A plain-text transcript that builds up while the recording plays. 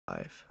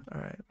live.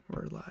 Alright,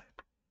 we're live.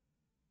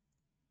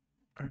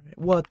 Alright,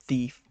 what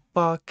the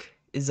fuck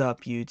is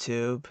up,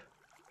 YouTube?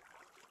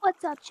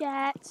 What's up,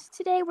 chat?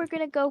 Today we're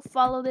gonna go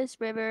follow this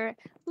river.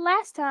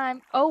 Last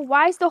time, oh,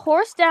 why is the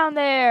horse down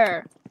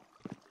there?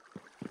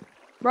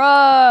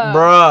 Bruh.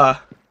 Bruh!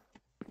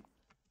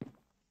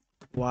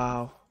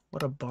 Wow,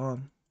 what a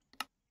bum.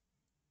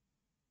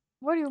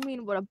 What do you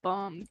mean, what a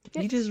bum?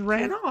 He just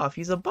ran off.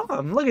 He's a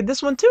bum. Look at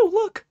this one too,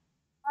 look!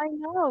 I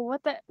know,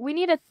 what the? We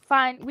need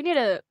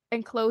to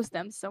enclose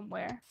them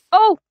somewhere.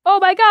 Oh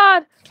my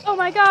god! Oh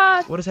my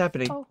god! What is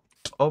happening? Oh,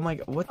 Oh my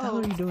god, what the hell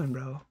are you doing,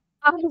 bro?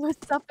 I was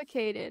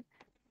suffocated.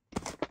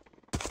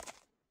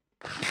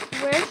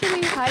 Where should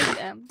we hide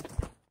them?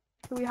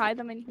 Should we hide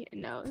them in here?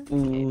 No.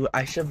 Ooh,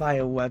 I should buy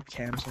a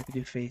webcam so I can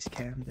do face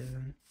cam,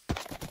 dude.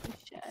 We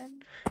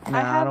should.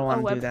 Nah, I don't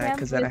want to a do that webcam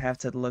because then I with- have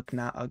to look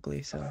not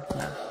ugly, so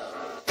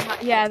nah.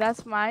 Yeah,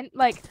 that's mine.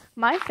 Like,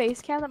 my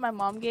face cam that my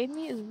mom gave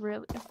me is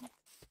really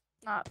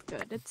not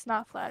good. It's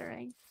not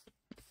flattering.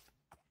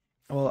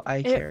 Well,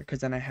 I care because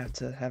then I have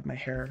to have my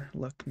hair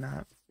look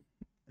not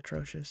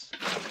atrocious.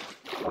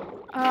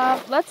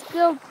 Let's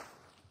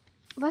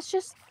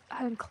just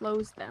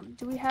enclose them.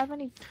 Do we have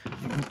any?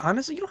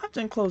 Honestly, you don't have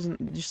to enclose them.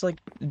 Just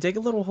like dig a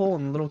little hole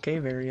in the little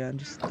cave area and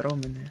just throw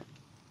them in there.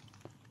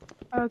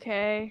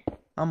 Okay.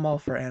 I'm all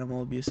for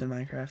animal abuse in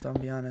Minecraft, I'll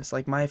be honest.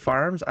 Like my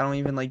farms, I don't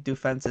even like do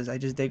fences. I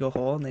just dig a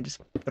hole and they just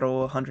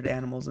throw 100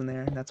 animals in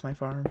there and that's my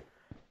farm.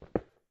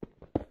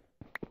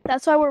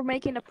 That's why we're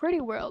making a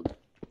pretty world.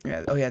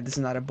 Yeah, oh yeah, this is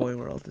not a boy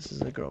world. This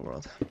is a girl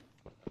world.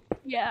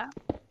 Yeah.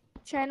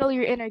 Channel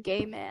your inner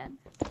gay man.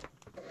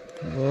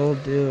 Will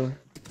do.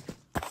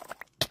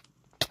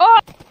 Oh!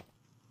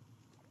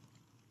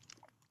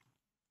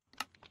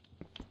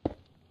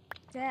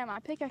 Damn, my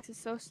pickaxe is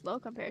so slow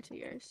compared to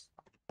yours.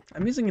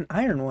 I'm using an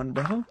iron one,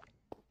 bro.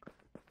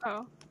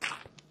 Oh.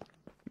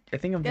 I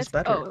think I'm just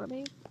better. Oh, let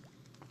me.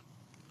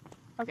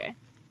 Okay.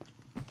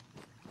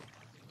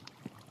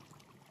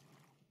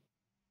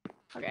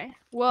 Okay.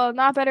 Well,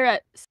 not better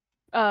at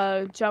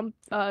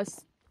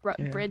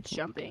bridge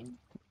jumping.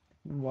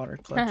 Water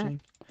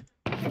clutching.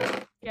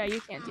 Yeah,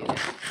 you can't do that.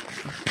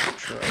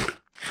 True.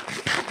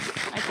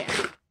 I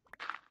can't.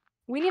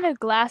 We need to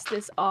glass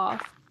this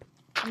off.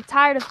 I'm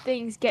tired of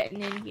things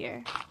getting in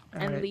here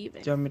and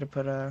leaving. Do you want me to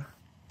put a...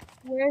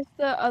 Where's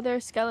the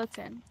other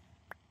skeleton?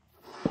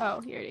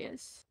 Oh, here it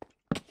is.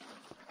 Oh,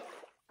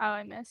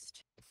 I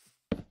missed.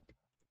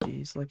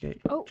 Jeez, look at...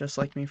 Oh, just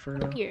like me for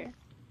real. Here.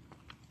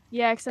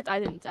 Yeah, except I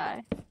didn't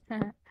die.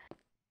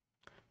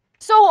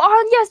 So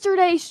on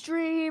yesterday's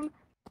stream...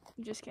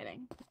 I'm just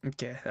kidding.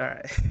 Okay,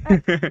 alright.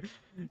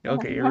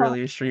 Okay, you're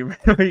really a streamer.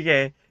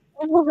 Okay.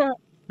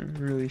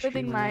 Really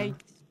living my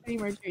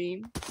streamer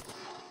dream.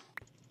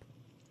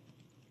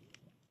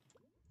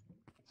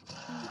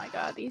 Oh my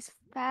god, these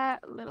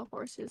fat little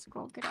horses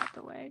won't get out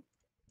the way.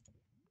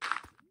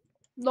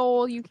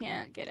 Lol, you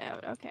can't get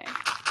out. Okay.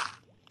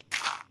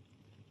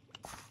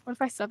 What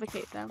if I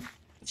suffocate them?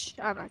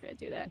 I'm not gonna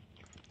do that.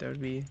 That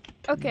would be...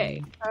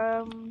 Okay.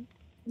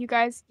 You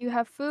guys, you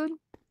have food?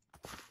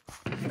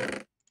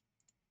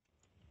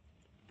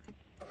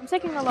 I'm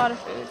taking a lot of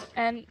food,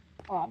 and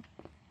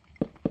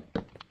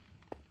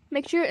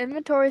make sure your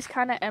inventory is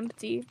kind of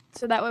empty,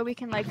 so that way we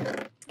can like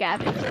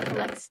scavenge and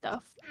collect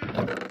stuff.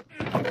 Alright.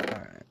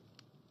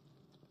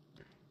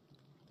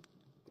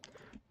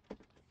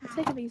 I'm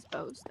taking these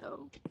bows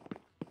though,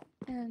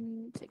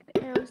 and taking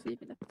the arrows,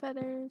 leaving the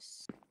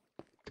feathers.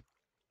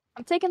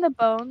 I'm taking the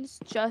bones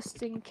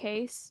just in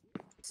case,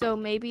 so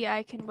maybe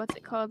I can. What's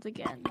it called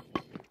again?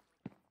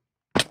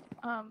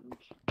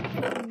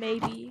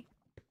 Maybe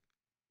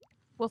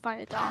we'll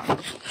find a dog.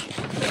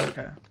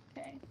 Okay.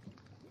 Okay.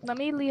 Let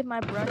me leave my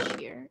brush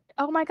here.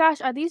 Oh my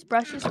gosh, are these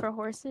brushes for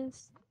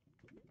horses?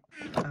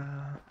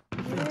 I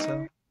think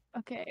so.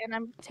 Okay, and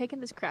I'm taking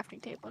this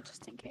crafting table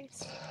just in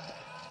case.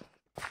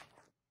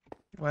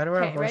 Why do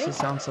our horses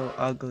sound so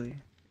ugly?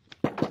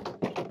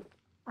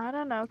 I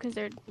don't know, because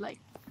they're like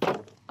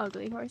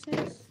ugly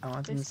horses. I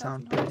want them to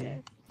sound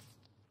pretty.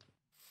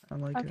 I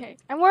like it. Okay,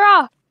 and we're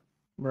off!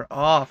 We're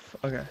off.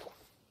 Okay.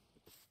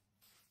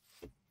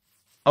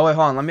 Oh wait,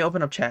 hold on. Let me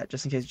open up chat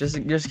just in case. Just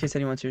in case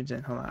anyone tunes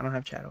in. Hold on. I don't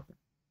have chat open.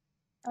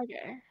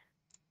 Okay.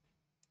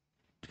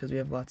 Because we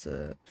have lots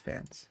of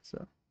fans.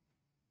 So.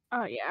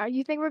 Oh yeah.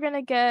 You think we're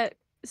gonna get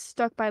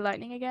struck by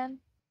lightning again?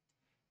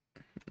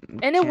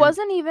 And it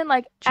wasn't even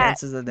like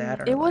chances of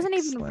that. It wasn't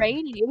even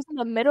raining. It was in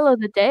the middle of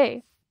the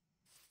day.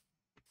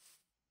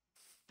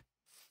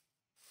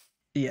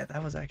 Yeah,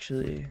 that was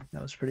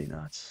pretty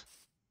nuts.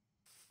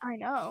 I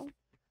know.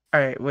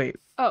 All right, wait.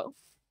 Oh.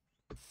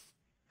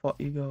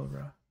 What you go,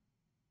 bro?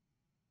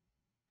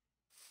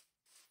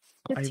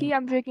 The tea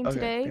I'm drinking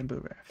today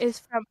is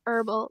from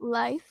Herbal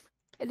Life.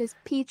 It is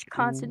peach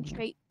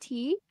concentrate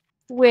tea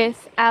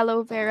with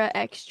aloe vera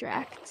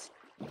extract.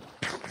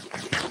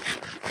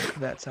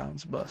 That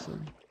sounds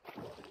bussin'.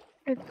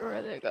 It's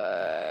really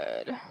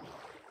good.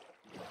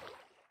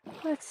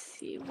 Let's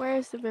see,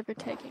 where's the river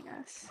taking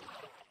us?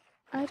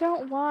 I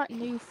don't want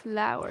new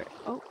flower.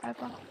 Oh,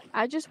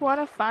 I just want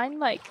to find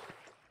like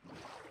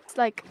It's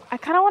like I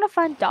kind of want to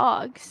find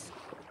dogs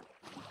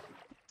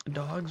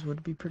Dogs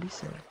would be pretty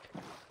sick.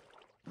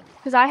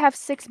 because I have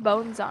 6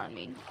 bones on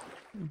me.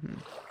 Hmm.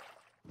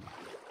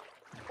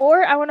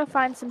 Or I want to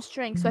find some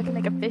string so I can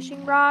make a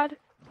fishing rod.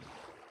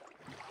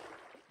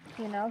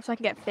 You know, so I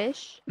can get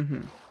fish.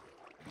 Hmm.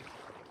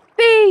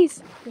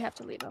 Bees! We have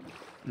to leave them.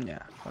 Yeah,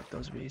 fuck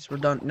those bees. We're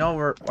done.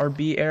 No, our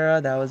bee era,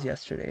 that was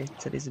yesterday.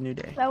 Today's a new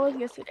day. That was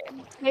yesterday.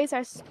 Today's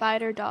our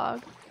spider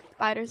dog.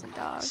 Spiders and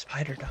dogs.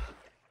 Spider dog.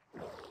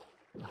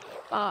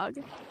 Dog.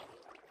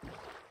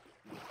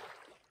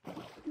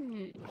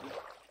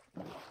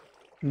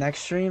 Next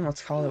stream,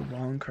 let's call it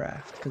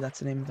Wongcraft, because that's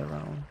the name of the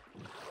realm.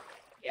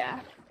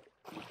 Yeah.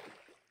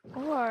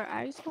 Or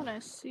I just want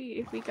to see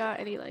if we got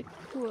any like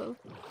cool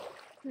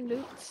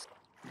loots.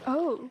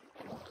 Oh.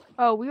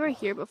 Oh, we were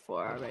here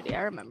before already.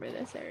 I remember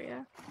this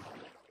area.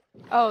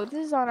 Oh,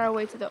 this is on our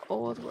way to the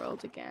old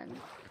world again.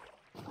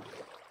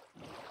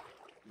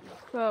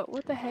 But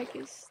what the heck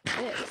is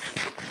this?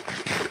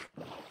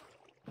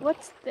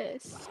 What's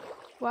this?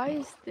 Why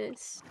is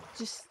this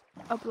just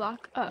a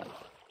block up?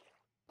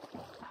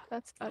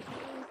 That's ugly.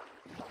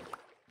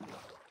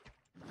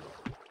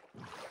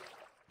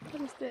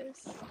 What is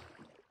this?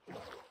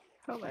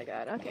 Oh my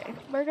god, okay.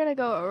 We're gonna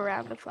go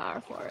around the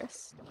flower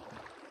forest.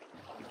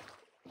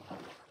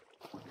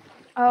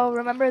 Oh,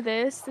 remember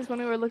this? This is when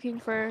we were looking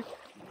for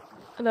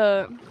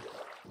the...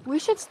 We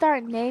should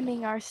start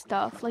naming our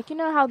stuff. Like, you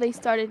know how they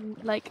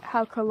started, like,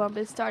 how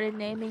Columbus started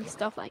naming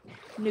stuff like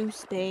New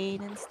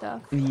Spain and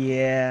stuff?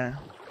 Yeah.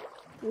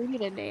 We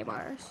need to name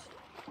ours.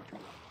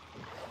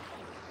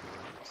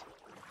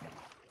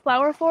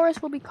 Flower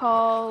forest will be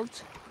called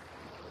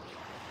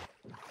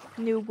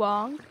New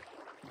Wong.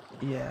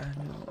 Yeah.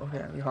 No,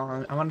 okay. Hold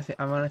on. I want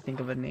to think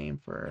of a name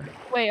for.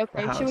 Wait.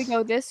 Okay. Should we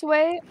go this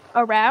way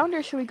around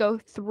or should we go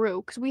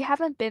through? Because we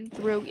haven't been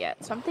through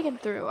yet. So I'm thinking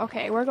through.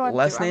 Okay, we're going.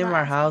 Let's through. name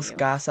our house you.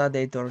 Casa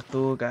de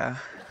Tortuga.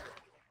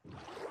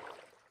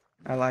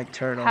 I like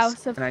turtles.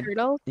 House of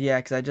Turtles. Yeah,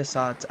 because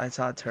I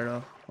saw a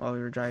turtle while we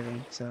were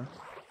driving. So.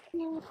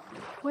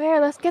 Where?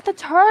 Let's get the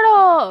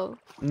turtle.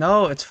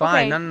 No, it's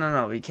fine. Okay.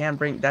 No. We can't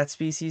bring that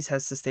species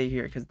has to stay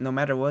here because no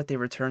matter what, they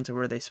return to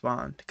where they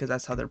spawned because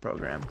that's how they're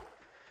programmed.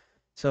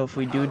 So if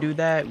we do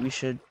that, we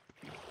should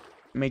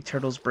make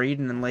turtles breed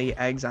and then lay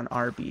eggs on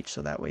our beach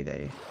so that way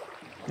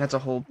that's a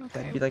whole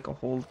that'd be like a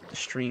whole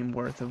stream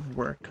worth of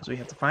work because we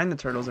have to find the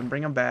turtles and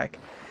bring them back,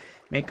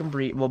 make them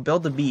breed. We'll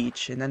build the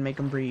beach and then make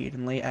them breed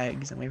and lay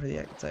eggs and wait for the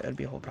eggs. It'd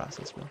be a whole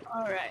process. Bro.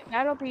 All right,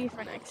 that'll be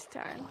for next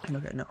time.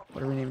 Okay, no.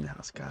 What are we naming the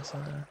house? Casa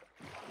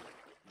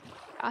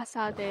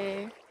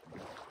de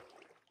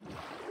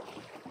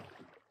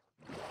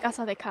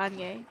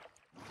Kanye.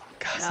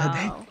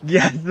 No.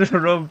 Yes,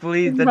 bro,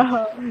 please.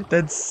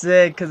 That's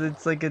sick because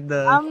it's like in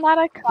the. I'm not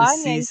a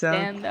Kanye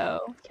fan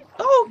though.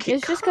 Okay,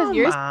 it's just because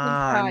yours is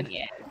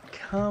Kanye.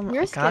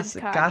 Your skin's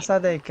Kanye. Casa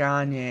de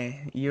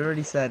Kanye. You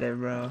already said it,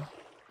 bro.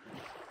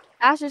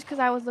 That's just because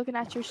I was looking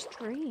at your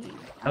stream.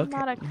 I'm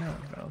not a... No,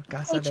 bro.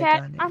 Casa de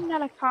chat, Kanye. I'm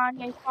not a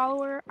Kanye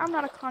follower. I'm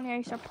not a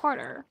Kanye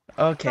supporter.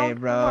 Okay, Don't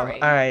bro.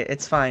 worry. Alright,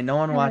 it's fine. No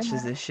one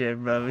watches this shit,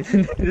 bro.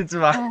 It's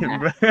fine,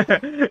 bro.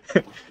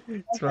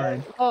 It's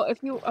fine. Oh,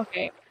 if you...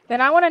 Okay. Then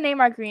I want to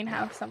name our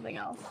greenhouse something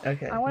else.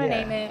 Okay. I want to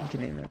name it... You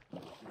can name it.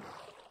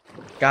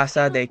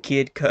 Casa de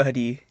Kid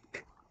Cudi.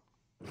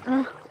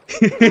 I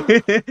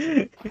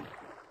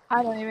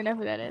don't even know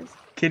who that is.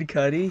 Kid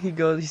Cudi,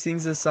 he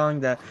sings a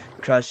song that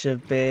crush a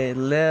bit,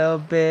 little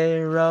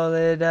bit, roll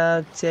it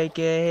up, take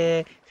a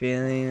hit,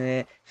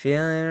 feeling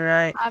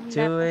right,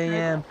 2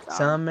 a.m.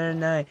 summer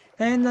night,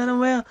 ain't nothing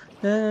well,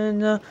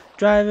 no,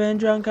 driving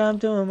drunk, I'm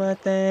doing my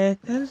thing,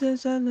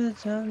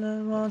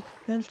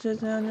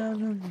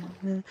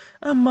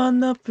 I'm on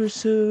the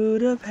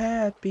pursuit of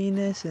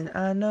happiness, and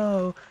I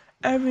know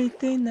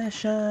everything that's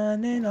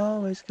shining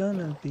always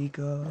gonna be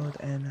gold,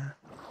 and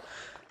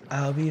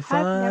I'll be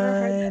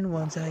fine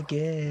once I get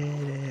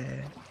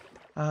it.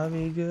 I'll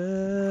be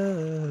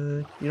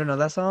good. You don't know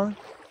that song?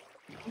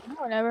 No,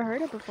 I never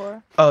heard it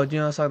before. Oh, do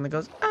you know the song that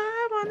goes,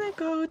 I wanna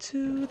go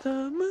to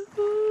the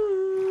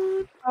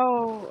moon?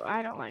 Oh,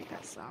 I don't like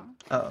that song.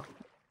 Oh,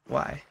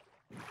 why?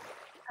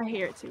 I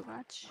hear it too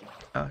much.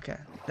 Okay,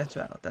 that's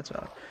valid.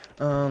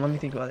 Let me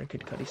think of other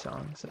Kid Cudi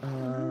songs.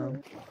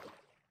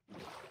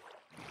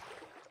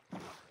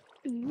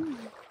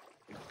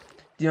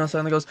 Do you know a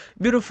song that goes,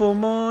 beautiful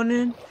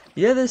morning,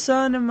 you're the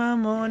sun in my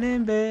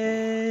morning,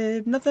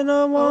 babe, nothing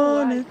I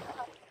wanted.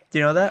 Do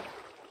you know that?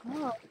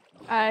 Oh,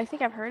 I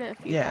think I've heard it a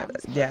few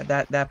times. Yeah,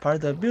 that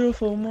part, the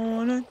beautiful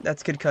morning,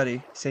 that's Kid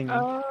Cudi singing.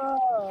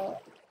 Oh.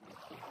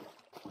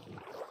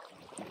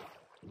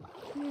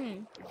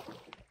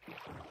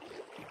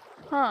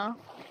 Huh.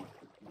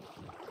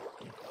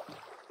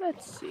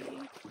 Let's see.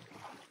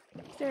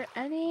 Is there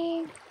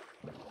any...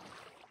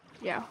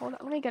 Yeah, hold on.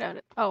 Let me get out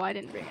of... Oh, I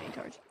didn't bring any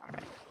torches.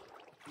 Alright.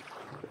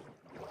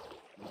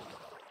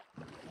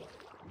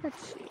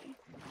 Let's see.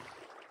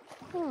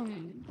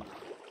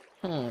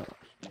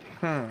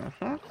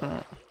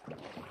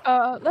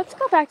 Let's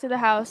go back to the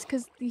house,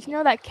 because you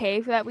know that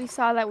cave that we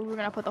saw that we were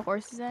gonna put the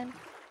horses in?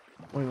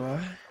 Wait, what?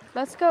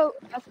 Let's go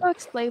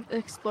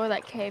explore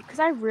that cave because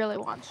I really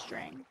want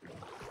string.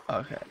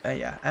 Okay.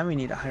 Yeah, and we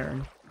need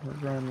iron. We're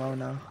running low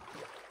now.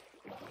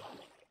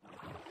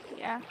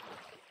 Yeah.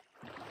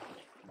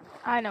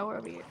 I know where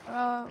we.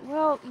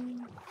 Well,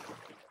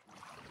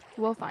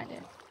 we'll find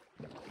it.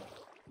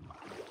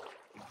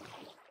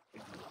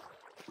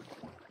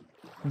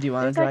 Do you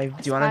want to There's, like, drive?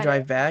 a Do you want to spider.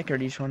 drive back, or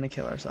do you just want to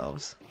kill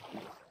ourselves?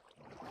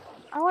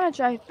 I want to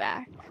drive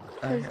back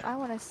because Okay. I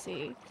want to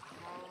see.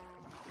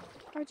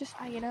 Or just,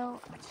 you know,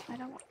 I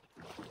don't.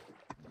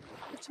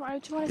 I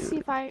just want to see Dude,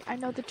 if I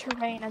know the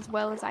terrain as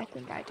well as I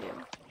think I do.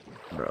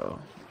 bro.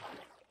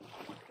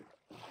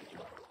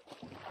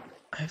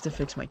 I have to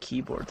fix my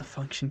keyboard. The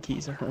function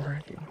keys aren't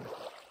working.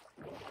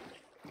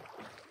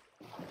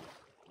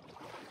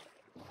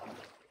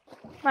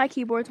 My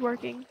keyboard's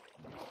working.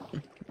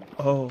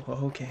 Oh,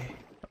 okay.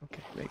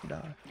 Okay, big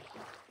dog.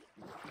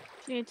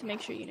 You need to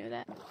make sure you knew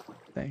that.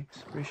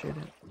 Thanks. Appreciate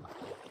it.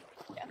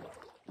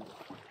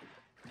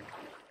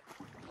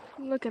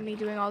 Look at me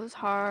doing all this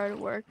hard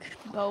work,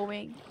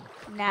 bowing,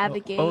 Oh,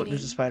 navigating. oh,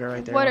 there's a spider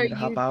right there. What Want are me to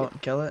hop you out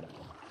and kill it?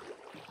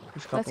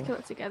 There's a Let's couple. kill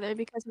it together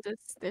because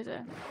there's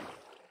a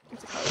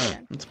code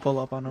again. Let's pull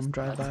up on them,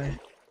 drive by.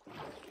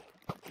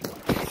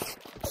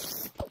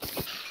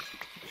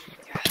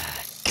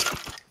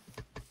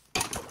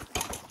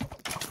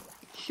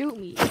 Shoot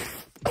me.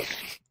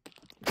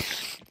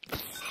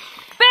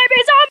 Baby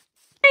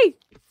zombie!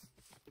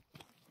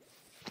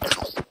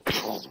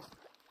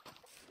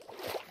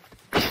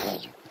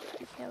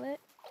 Kill it.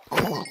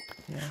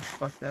 Yeah,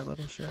 fuck that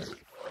little shit.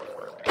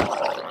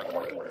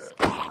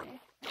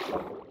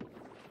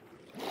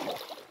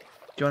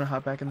 Do you want to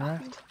hop back in the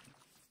raft?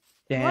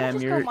 Damn,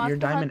 just go your monster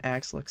diamond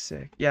axe looks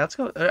sick. Yeah, let's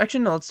go. Actually,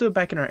 no, let's do it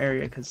back in our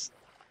area, cause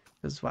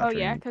watch, Oh we're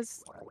yeah, gonna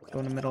because go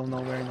in the middle of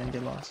nowhere and then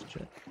get lost and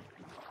shit.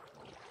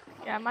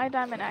 yeah, my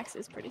diamond axe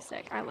is pretty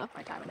sick. I love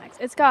my diamond axe.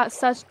 It's got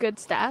such good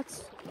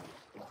stats.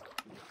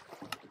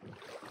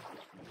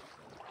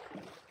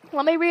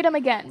 Let me read them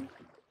again.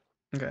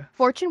 Okay.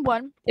 Fortune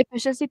 1,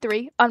 efficiency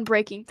 3,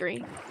 unbreaking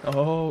 3.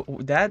 Oh,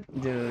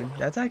 dude,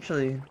 that's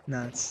actually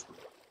nuts.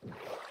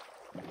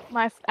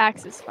 My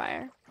axe is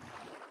fire.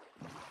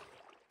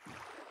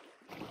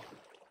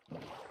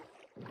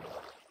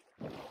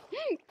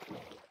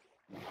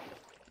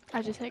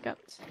 I just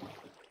hiccuped.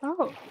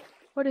 Oh,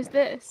 what is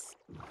this?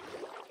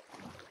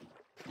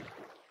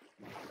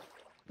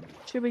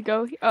 Should we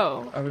go?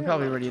 Oh, Are we we're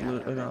probably low already travel.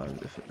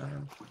 loot? No,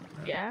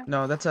 Yeah.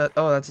 no, that's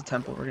a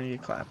temple. We're gonna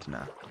get clapped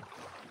now.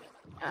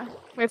 Yeah.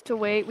 We have to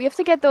wait. We have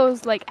to get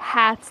those like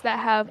hats that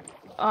have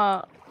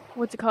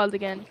what's it called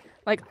again?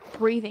 Like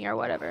breathing or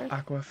whatever.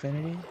 Aqua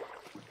Affinity.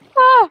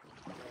 Ah!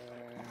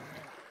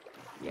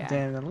 Yeah.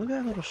 Damn, look at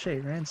that little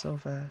shit. Ran so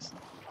fast.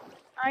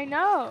 I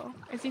know.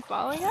 Is he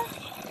following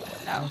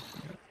us? No.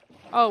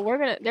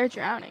 Oh, they're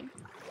drowning.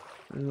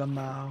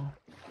 Lamau.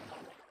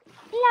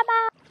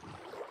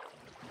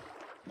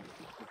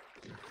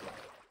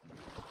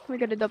 We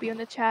got a W in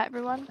the chat,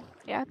 everyone.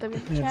 Yeah, W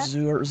in We the have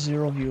chat.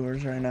 zero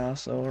viewers right now,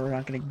 so we're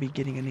not gonna be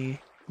getting any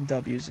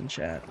W's in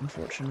chat,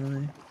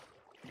 unfortunately.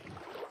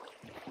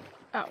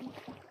 Oh.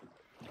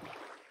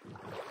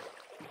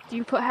 Do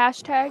you put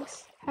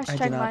hashtags? I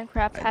Hashtag did not-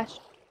 Minecraft. I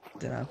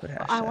did not put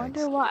hashtags. I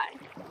wonder why.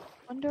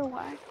 Wonder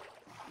why.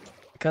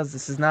 Because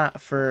this is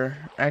not for...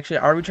 Actually,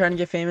 are we trying to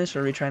get famous, or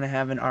are we trying to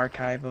have an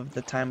archive of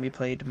the time we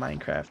played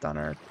Minecraft on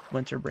our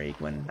winter break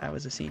when I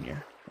was a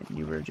senior and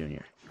you were a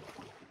junior?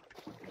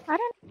 I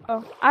don't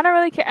know. I don't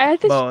really care. I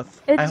think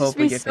Both. it'd I just hope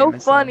be we get so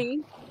famous, though.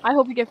 funny. I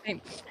hope we get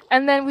famous.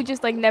 And then we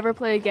just like never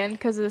play again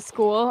because of the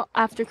school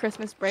after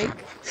Christmas break.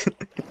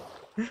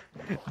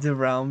 The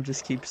realm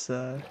just keeps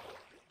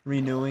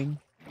renewing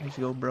as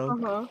you go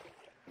broke. Uh-huh.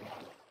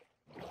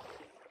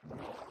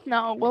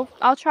 No,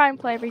 I'll try and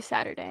play every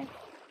Saturday.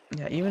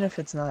 Yeah, even if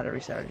it's not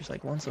every Saturday, just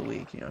like once a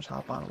week, just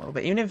hop on a little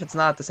bit. Even if it's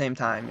not at the same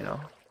time,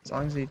 as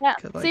long as we Yeah.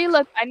 could, like... See,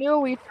 look, I knew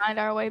we'd find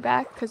our way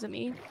back because of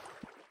me.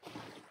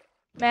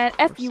 Man,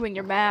 F you and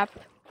your map.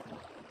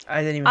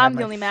 I didn't even I'm have the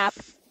my only map.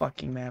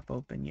 fucking map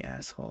open, you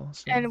asshole.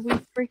 So...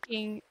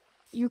 And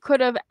you could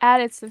have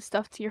added some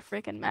stuff to your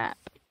freaking map.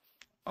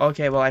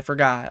 Okay, well, I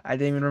forgot. I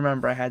didn't even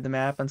remember I had the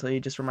map until you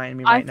just reminded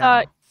me right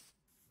now.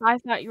 I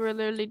thought you were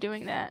literally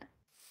doing that.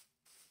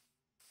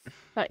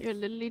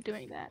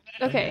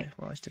 Okay.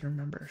 Well, I still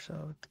remember,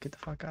 so get the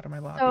fuck out of my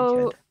lobby,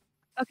 So, kid.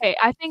 okay,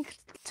 I think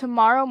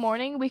tomorrow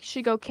morning we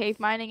should go cave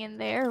mining in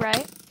there,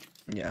 right?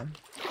 Yeah.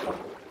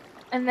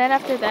 And then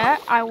after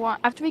that,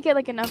 after we get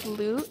like enough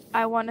loot,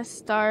 I want to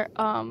start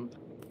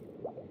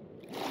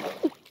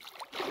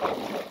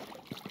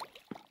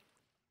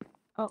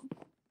Oh,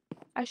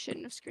 I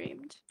shouldn't have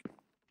screamed.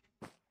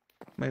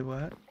 Wait,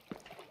 what?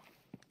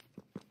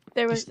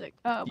 There was like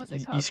what's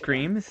it called? You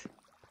screamed?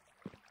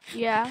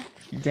 Yeah.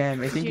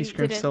 Damn, I think you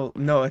screamed didn't. so...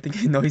 No, I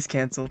think you know he's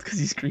canceled because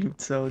he screamed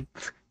so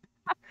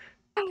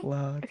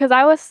loud. Because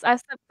I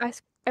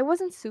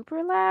wasn't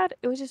super loud.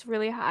 It was just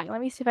really high. Let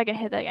me see if I can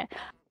hit that again.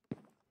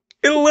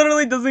 It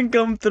literally doesn't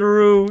come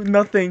through.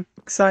 Nothing.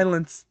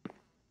 Silence.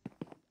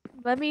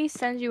 Let me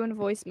send you in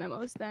voice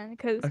memos then,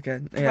 cause Okay.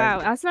 Yeah. wow,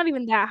 that's not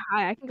even that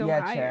high. I can go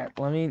Yeah, higher. chat.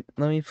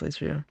 Let me place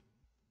for you.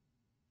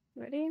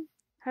 Ready?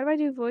 How do I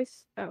do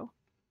voice? Oh.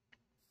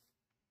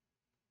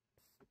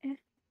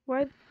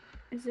 What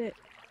is it?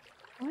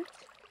 What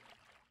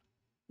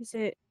is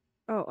it?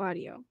 Oh,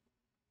 audio.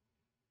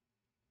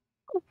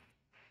 Oh,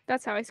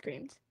 that's how I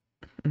screamed.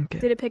 Okay.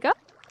 Did it pick up?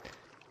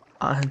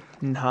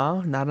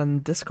 No, not on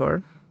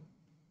Discord.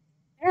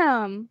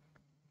 Damn.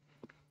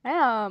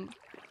 Damn.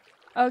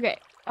 Okay.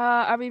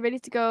 Are we ready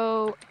to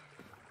go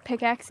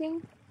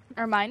pickaxing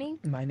or mining?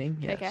 Mining,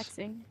 yes.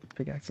 Pickaxing.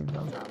 Pickaxing.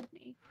 What's No. wrong with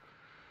me?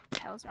 What the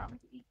hell's wrong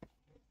with me?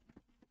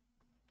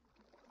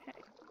 Okay.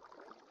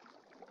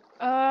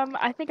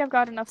 I think I've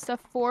got enough stuff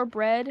for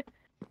bread.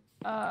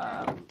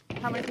 How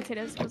many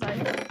potatoes was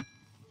I?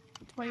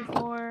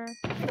 24,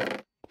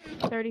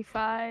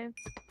 35,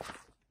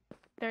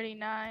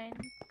 39,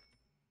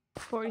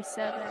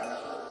 47,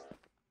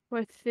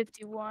 with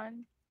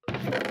 51.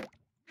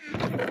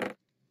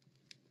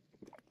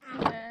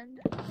 And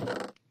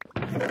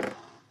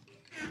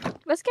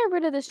let's get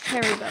rid of this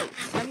cherry boat.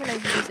 I'm gonna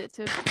use it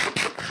to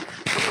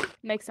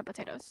make some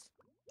potatoes.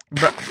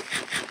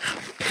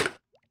 Bruh,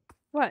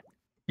 What?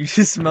 you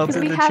just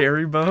melted the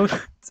cherry boat?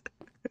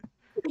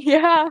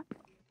 Yeah.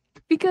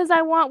 Because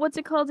I want, what's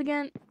it called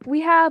again?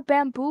 We have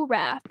bamboo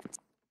raft.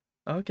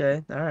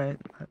 Okay, alright.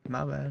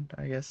 My bad.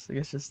 I guess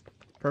just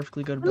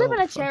perfectly good We live boat.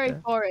 in a Fuck cherry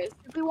that. forest.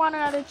 If we want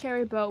another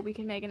cherry boat, we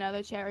can make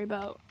another cherry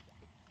boat.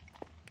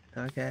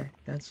 Okay,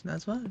 that's fine.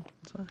 That's fine.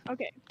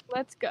 Okay,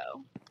 let's go.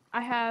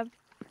 I have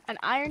an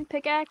iron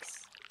pickaxe.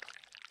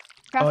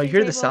 Oh, you Crafting hear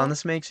the table. sound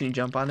this makes when you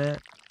jump on it?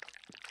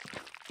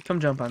 Come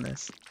jump on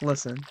this.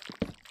 Listen.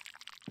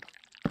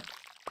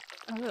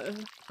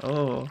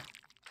 Oh.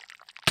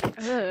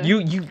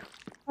 You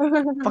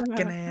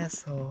fucking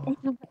asshole.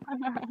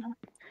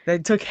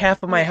 That took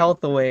half of my Okay.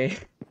 health away.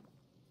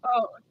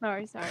 Oh,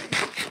 sorry.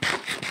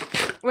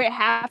 Wait,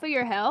 half of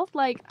your health?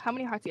 Like, how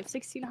many hearts? You have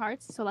 16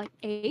 hearts, so like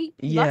 8?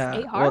 You lost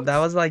 8 Yeah, hearts? well, that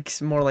was like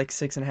more like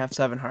 6.5,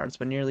 7 hearts,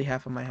 but nearly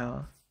half of my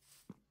health.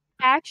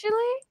 Actually?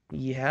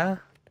 Yeah,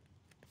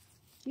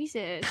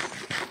 Jesus.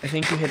 I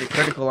think you hit a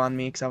critical on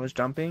me because I was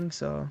jumping,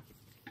 so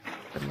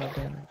did a lot of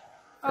damage.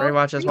 Oh, Right,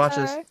 watch this, watch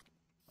this. creeper.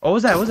 Oh, what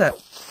was that? What was that?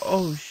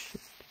 Oh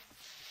shit.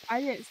 I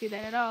didn't see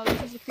that at all.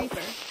 This is a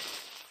creeper.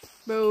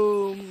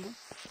 Boom.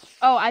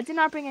 Oh, I did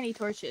not bring any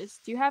torches.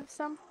 Do you have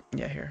some?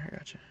 Yeah, here, I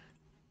got you.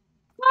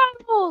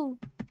 Oh!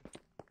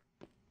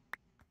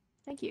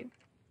 Thank you.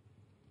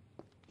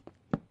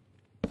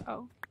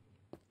 Oh.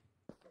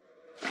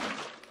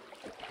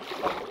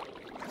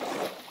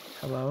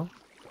 Hello?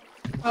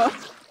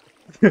 Oh.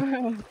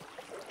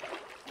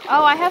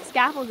 Oh, I have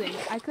scaffolding.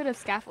 I could have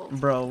scaffolded.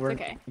 Bro, we're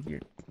okay.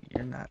 You're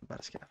not about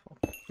to scaffold.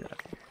 Get out of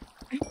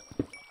here.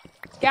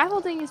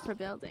 Scaffolding is for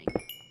building.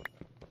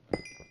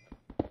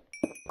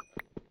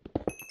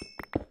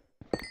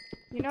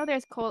 You know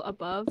there's coal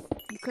above.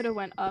 You could have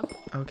went up.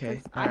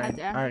 Okay, I had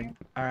to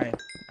alright.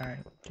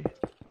 Jeez.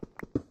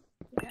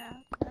 Yeah,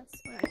 that's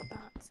what I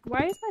thought.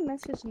 Why is my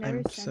message never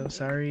I'm so sending?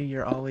 sorry.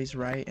 You're always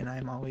right, and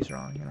I'm always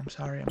wrong. And I'm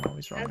sorry. I'm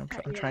always wrong.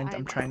 I'm trying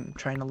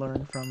to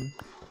learn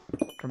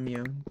from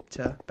you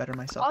to better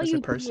myself All as a you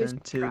do is person,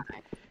 try.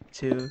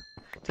 to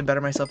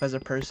better myself as a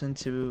person,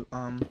 to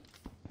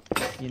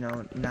you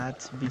know,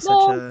 not be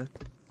such a,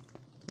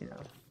 you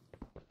know,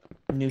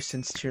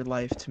 nuisance to your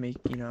life, to make,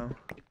 you know,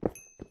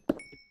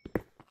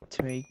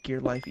 to make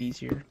your life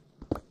easier.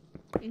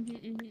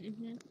 Ready?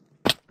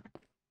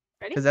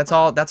 Because that's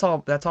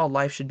all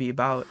life should be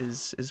about,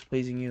 is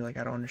pleasing you. Like,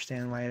 I don't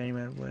understand why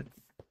anyone would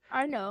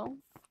I know.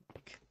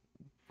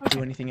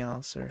 do anything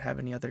else or have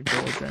any other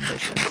goals or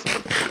ambitions.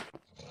 Like,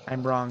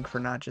 I'm wrong for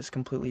not just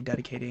completely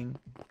dedicating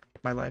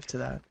my life to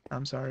that.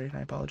 I'm sorry, and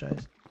I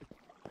apologize.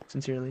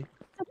 Sincerely.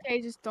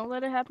 Okay, just don't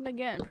let it happen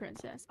again,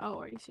 princess. Oh,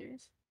 are you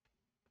serious?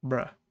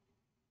 Bruh.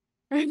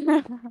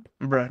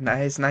 Bruh,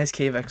 nice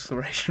cave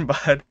exploration,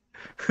 bud.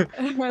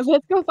 Let's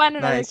go find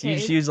another Nice. You cave.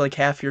 just used like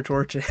half your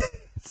torches.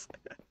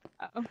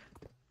 Uh-oh.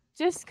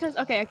 Just cause,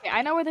 okay,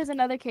 I know where there's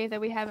another cave that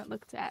we haven't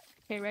looked at.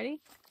 Okay, ready?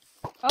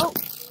 Oh.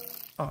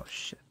 Oh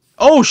shit.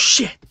 Oh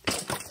shit!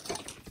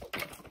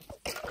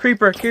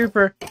 Creeper.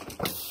 Where?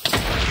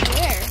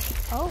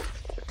 Oh.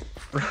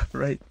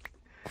 Right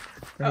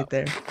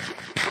there.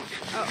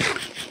 Oh.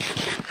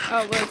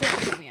 Oh, well, it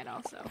doesn't me at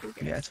all, so who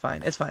cares? Yeah, it's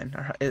fine. It's fine.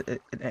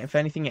 If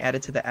anything, it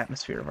added to the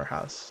atmosphere of our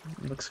house.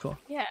 It looks cool.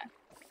 Yeah.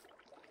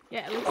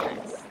 Yeah, it looks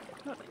nice.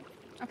 Totally.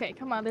 Okay,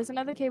 come on. There's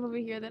another cave over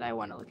here that I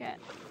want to look at.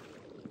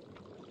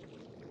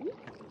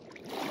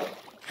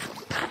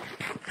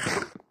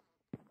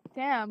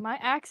 Damn, my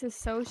axe is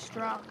so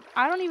strong.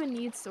 I don't even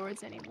need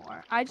swords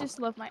anymore. I just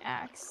love my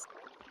axe.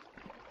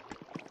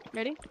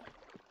 Ready?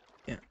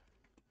 Yeah.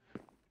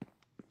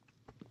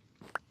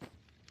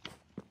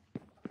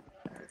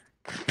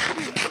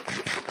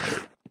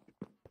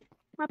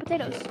 My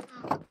potatoes.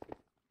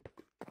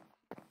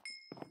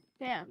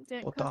 Damn,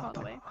 didn't cook all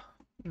the way.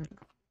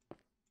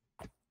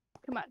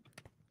 Come on.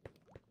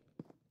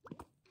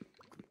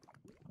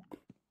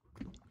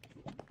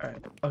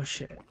 Alright. Oh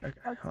shit. Okay.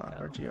 Hold on.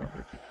 Where'd you go?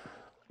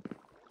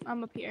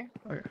 I'm up here.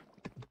 Okay.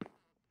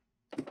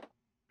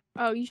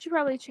 Oh, you should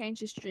probably change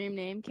the stream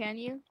name, can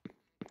you?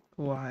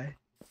 Why?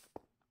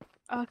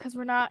 Because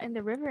we're not in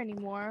the river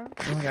anymore.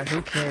 Oh my god,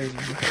 who cares?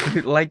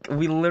 Like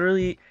we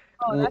literally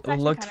Oh, that's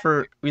actually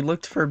kind of. we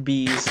looked for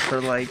bees for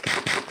like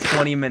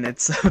 20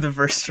 minutes of the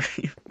first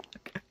stream,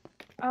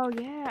 Oh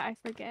yeah, I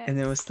forget. and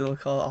it was still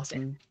called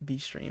Awesome Bee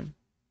Stream.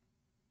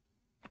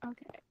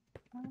 Okay.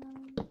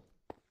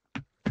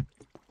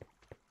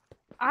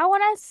 I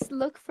want to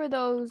look for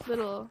those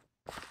little.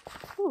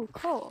 Ooh,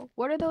 cool.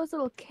 What are those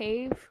little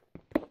cave?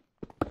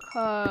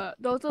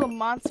 Those little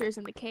monsters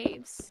in the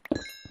caves.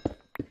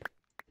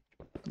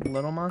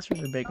 Little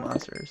monsters or big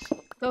monsters?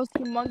 Those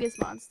humongous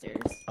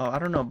monsters. Oh, I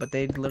don't know, but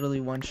they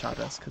literally one-shot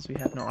us because we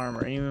have no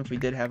armor. And even if we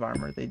did have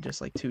armor, they just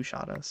like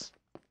two-shot us.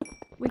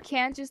 We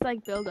can't just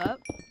like build up.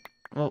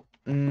 Well,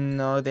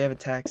 no, they have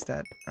attacks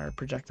that are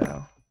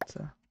projectile.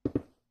 So.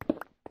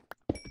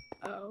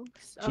 Oh.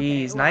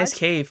 Jeez, Okay, nice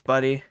cave,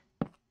 buddy.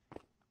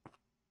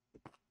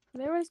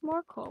 There was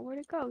more coal. Where'd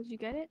it go? Did you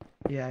get it?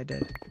 Yeah, I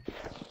did.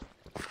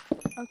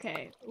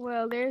 Okay.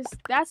 Well,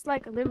 that's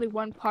like literally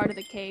one part of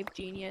the cave,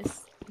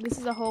 genius. This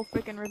is a whole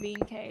freaking ravine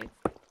cave.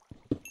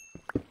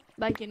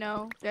 Like, you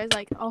know, there's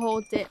like a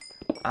whole dip.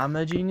 I'm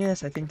a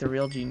genius. I think the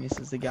real genius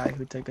is the guy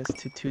who took us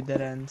to 2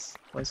 dead ends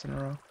twice in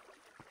a row.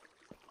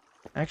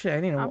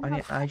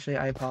 Actually,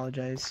 I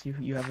apologize.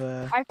 You have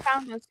a. I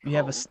found this. You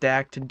have a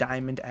stacked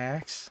diamond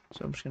axe.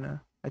 So I'm just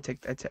gonna. I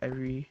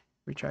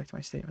retract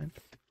my statement.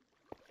 Is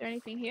there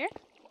anything here?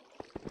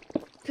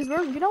 Because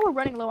we're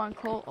running low on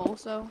coal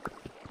also.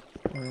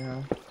 Oh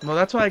yeah. Well,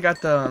 that's why I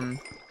got the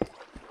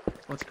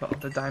what's it called?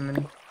 The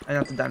diamond.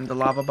 Not the diamond. The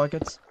lava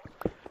buckets.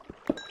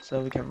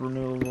 So we can have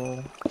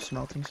renewable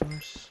smelting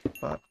source.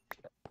 But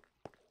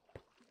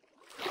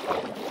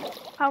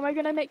how am I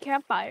gonna make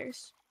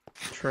campfires?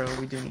 true,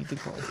 we do need the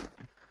coal.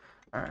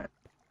 All right.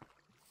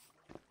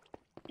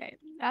 Okay,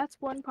 that's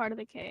one part of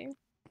the cave.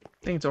 I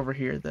think it's over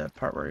here. The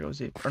part where it goes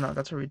deep. Or no,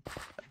 that's where we.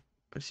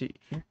 See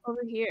here.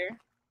 Over here.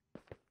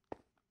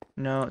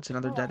 No, it's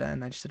another dead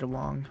end. I just did a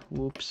long.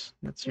 Whoops.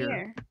 That's Here.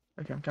 your.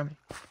 Okay, I'm coming.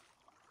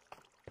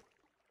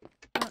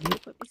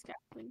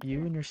 You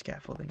and your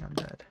scaffolding. I'm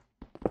dead.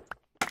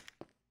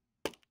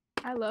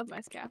 I love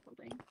my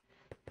scaffolding.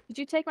 Did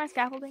you take my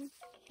scaffolding?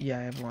 Yeah,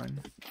 I have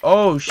one.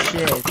 Oh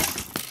shit!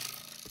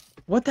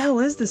 What the hell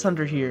is this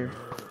under here?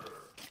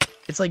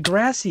 It's like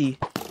grassy.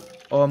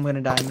 Oh, I'm gonna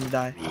die. I'm gonna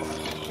die.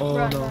 Oh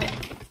Run, no! run.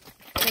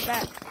 Get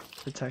back.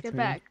 Protect Get me.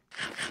 back.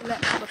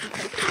 Let me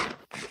protect you.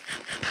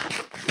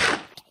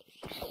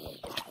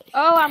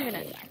 Oh, I'm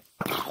gonna die.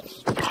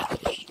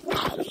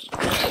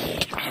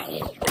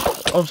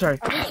 Oh, I'm sorry.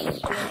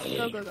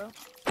 Go, go, go.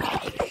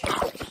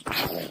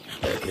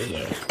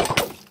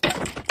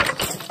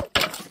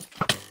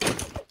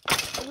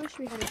 I wish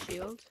we had a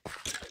shield.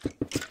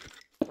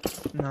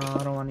 No,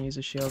 I don't want to use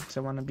a shield because I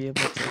want to be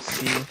able to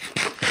see.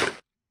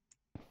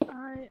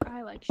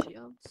 I like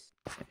shields.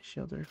 Okay,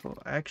 shields are cool.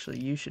 Actually,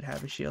 you should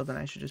have a shield and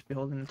I should just be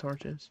holding the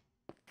torches.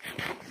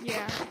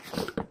 Yeah.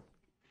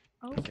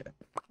 Oh. Okay.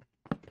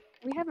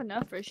 We have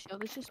enough for a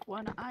shield. It's just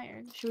one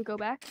iron. Should we go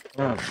back?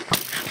 Oh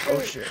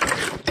shit.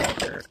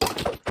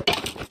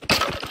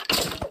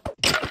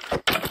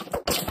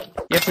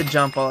 You have to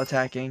jump while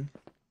attacking.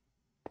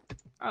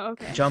 Oh,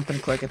 okay. Jump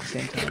and click at the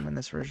same time in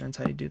this version. That's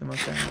how you do the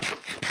most damage.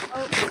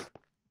 Oh.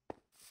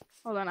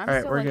 Hold on.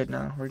 Alright, we're good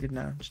now. We're good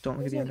now. Just don't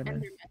look at the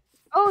Enderman.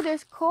 Oh,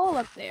 there's coal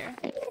up there.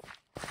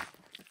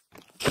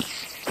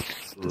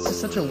 This is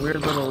such a weird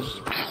little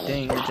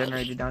thing that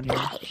generated down here.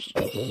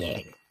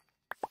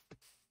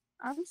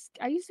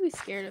 I used to be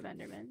scared of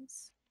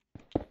Endermans.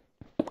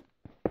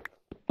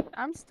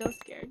 I'm still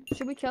scared.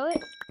 Should we kill it?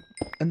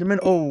 Enderman?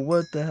 Oh,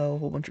 what the hell? A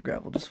whole bunch of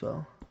gravel just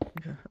fell.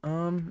 Okay.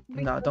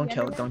 No, don't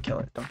kill it. Don't kill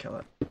it. Don't kill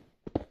it.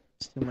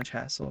 It's too much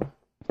hassle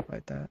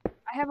like that.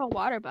 I have a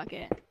water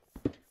bucket.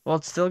 Well,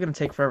 it's still gonna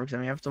take forever because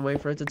then we have to wait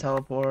for it to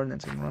teleport, and then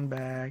it's gonna run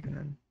back, and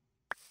then.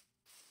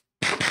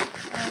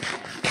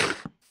 Okay.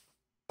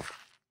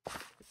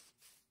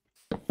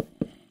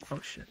 Oh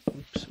shit!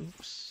 Oops!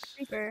 Oops!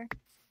 Creeper.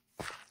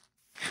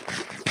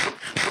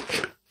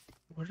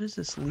 Where does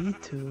this lead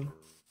to?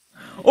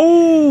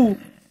 Oh!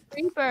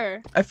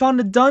 Creeper. I found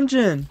a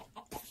dungeon.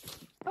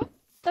 Oh,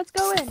 let's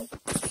go in.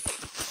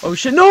 Oh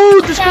shit! No!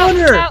 The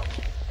spawner! Ow.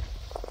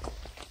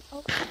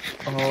 Oh.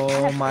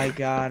 Oh my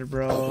god,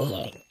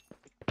 bro!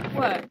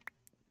 What?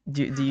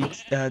 Do you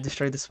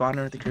destroy the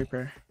spawner with the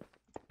creeper?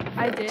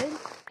 I did?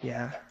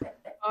 Yeah.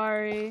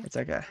 Sorry. It's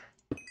okay.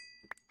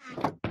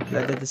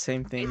 I did the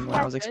same thing when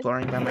I was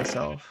exploring by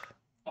myself.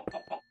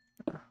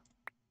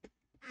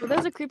 Well,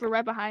 there's a creeper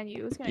right behind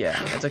you. It's gonna Yeah,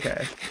 it's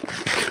okay.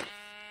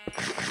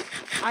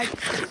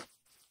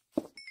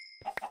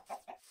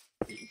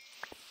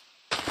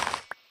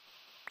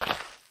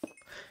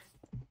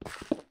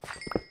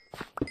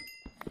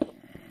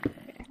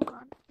 Okay, hold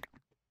on.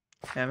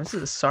 Yeah, this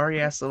is a sorry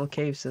ass little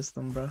cave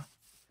system, bro.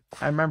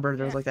 I remember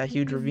there was like that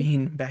huge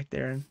ravine back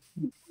there. And...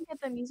 You can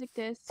get the music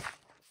disc.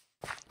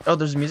 Oh,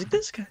 there's a music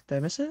disc? Did I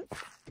miss it?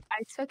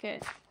 I took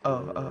it.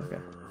 Oh,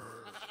 okay.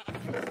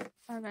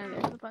 And then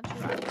there's a bunch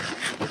of rocks.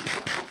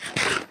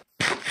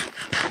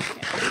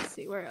 Okay, let's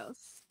see where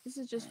else. This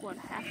is just one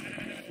half of the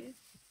cave.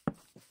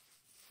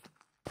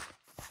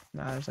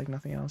 Nah, there's like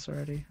nothing else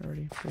already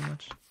pretty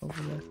much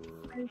over there.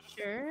 Are you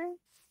sure?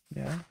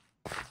 Yeah.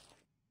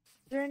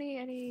 Is there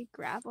any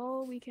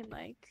gravel we can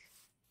like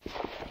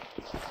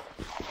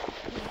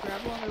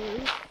gravel on the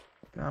roof?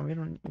 No, we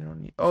don't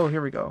need. Oh,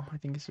 here we go. I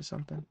think this is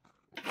something.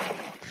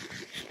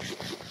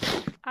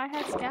 I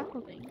have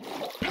scaffolding.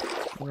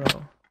 Bro,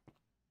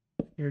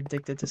 you're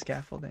addicted to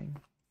scaffolding.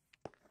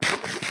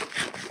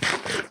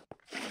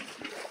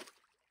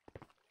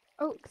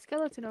 Oh,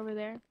 skeleton over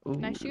there. Ooh.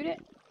 Can I shoot it?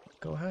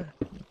 Go ahead.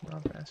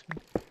 I'm asking.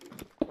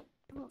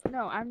 Oh,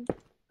 no,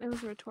 it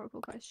was a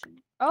rhetorical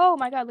question. Oh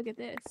my god, look at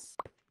this.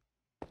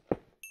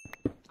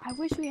 I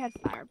wish we had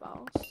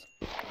fireballs.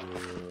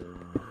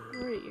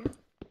 Where are you?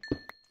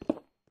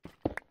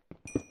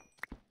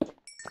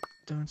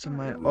 Doing some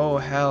mine. Oh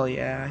hell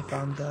yeah! I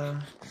found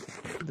the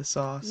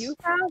sauce. You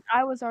found?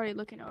 I was already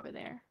looking over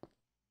there.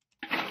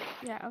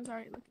 Yeah, I was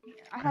already looking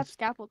here. I have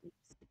scaffolding.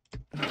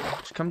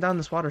 Just come down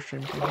this water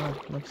stream. Come on.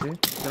 Look, see?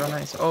 They're all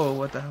nice. Oh,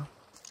 what the hell?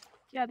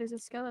 Yeah, there's a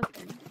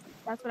skeleton.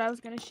 That's what I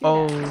was gonna shoot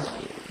Oh. at.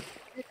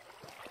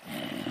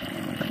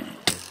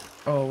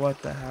 Oh,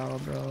 what the hell,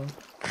 bro?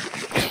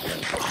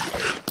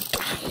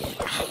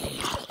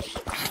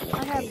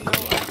 I have no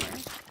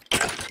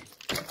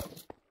armor.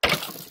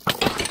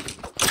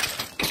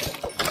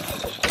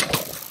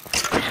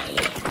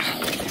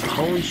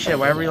 Holy shit!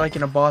 Why are we like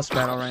in a boss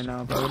battle right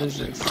now, bro? What is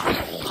this?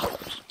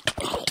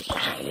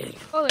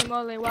 Holy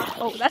moly! Wow.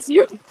 Oh, that's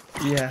you.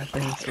 Yeah,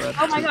 thanks, bud.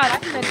 Oh my god,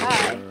 I'm gonna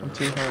die. I'm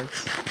 2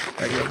 hearts.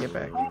 Alright, yeah, get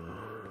back.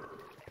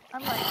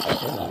 I'm like.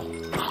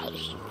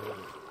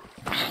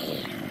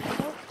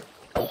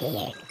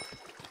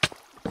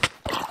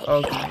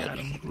 Oh, I got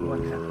him.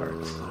 1.5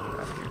 hearts. Out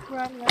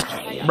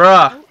of here. Run.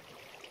 Bruh!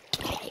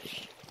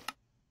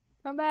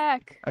 Come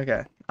back.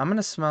 Okay, I'm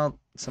gonna smelt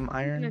some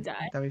iron gonna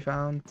die. that we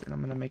found, and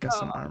I'm gonna make us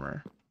some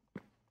armor.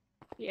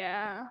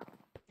 Yeah.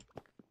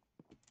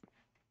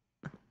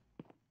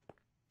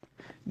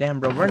 Damn,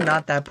 bro, we're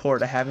not that poor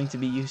to having to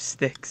be used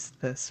sticks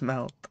to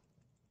smelt.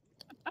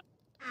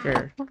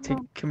 Here,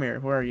 come here.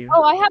 Where are you?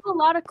 Oh, I have a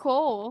lot of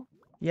coal.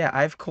 Yeah,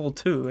 I have coal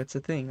too. It's a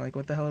thing. Like,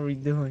 what the hell are we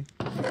doing?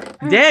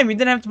 Damn, you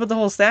didn't have to put the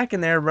whole stack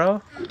in there,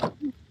 bro.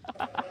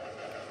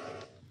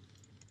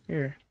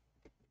 Here.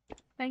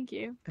 Thank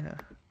you. Yeah.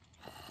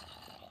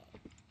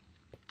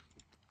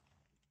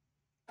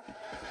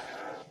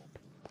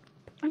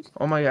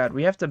 Oh my god,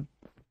 we have to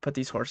put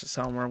these horses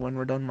somewhere when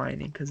we're done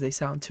mining because they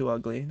sound too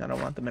ugly. I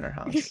don't want them in our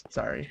house.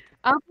 Sorry.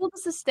 I'll build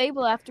us a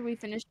stable after we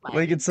finish mining.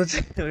 Like, it's such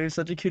a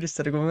cute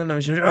aesthetic. We'll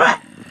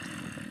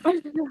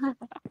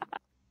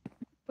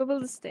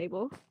build a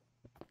stable.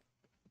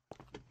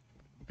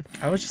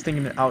 I was just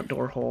thinking an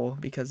outdoor hole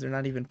because they're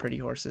not even pretty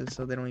horses,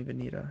 so they don't even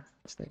need a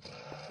stick.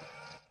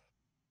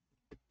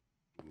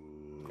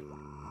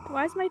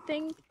 Why is my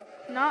thing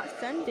not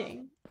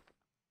sending?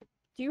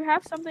 Do you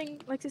have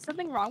something, like, is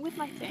something wrong with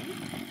my thing?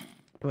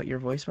 What, your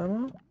voice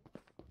memo?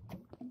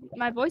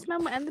 My voice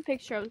memo and the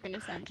picture I was gonna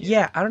send you.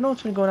 Yeah, I don't know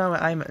what's been going on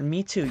with iMessage.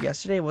 Me too.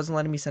 Yesterday it wasn't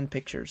letting me send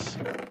pictures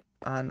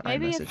on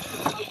Maybe iMessage. it's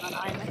a bug on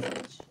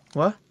iMessage.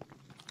 What?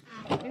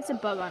 Maybe it's a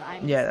bug on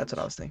iMessage. Yeah, that's what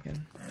I was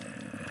thinking.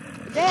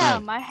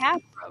 Damn, my hat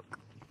broke.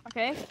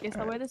 Okay, guess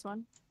I'll wear this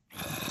one.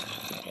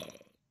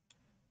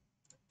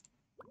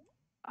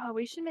 Oh,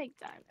 we should make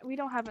diamond. We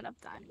don't have enough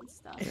diamond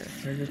stuff. Here,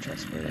 here's your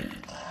chest for it.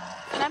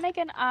 Can I make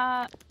an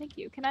thank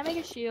you. Can I make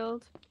a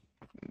shield?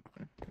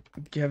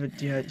 Do you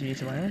need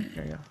some iron?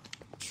 There you go.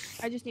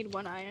 I just need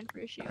 1 iron for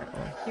a shield.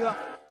 Well, You want?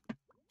 you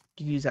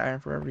can use the iron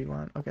for whatever you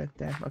want. Okay,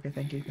 damn. Okay,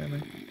 thank you. Never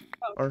mind.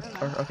 Oh, Or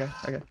okay.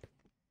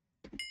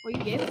 well, you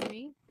gave it to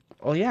me.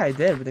 Oh yeah, I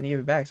did, but then you gave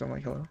it back, so I'm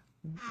like, hello.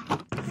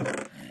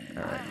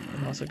 Alright,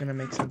 I'm also gonna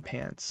make some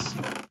pants.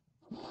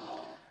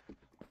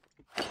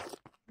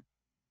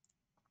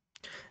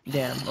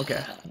 Damn,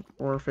 okay.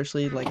 We're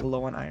officially like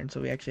low on iron,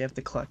 so we actually have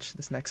to clutch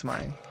this next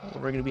mine.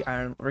 We're gonna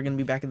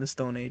be back in the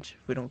Stone Age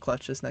if we don't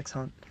clutch this next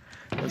hunt.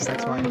 This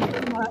next mine.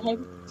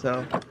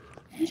 So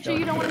You sure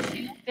you don't want to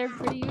shoot? They're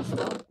pretty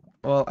useful.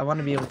 well, I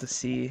wanna be able to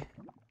see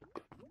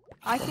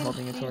I while can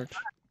holding a see- torch.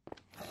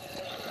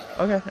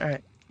 Okay,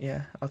 alright.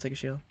 Yeah, I'll take a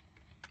shield.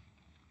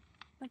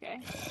 Okay.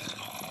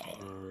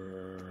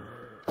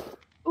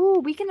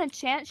 Ooh, we can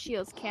enchant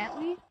shields, can't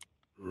we?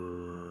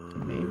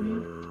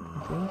 Maybe?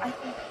 I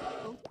think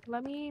so.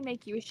 Let me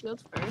make you a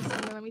shield first,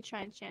 and then let me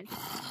try and enchant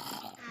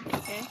you.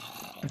 Okay?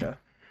 Okay.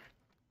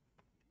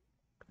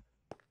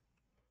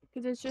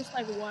 Because it's just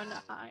like 1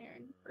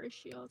 iron for a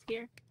shield.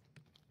 Here.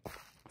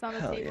 It's on the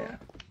Hell table. yeah.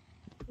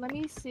 Let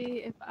me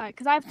see if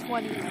because I have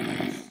 20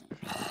 irons.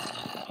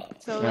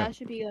 So Yeah. that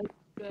should be like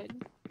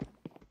good.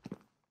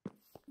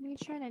 Let me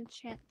try and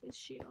enchant this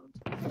shield.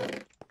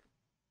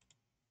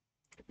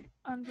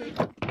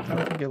 Unbreakable. I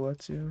don't think it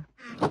lets you.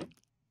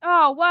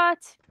 Oh,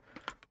 what?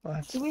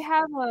 What? Do we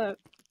have a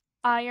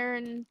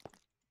an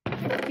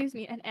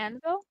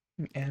anvil?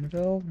 An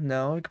anvil?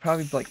 No, we could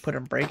probably like put a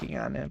breaking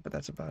on it, but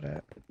that's about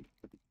it.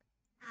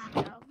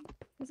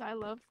 Because I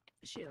love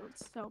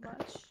shields so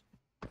much.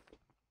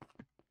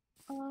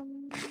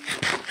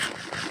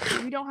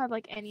 We don't have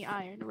like any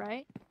iron,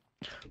 right?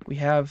 We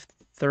have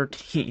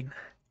 13.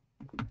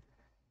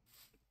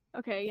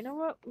 Okay, you know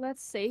what?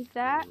 Let's save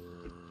that.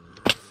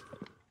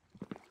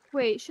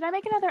 Wait, should I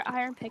make another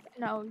iron pick?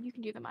 No, you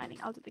can do the mining.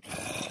 I'll do the cave.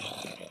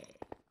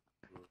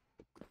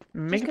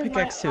 Make a 'cause my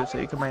pickaxe too, so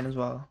you can mine as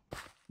well.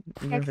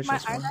 Even if it's my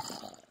just iron one.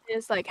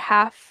 is like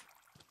half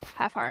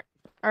heart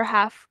or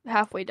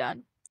halfway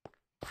done.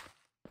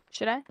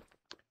 Should I?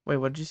 Wait,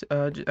 what did you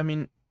say? I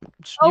mean,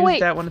 just Oh use wait,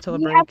 that one until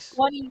it we have breaks.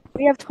 20.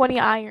 We have 20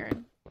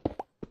 iron.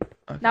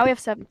 Okay. Now we have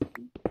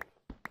 17.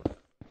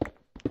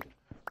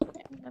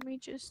 Okay, let me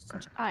just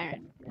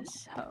iron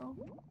this hoe.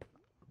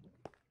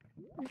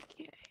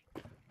 Okay.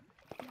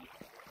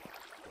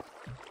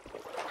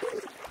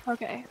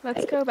 Okay,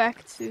 let's go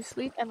back to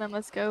sleep and then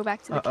let's go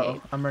back to the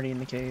cave. I'm already in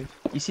the cave.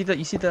 You see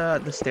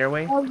the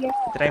stairway Oh yeah.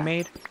 that I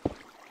made?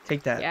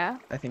 Take that. Yeah.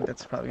 I think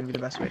that's probably gonna be the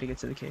best way to get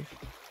to the cave.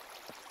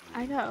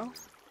 I know.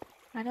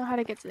 I know how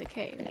to get to the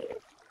cave.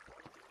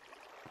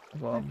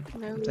 Well,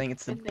 I'm saying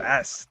it's the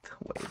best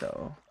way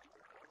though.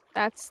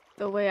 That's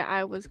the way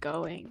I was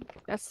going.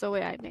 That's the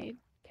way I made.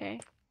 Okay.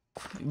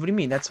 What do you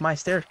mean? That's my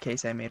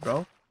staircase I made,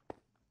 bro.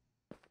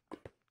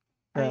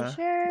 Are you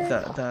sure?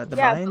 The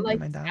Yeah, mine? but like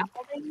Am I down?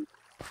 scaffolding?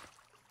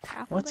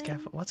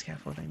 What's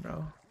scaffolding,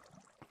 bro?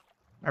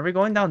 Are we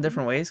going down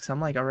different ways? Cause I'm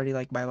like already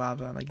like by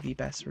lava, like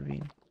deep ass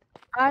ravine.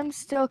 I'm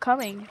still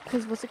coming.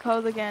 Cause what's it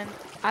called again?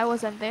 I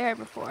wasn't there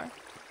before.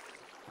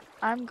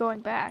 I'm going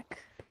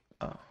back.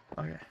 Oh,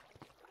 okay.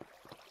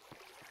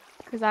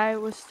 Cause I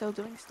was still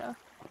doing stuff.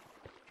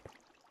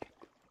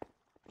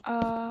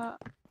 I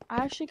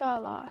actually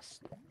got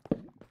lost.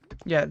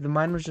 Yeah, the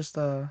mine was just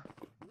I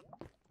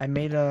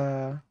made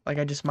like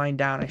I just mined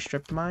down. I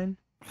stripped mine.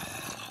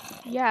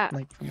 Yeah.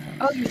 Like from the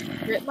house. Oh, you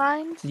strip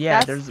mined?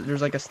 Yeah, That's...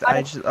 there's like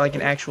like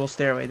an actual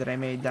stairway that I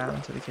made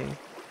down to the cave.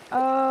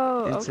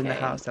 Oh, It's in the okay.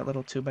 house, that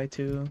little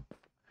 2x2.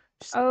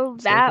 Oh,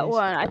 that staircase.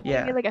 one. I thought you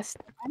Yeah. meant like I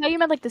thought you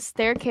meant like the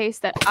staircase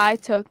that I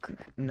took.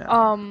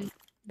 No.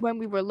 When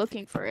we were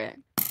looking for it.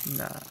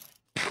 Nah.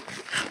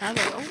 I don't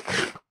know.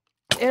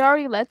 It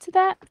already led to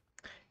that?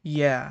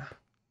 Yeah.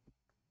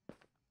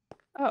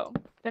 Oh,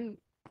 then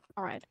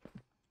all right.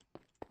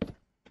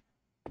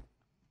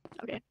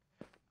 Okay.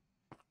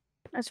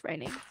 It's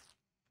raining.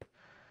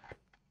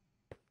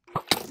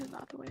 This is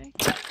not the way.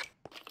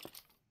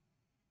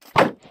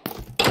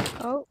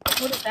 Oh,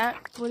 what is that?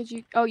 What did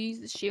you... Oh, you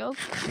used the shield?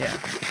 Yeah.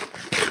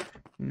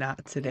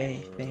 Not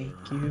today, thank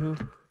you.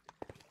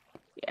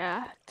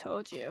 Yeah,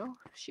 told you.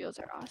 Shields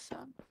are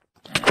awesome.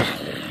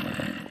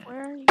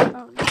 Where are you?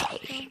 Oh,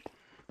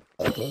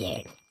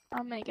 no.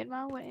 I'm making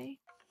my way.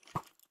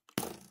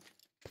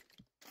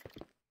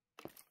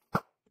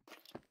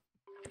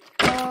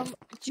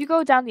 Did you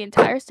go down the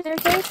entire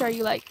staircase, or are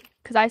you like...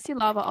 Because I see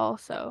lava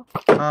also.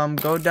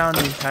 Go down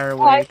the entire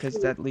way, because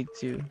that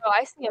leads you. Oh,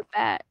 I see a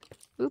bat.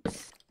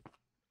 Oops.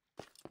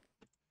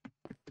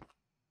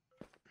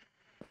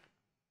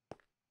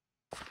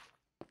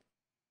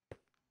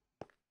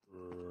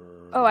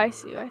 Oh, I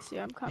see you.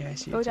 I'm coming. Yeah, I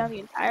see Go you down too.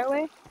 the entire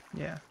way?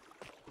 Yeah.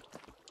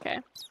 Okay.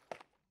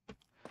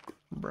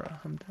 Bruh,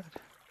 I'm dead.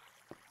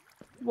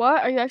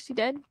 What? Are you actually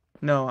dead?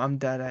 No, I'm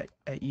dead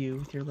at you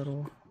with your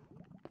little...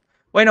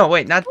 Wait, no,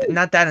 wait, not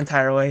that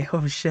entire way.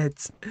 Oh,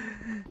 shit.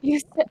 You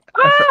said...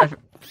 Ah!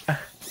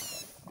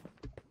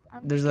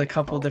 There's a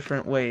couple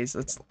different ways.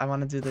 I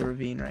want to do the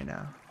ravine right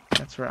now.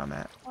 That's where I'm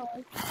at. Oh,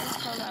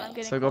 hold on, I'm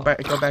getting So go back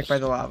by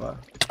the lava.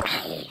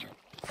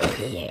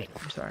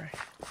 I'm sorry.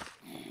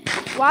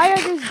 Why are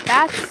these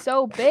bats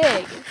so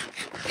big?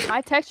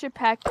 My texture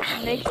pack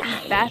makes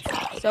these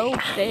bats so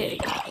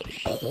big.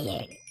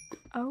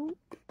 Oh.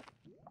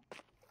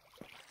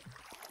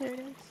 There it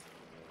is.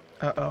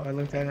 Uh-oh, I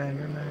looked at an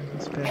Enderman.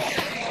 He's pissed.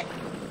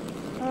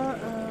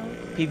 Uh-oh.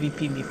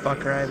 PvP me,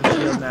 fucker. I have a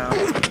shield now.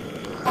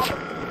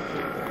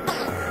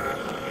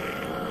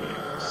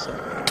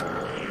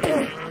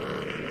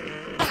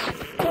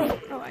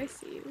 Oh, I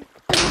see you.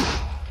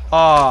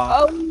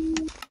 Aw. Oh.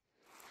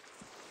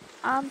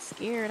 I'm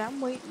scared. I'm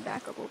waiting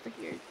back up over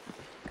here.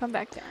 Come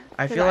back down.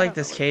 I feel like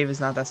this cave is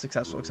not that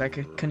successful because I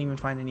couldn't even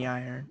find any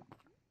iron.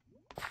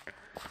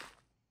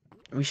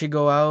 We should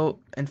go out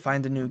and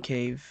find a new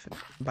cave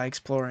by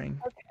exploring.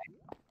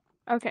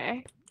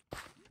 Okay.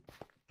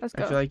 Let's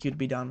go. I feel like you'd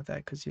be down with that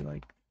because you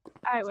like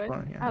exploring. I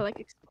would. Yeah. I like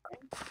exploring.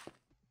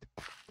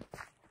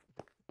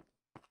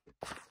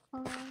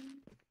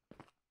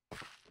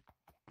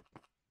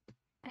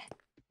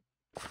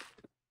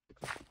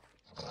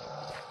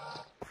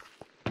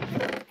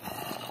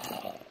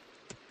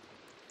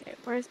 Okay,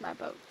 where's my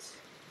boat?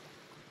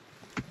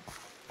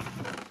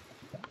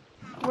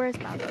 Where's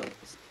my boat?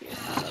 Here's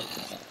my boat.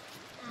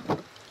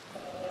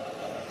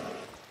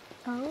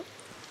 Oh, is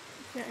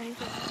there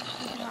anything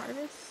we can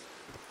harvest?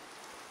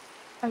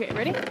 Okay,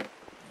 ready?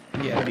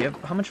 Yeah. Do you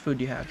have, how much food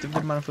do you have? Do you have a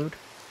good amount of food?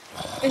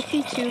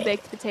 52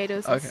 baked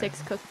potatoes and Okay.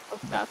 6 cooked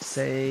stuffs.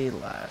 Say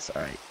less.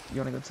 All right.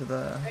 You want to go to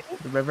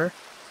the river,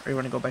 or you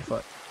want to go by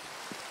foot?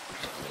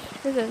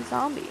 There's a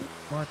zombie.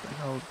 What the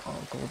hell?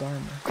 Oh, gold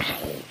armor.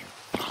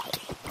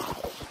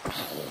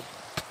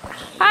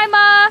 Hi,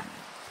 Ma!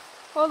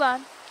 Hold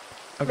on.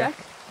 Okay. Rex?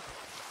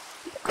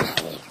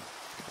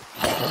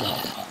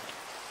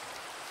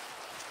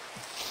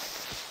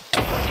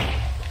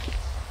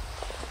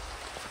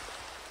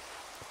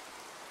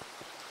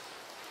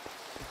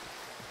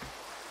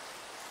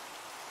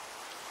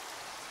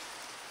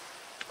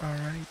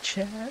 Alright,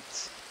 chat.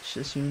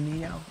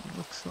 Shizuni out.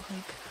 Looks like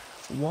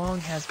Wong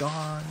has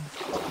gone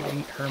to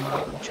meet her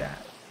mom,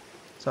 chat.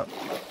 So,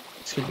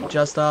 it's gonna be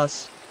just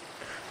us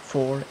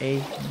for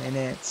a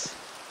minute.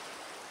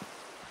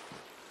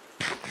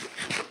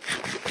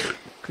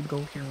 Could go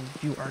here and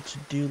review our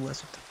to-do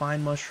list. We have to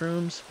find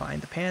mushrooms,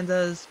 find the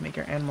pandas, make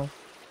our animal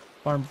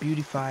farm,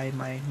 beautify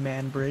my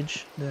man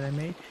bridge that I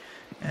made,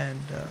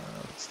 and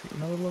let's take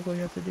another look what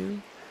we have to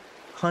do.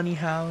 Honey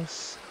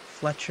house,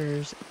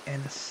 Fletcher's,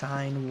 and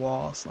assign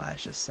wall /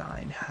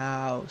 assign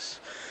house.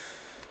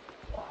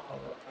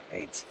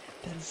 Alright,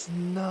 that is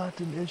not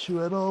an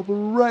issue at all, but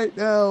right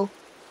now,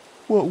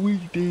 what we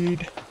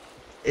need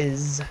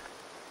is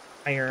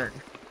iron.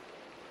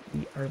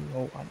 We are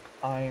low on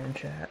iron,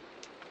 chat.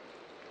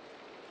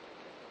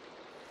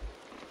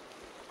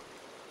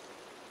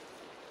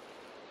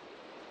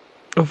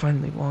 Oh,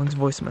 finally, Wong's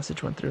voice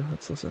message went through.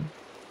 Let's listen.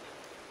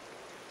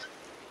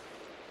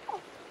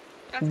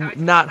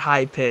 Not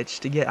high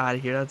pitched. To get out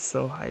of here, that's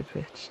so high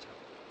pitched.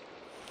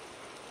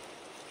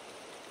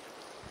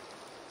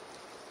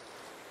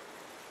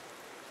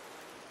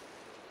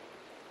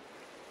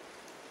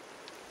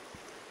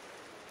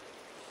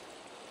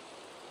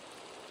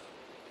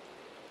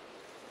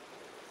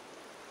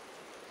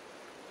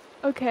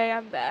 Okay,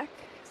 I'm back.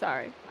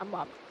 Sorry, I'm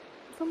up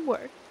from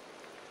work.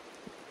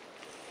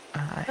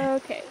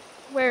 Okay,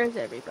 where is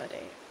everybody?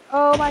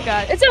 Oh my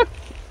god, it's a...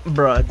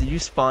 Bruh, did you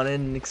spawn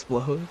in and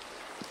explode?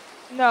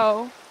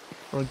 No.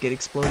 Or get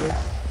exploded?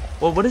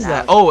 Well, what is No.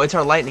 that? Oh, it's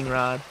our lightning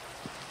rod.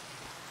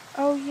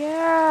 Oh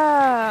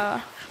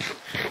yeah.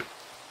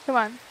 Come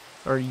on.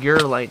 Or your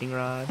lightning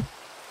rod.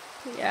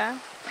 Yeah.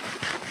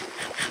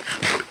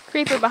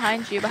 Creeper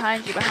behind you,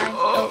 behind you, behind you.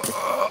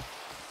 Oh,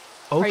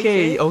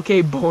 Okay,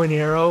 okay, bow and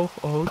arrow.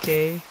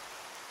 Okay.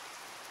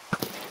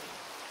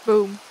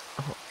 boom.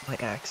 Oh, my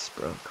axe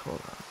broke.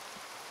 Hold on.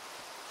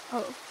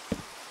 Oh.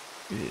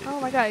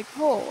 Oh my god,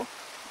 coal.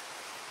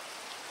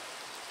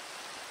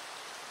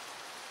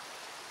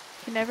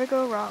 Can never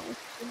go wrong with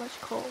too much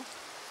coal.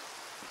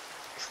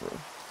 True.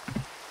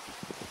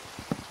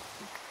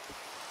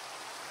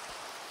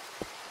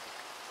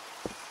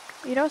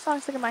 You know what song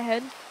stuck in my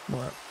head?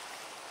 What?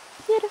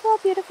 Beautiful,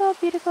 beautiful,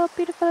 beautiful,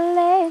 beautiful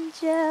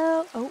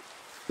angel. Oh.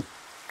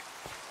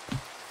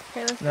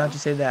 Okay, let's Not go. to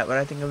say that, what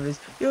I think of is,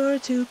 you're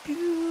too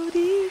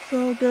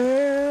beautiful,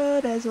 girl.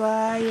 That's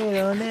why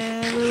it'll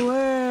never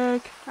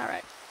work.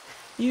 Alright.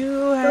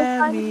 You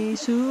have me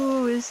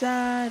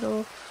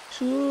suicidal,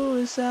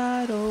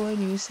 suicidal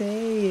when you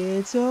say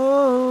it's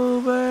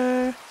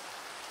over.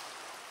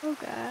 Oh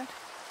god.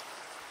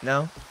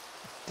 No?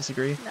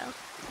 Disagree? No.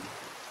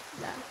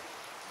 No.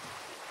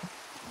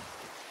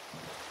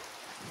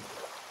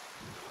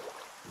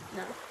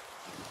 No.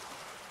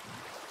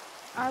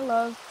 I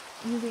love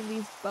using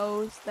these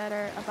bows that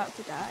are about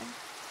to die.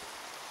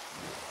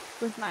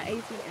 With my 18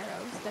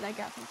 arrows that I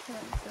got from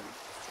killing some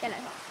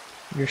skeletons.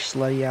 Your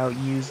slutty out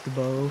used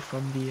bow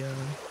from the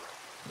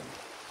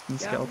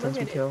skeletons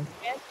we killed.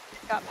 It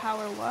got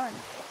power 1.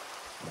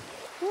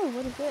 Ooh,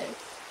 what is this?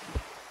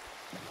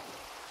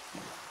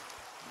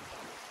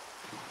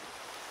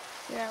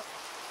 Yeah.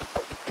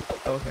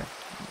 Oh, okay.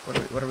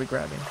 What are we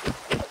grabbing?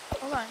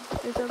 Hold on.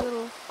 There's a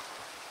little...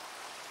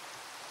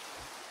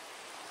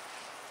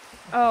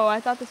 Oh,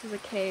 I thought this was a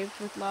cave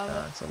with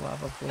lava. It's a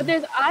lava pool. But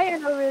there's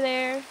iron over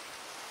there.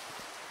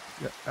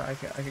 Yeah, I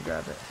can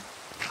grab it.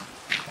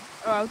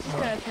 Oh, I was just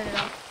gonna turn it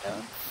off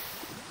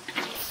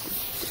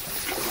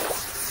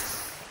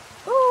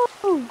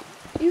though. Ooh!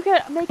 You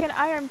could make an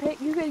iron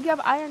pick. You could give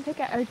iron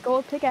pickaxe or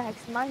gold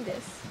pickaxe. Mine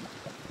this.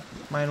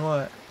 Mine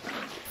what?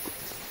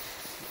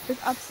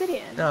 It's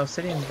obsidian. No,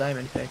 obsidian's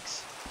diamond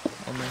picks.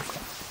 Only.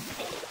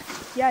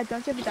 Yeah,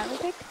 don't you have a diamond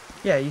pick?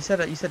 Yeah, you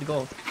said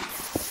gold.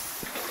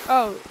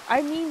 Oh,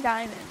 I mean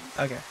diamond.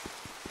 Okay.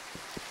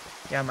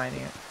 Yeah, I'm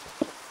mining it.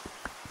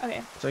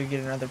 Okay. So you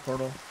get another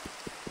portal.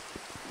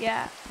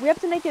 Yeah, we have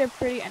to make it a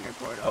pretty ender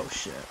portal. Oh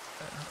shit.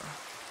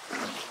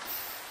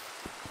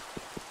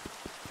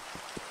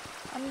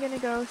 I'm gonna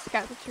go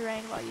scout the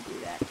terrain while you do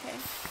that, okay?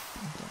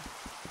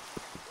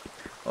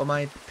 Well,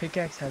 my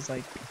pickaxe has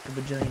like a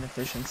bajillion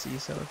efficiency,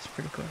 so it's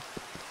pretty cool.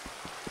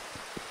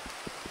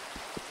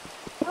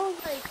 Oh,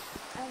 like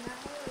an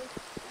hour.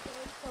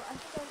 So I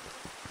think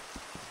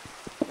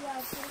yeah,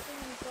 I'm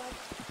thinking like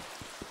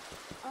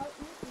I'll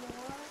eat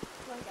more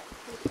so I get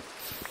food.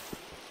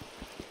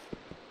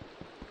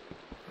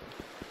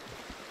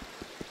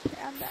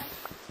 Okay, I'm back.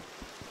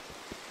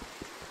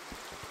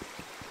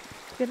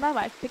 Did my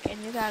mic pick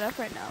any of that up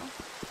right now?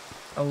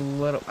 A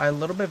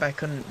little bit, but I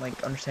couldn't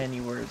like understand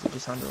any words. It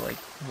just sounded like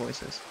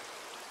voices.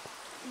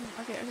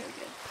 Okay.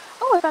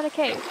 Oh, I found a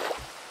cave.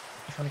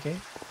 You found a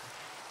cave?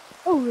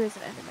 Oh, there's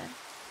an Enderman.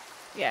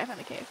 Yeah, I found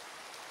a cave.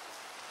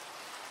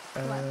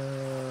 Come on.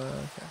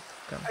 Okay.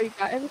 Come. Oh, you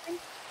got everything?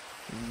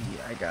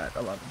 Yeah, I got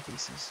 11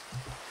 pieces.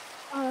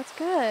 Oh, that's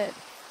good.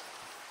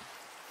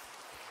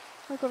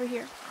 Look over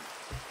here.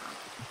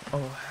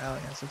 Oh, hell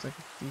yeah, this looks like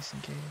a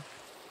decent cave.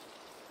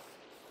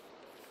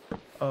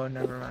 Oh,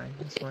 never mind.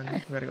 This one,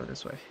 we gotta go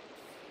this way.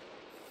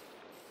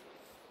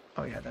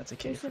 Oh yeah, that's a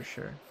cave for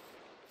sure.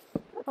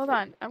 Hold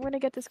on, I'm gonna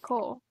get this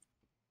coal.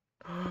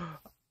 I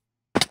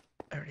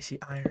already see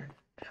iron.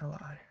 Hella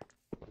iron.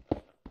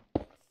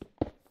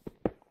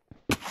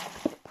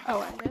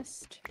 Oh, I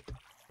missed.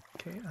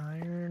 Okay,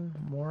 iron.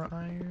 More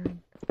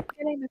iron.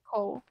 Getting the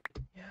coal.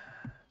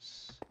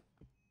 Yes.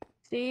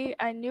 See,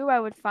 I knew I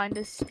would find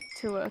us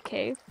to a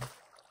cave.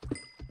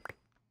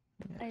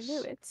 Yes. I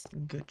knew it.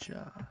 Good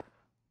job.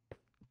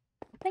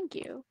 Thank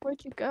you.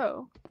 Where'd you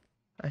go?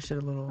 I should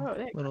a little Oh,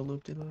 there you little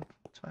loop-de-loop.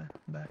 It's fine.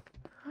 I'm back.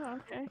 Oh,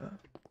 okay.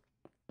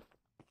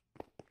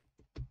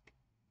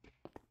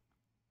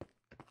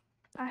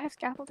 I have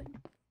scaffolding.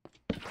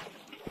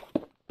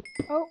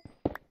 Oh.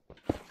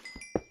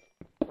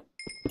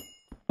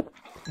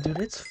 Dude,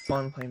 it's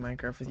fun playing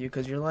Minecraft with you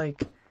because you're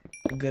like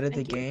good at the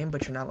Thank you. game,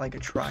 but you're not like a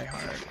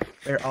tryhard.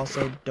 You're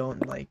also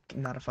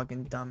not a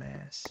fucking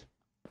dumbass.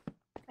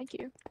 Thank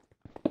you.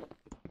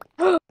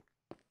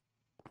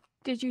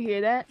 Did you hear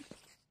that?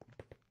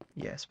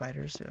 Yeah,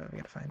 spiders. We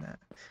gotta find that.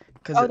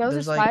 Oh, those are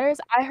there's like. spiders?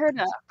 I heard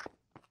a.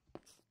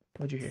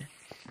 What'd you hear?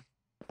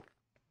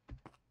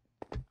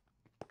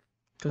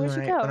 Where'd Because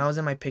you go? when I was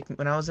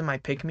in my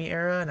pick me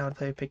era and I would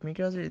play with pick me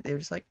girls, they were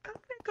just like, I'm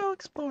gonna go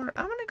explore.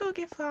 I'm gonna go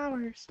get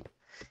flowers.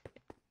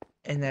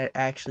 And they'd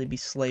actually be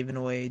slaving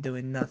away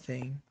doing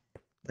nothing,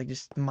 like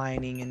just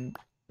mining and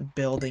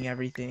building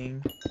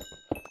everything.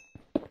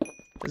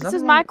 This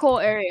is my coal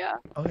area.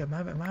 Oh yeah,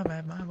 my bad.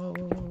 Whoa,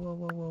 whoa, whoa, whoa,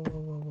 whoa, whoa, whoa,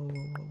 whoa,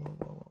 whoa, whoa,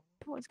 whoa.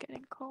 I was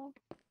getting coal.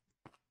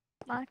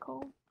 My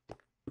coal.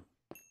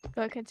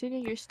 So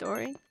continue your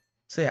story.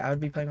 So yeah, I would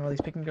be playing all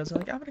these pick me girls. And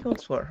like, I'm gonna go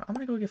explore. I'm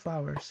gonna go get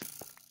flowers.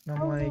 And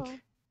I'm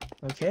like,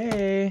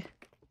 okay,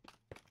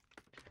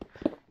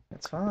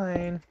 that's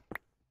fine.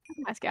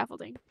 My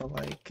scaffolding. But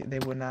like, they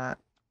would not.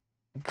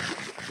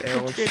 They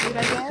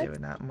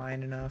would not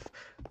mine enough.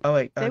 Oh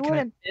wait, they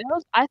wouldn't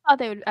build? I thought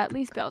they would at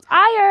least build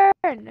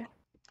iron!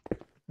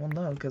 Well,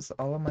 no, because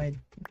all of my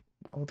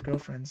old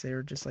girlfriends, they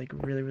were just like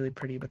really, really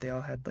pretty, but they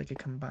all had like a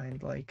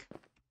combined like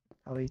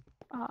probably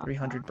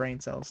 300 brain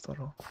cells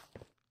total.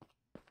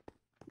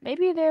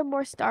 Maybe they're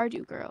more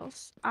Stardew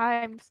girls.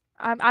 I'm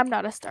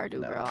not a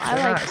Stardew girl.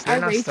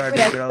 They're not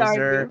Stardew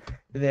girls.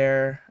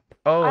 They're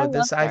oh,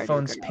 this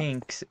iPhone's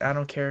pink. I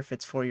don't care if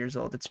it's 4 years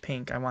old. It's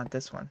pink. I want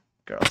this one,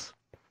 girls.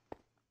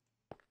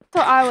 So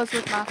I was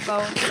with my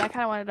phone because I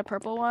kind of wanted a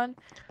purple one.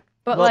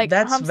 But well, like,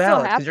 that's I'm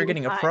valid because you're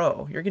getting a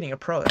pro. You're getting a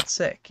pro. That's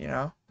sick, you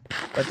know.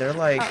 But they're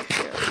like,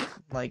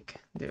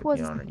 dude,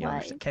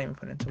 you can't even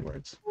put it into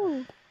words.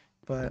 Ooh,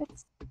 but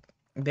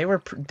they were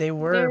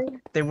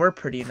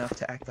pretty enough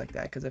to act like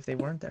that. Because if they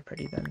weren't that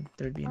pretty, then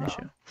there'd be an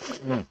issue.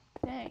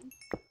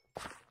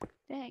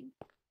 Dang.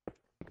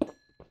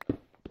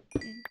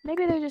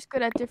 Maybe they're just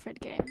good at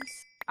different games.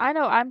 I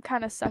know I'm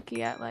kind of sucky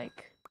at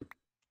like.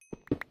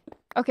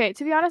 Okay,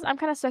 to be honest, I'm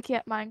kind of sucky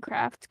at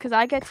Minecraft because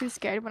I get too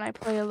scared when I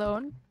play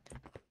alone,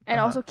 and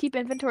also keep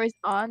inventories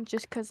on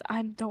just because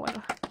I don't want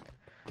to.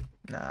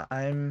 Nah,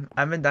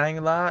 I've been dying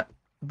a lot,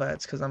 but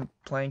it's because I'm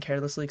playing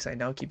carelessly because I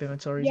know keep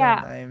inventories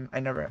on. I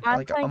never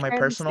like on my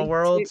personal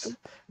worlds.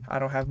 I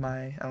don't have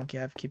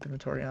keep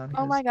inventory on.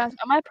 Oh my gosh,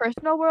 on my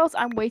personal worlds,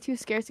 I'm way too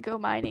scared to go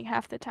mining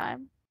half the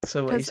time.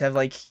 So what, you have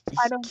like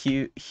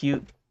cute,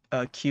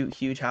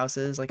 huge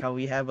houses like how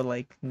we have, but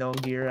like no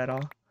gear at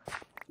all.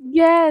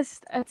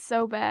 Yes, that's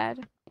so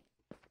bad.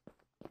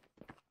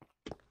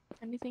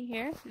 Anything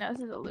here? No,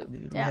 this is a loop.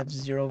 Dude, we have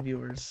 0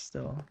 viewers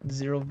still.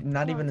 0,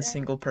 not even a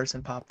single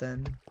person popped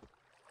in.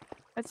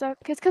 It's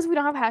because we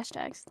don't have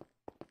hashtags.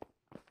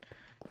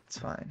 It's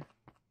fine.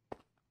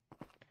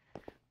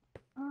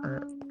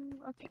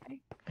 Okay.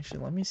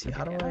 Actually, let me see.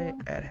 How do I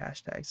add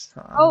hashtags?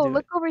 Oh,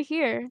 look over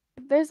here.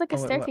 There's like a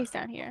staircase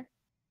down here.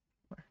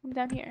 Where? I'm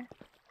down here.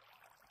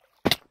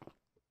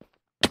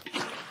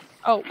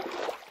 Oh.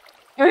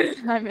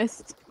 I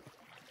missed.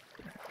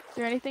 Is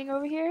there anything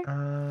over here?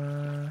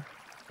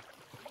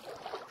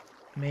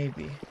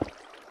 Maybe.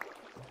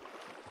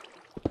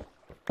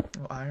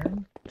 Oh,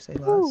 iron? Say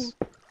less. Ooh.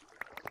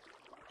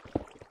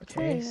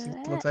 Okay, so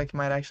it looks like it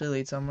might actually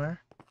lead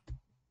somewhere.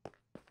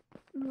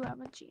 Ooh,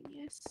 I'm a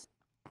genius.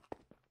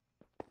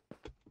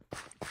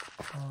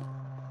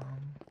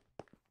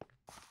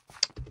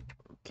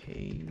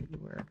 Okay,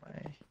 where am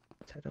I?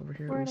 Let's head over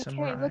here. We're in a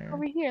cave. Look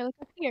over here. Look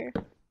up here.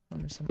 Oh,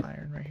 there's some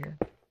iron right here.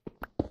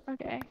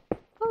 Okay.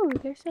 Oh,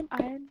 there's some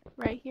iron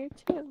right here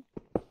too.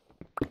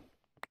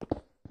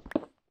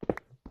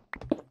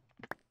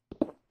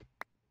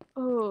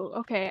 Oh,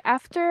 okay.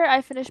 After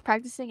I finish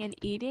practicing and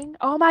eating,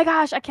 oh my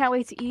gosh, I can't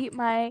wait to eat.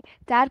 My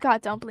dad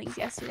got dumplings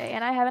yesterday,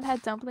 and I haven't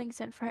had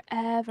dumplings in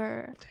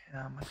forever.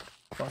 Damn, I could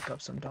fuck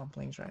up some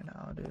dumplings right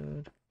now,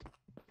 dude.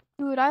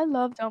 Dude, I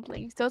love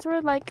dumplings. Those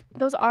are like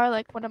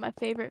one of my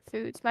favorite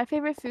foods. My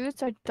favorite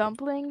foods are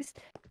dumplings,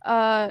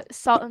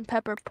 salt and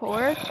pepper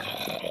pork,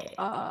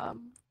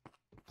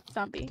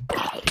 zombie.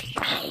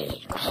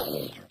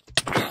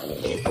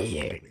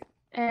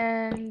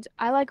 And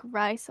I like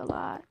rice a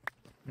lot.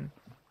 Hmm.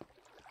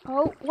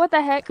 Oh, what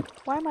the heck?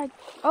 Why am I?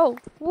 Oh,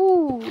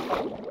 woo.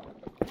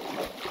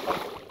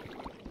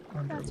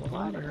 That's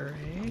Underwater,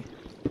 eh?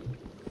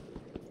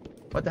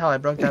 What the hell? I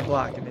broke that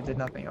block and it did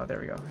nothing. Oh, there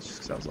we go. It's just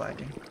because I was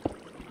lagging.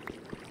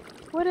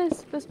 What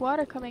is this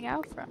water coming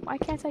out from? Why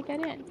can't I get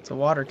in? It's a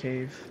water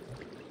cave.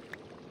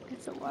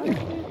 It's a water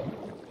cave.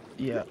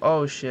 Yeah.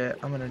 Oh shit.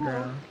 I'm gonna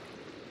drown.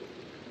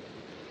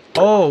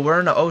 Oh, we're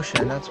in the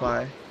ocean. That's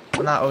why.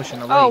 Well, not ocean.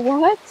 The Oh, lake.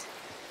 what?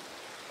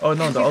 Oh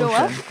no, Did the you go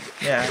up? ocean.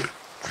 Yeah,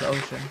 it's the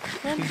ocean.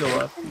 You can go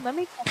up. Let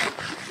me.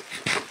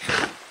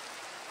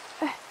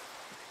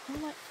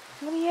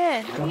 Let me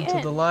in. Let Come me to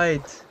in. the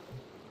light.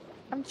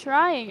 I'm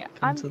trying. Come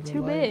I'm to the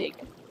too light.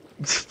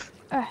 big.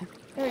 There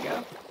we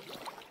go.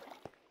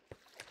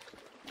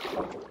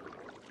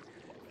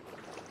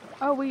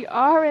 Oh, we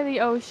are in the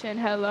ocean.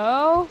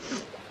 Hello?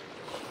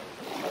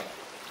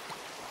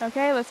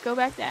 Okay, let's go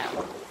back down.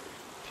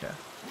 Okay.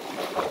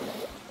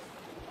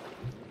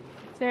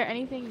 Is there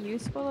anything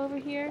useful over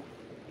here?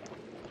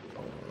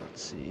 Oh,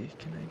 let's see.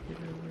 Can I get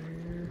over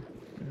here?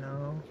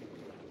 No.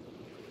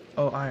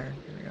 Oh, iron.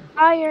 Here we go.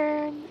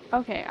 Iron.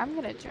 Okay, I'm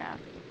gonna drown.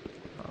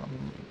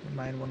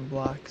 Mine one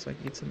block so I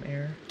can get some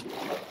air.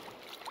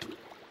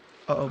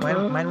 Uh oh,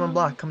 mine one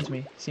block. Come to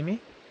me. See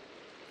me?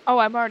 Oh,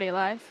 I'm already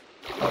alive.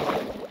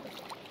 Oh.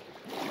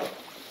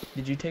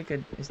 Did you take a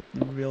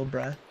real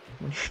breath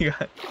when you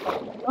got?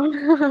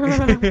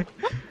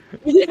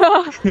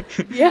 Yeah.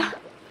 Yeah.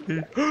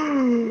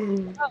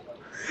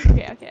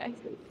 Okay, okay. I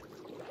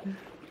see.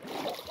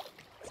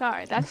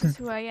 Sorry, that's just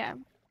who I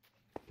am.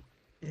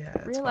 Yeah,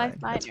 that's Real life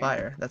fine. miner. That's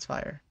fire. That's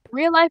fire.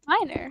 Real life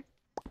miner.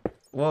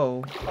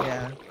 Whoa.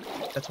 Yeah.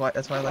 That's why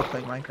I like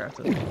playing Minecraft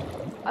with you.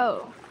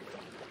 Oh.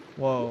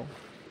 Whoa.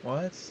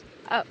 What?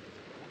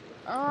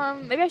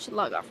 Maybe I should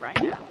log off right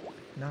now.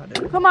 Nah,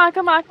 dude. Come on,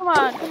 come on, come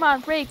on, come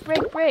on, break,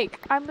 break, break.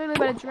 I'm literally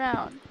about to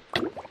drown.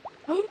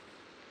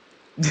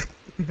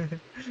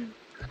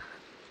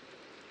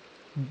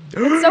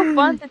 It's so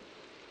fun to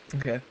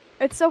Okay.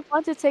 It's so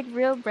fun to take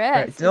real Alright.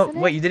 breaths, No, isn't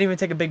wait, it? you didn't even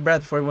take a big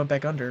breath before you went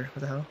back under.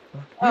 What the hell?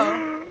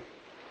 Oh.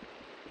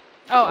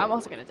 Oh, I'm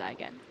also gonna die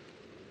again.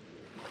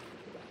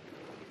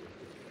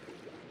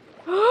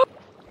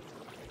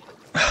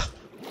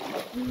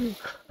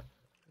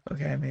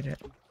 Okay, I made it.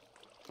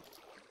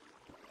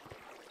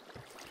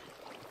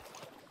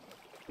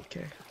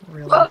 Okay,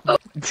 real life.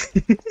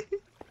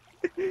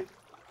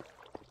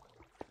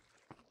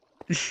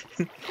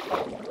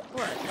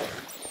 What?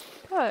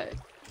 What?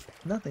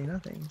 Nothing,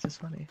 nothing. It's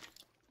just funny.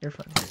 You're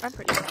funny. I'm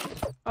pretty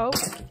good. Oh.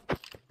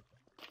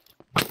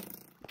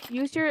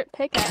 Use your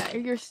pickaxe or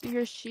your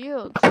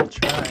shield. I'm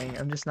trying.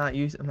 I'm just not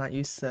used. I'm not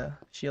used to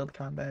shield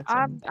combat. So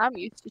I'm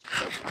used to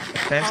shield combat.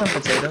 Can I have some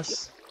Always.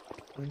 potatoes,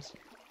 please?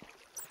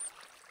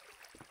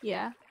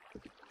 Yeah.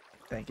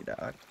 Thank you,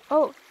 dog.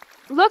 Oh,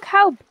 look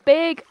how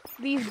big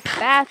these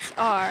bats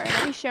are.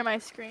 Let me share my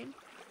screen.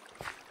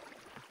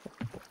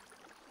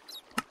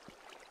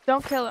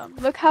 Don't kill them.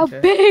 Look how Okay.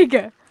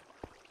 big.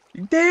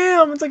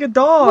 Damn, it's like a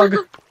dog.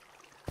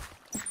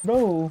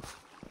 Bro.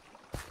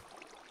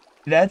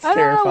 That's I don't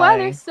terrifying. know why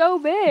they're so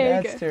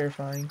big. That's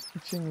terrifying.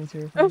 Extremely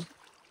terrifying.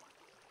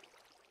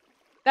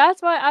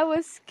 That's why I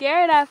was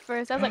scared at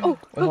first. I was like, oh.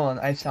 Wait, hold on.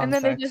 I have sound And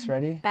then they're effects. just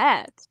Ready?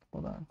 bats.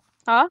 Hold on.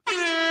 Huh?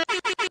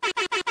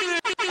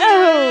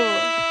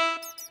 Oh.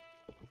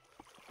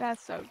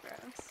 That's so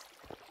gross.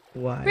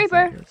 Why?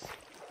 Creeper.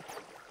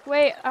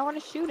 Wait, I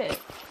want to shoot it.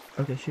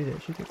 Okay, shoot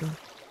it. Shoot it. Go.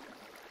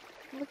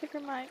 Look at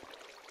your mic.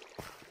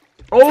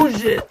 Oh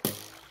shit!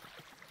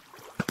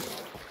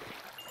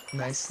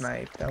 Nice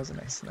snipe. That was a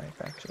nice snipe,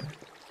 actually.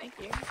 Thank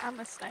you. I'm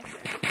a sniper.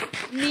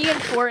 Me in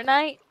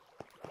Fortnite.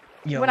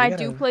 Yo, When I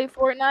do play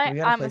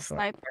Fortnite, I'm a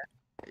sniper.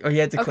 Oh, you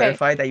had to Okay.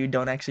 clarify that you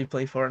don't actually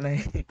play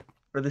Fortnite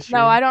for the stream.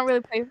 No, I don't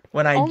really play.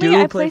 When I Only do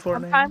I play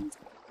Fortnite.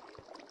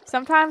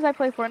 Sometimes I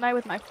play Fortnite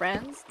with my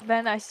friends.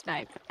 Then I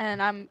snipe,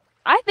 and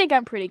I think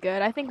I'm pretty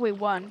good. I think we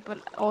won, but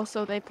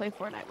also they play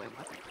Fortnite way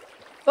more.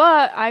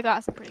 But I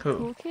got some pretty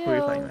cool kills. Who are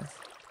you playing with?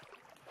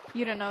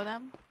 You don't know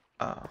them.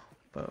 Oh,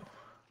 Bo.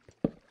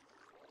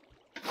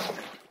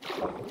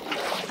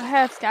 I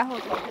have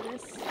scaffolding for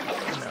this.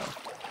 No.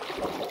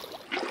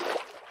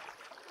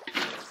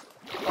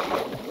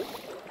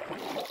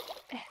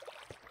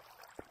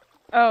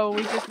 Oh,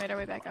 we just made our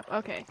way back up.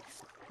 Okay.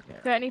 Yeah.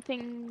 Is there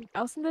anything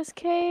else in this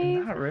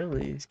cave? Not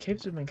really. These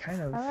caves have been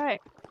kind of.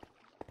 Alright.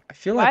 I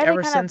feel Why like are they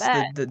ever kinda since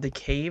bad? the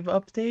cave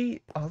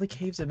update, all the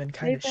caves have been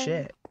kind of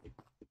shit.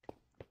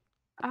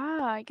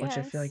 Ah, I guess.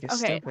 Which I feel like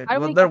is Okay, stupid. how do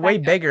Well, we they're get way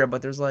back up? bigger,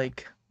 but there's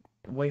like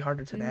way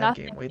harder to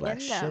navigate, Nothing way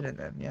less in shit them. in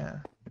them. Yeah.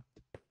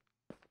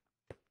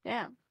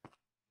 Damn.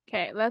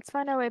 Okay, let's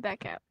find our way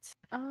back out.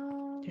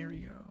 Here we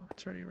go.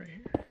 It's already right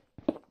here.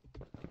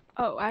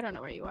 Oh, I don't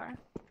know where you are.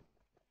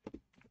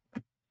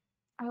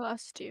 I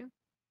lost you.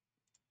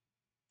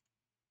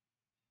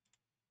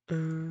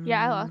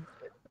 Yeah, I lost.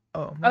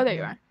 Oh, I'm Oh, there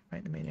you are. right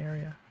in the main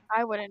area.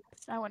 I wouldn't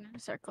in a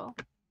circle.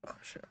 Oh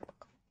shit.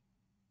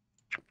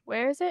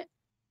 Where is it?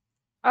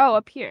 Oh,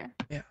 up here.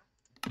 Yeah.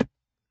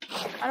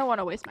 I don't want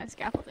to waste my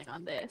scaffolding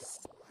on this.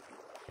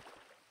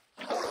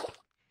 It's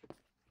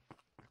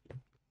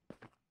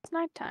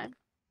nighttime.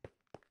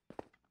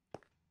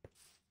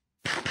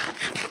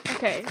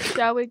 Okay,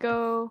 shall we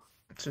go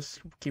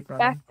Just keep running.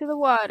 back to the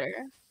water?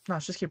 No,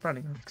 let's just keep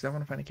running because I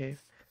want to find a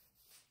cave.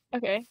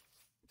 Okay,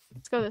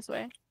 let's go this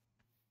way.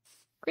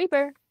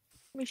 Creeper,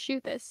 let me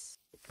shoot this.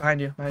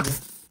 Behind you, behind you.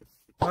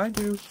 Behind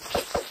you.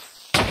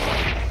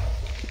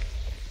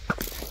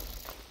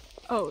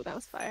 Oh, that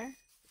was fire.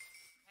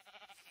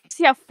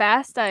 See how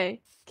fast I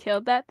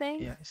killed that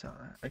thing? Yeah, I saw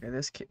that. Okay,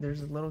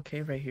 there's a little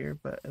cave right here,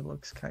 but it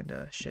looks kind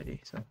of shitty,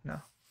 so no.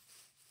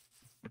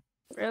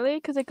 Really?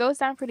 Because it goes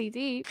down pretty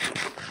deep.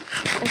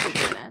 It's a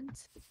dead end.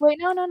 Wait,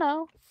 no.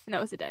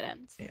 No, it's a dead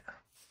end. Yeah.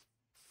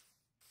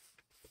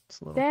 It's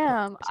a little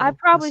Damn, it's a I little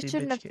probably pussy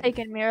shouldn't bitch have cave.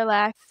 taken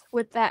Miralax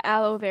with that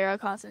aloe vera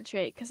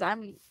concentrate because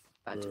I'm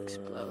about to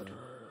explode.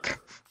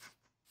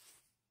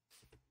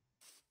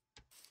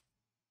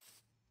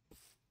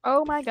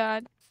 Oh my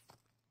god.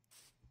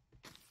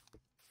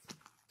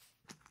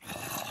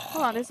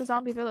 Hold on, there's a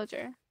zombie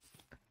villager.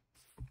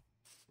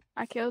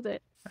 I killed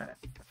it. Alright,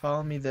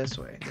 follow me this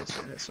way,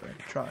 this way.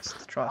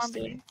 Trust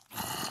Zombie. me.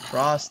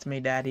 Trust me,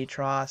 daddy,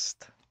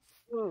 trust.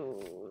 Ooh.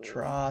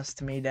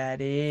 Trust me,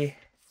 daddy.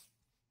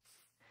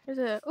 There's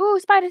a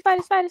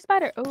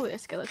spider. Oh,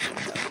 there's skeleton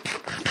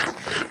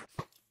though.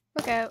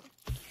 Look out.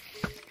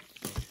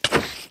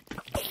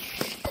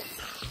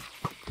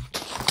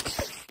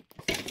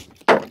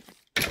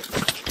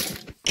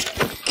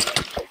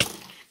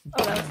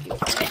 Oh, that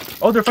was cute.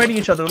 Oh, they're fighting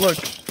each other, look.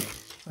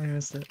 I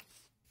missed it.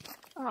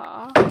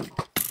 Aw.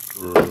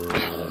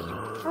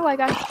 Oh, I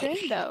got string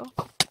though.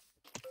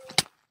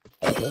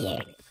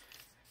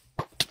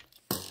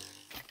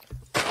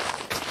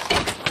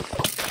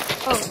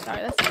 Oh,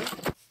 sorry, that's you.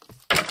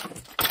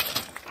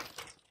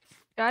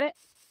 Got it?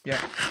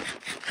 Yeah.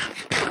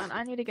 Hold on,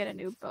 I need to get a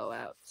new bow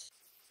out.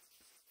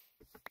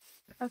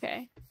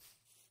 Okay.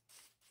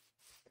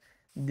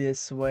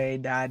 This way,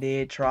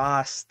 daddy,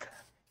 trust.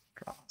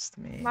 Trust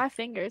me. My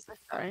fingers are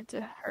starting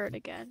to hurt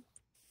again.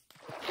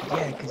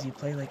 Yeah, because you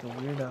play like a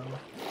weirdo.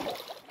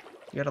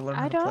 You gotta learn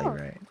how to play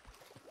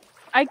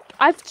right.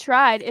 I've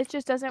tried. It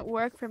just doesn't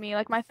work for me.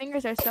 Like my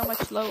fingers are so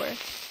much lower.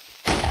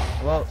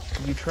 Well,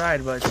 you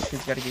tried, but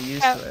she's gotta get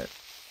used to it.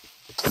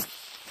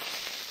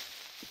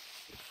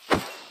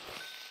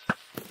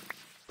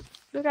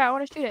 Look out, I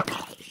want to shoot it.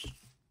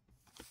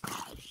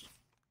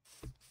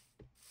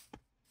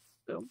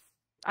 Boom.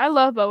 I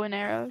love bow and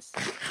arrows.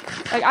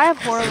 Like, I have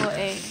horrible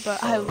aim,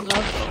 but I love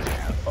bow and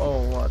arrows.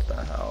 Oh, what the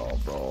hell,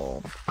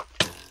 bro.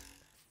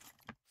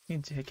 You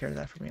need to take care of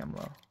that for me, I'm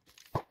low.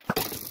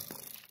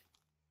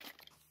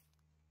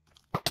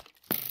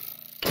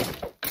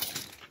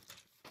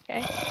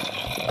 Okay.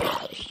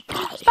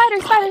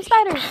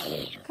 Spider!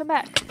 Come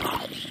back.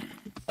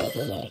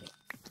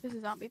 There's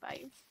a zombie by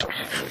you.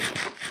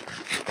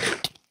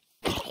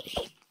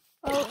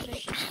 Oh, and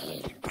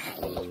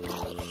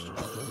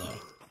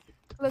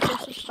look, there's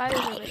some spiders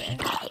over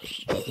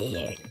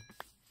there.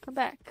 Come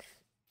back.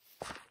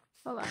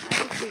 Hold on, I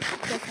need to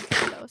get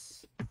some of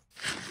those.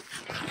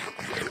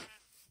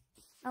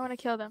 I want to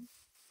kill them.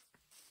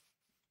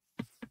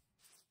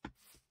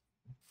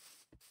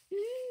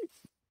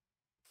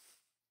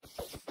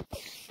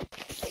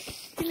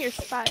 Give me your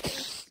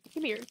spiders.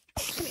 Come here.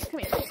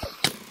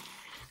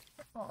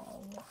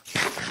 Oh.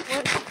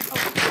 What?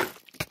 Oh.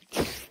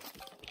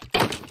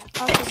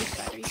 I'll kill the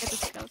spider. You get the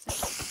skeleton.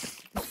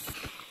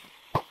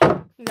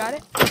 You got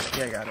it?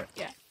 Yeah, I got it.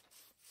 Yeah.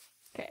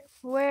 Okay.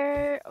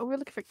 We're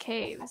looking for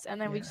caves, and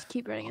then we Yeah. just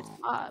keep running into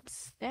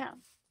mobs.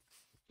 Damn.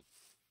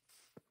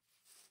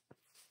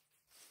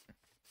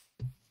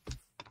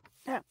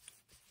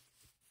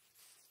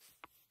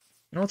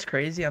 You know what's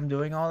crazy? I'm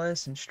doing all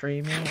this and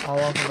streaming all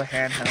off of a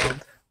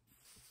handheld.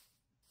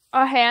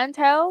 A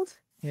handheld?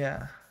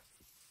 Yeah.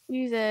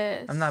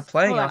 Jesus. I'm not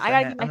playing Hold on, off the I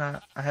gotta hand. get my...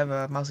 I have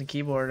a mouse and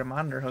keyboard and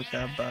monitor hooked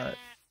up, but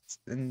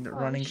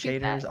running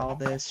shoot shaders, that. all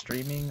this,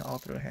 streaming, all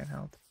through a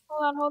handheld.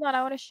 Hold on.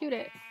 I want to shoot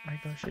it. I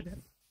go shoot it.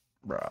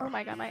 Bruh. Oh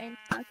my god, my aim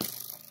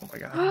sucks. Oh my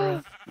god,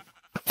 bro.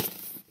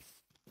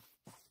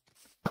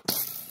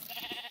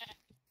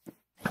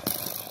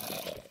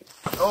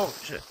 Oh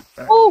shit.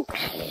 Right. Oh!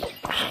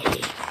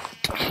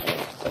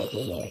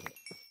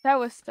 That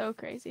was so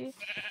crazy.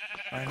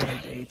 Finally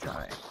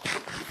daytime.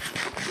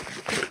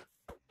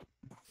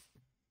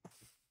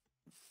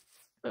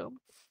 Boom.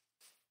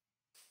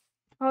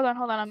 Hold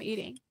on, I'm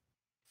eating.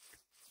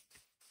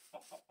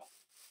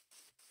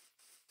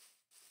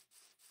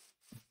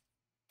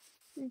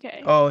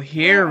 Okay. Oh,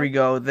 here we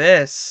go.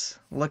 This.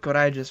 Look what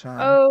I just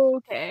found.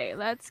 Okay,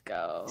 let's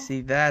go.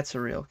 See, that's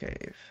a real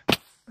cave.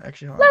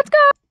 Actually, hold on. Let's go!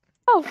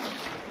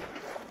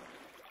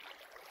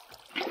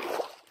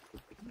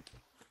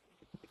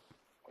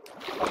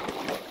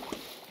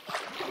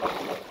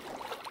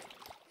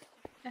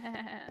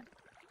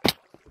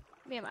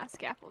 Me and my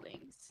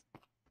scaffoldings.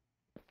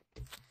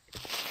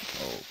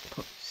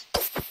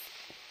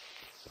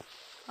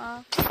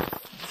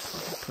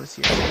 Fucking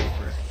pussy ass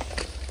paper.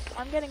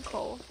 I'm getting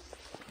coal.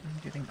 I'm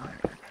getting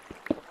iron.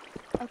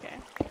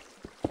 Okay.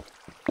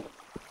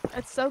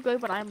 It's so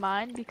good when I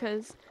mine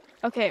because,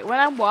 okay, when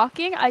I'm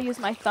walking, I use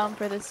my thumb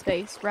for the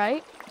space,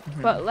 right?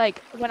 Mhm. But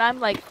like when I'm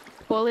like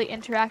fully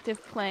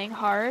interactive playing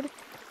hard,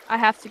 I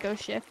have to go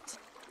shift.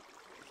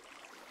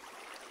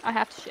 I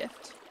have to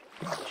shift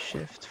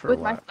Shift for with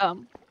what? my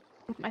thumb.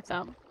 With my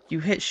thumb. You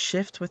hit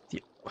shift with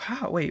the.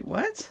 How? Wait,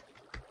 what?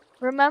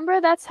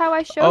 Remember, that's how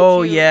I showed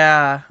Oh you.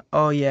 yeah.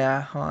 Oh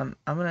yeah. Hold on.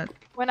 I'm gonna.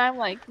 When I'm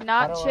like How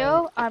not do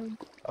chill, I'm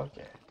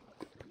Okay.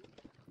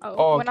 oh.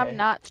 Oh, When I'm okay.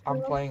 not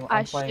I'm chill, playing. I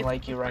I'm playing shift.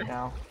 like you right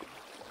now.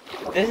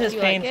 This is Do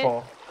you like it?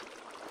 painful.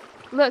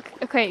 Look,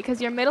 okay,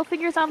 because your middle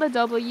finger's on the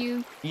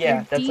W, Yeah,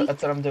 your that's D,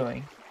 what I'm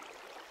doing.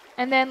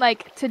 and then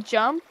like to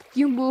jump,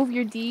 you move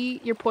your D,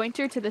 your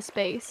pointer to the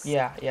space.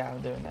 Yeah,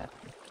 I'm doing that.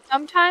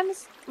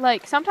 Sometimes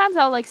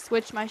I'll like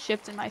switch my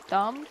shift and my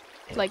thumb,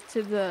 like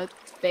to the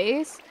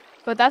space,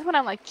 but that's when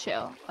I'm like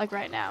chill, like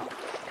right now,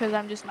 because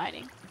I'm just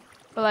mining.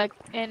 But like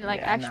in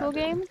like Yeah, actual nah,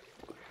 dude. games,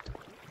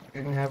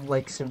 You're gonna have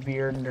like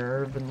severe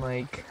nerve and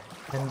like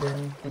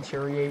tendon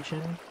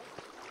deterioration.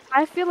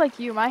 I feel like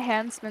you.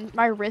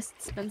 My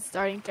wrist's been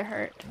starting to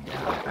hurt.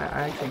 Yeah,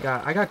 I actually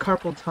got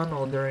carpal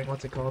tunnel during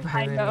what's it called?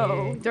 I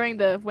know. IMEA. During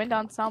the wind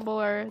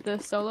ensemble or the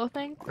solo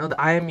thing. No, the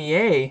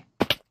IMEA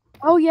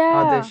Oh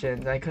yeah.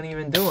 auditions. I couldn't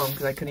even do them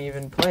because I couldn't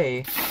even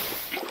play.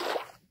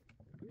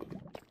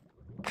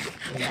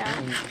 Yeah.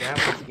 Jeez,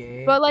 that was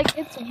gay. But like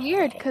it's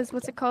weird because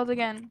what's it called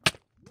again?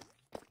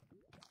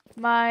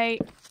 My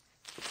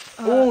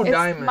Oh, it's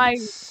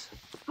diamonds.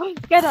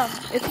 get him.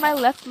 It's my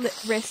left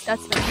wrist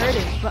that's been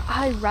hurting, but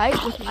I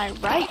write with my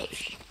right.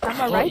 I'm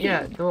a Well, righty.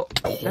 yeah, well,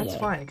 that's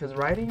fine because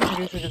writing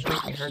usually doesn't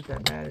make me hurt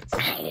that bad.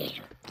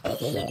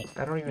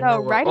 I don't even No,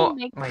 know what. writing Oh,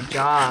 makes my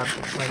job,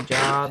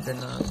 and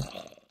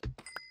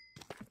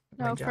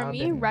no for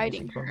me and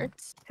writing music program.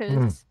 hurts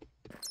because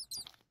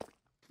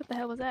what the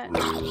hell was that?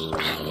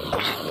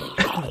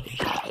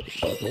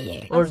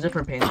 Well, there's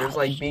different pains. There's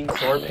like being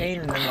sore pain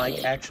and then like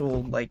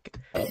actual like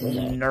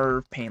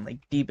nerve pain, like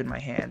deep in my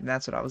hand.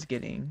 That's what I was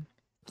getting.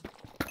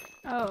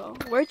 Oh,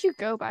 where'd you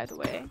go by the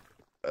way?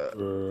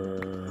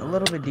 A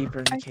little bit deeper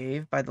in the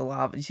cave by the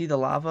lava. You see the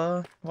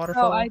lava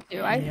waterfall? Oh, I do.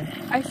 Yeah.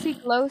 I see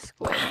glow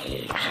squid.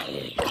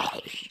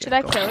 Should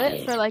I kill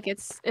it for like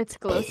its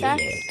glow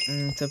sacks?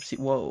 It's up to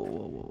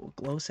whoa,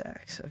 glow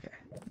sacks. Okay.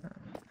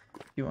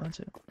 You want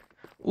to?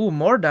 Ooh,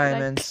 more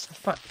diamonds.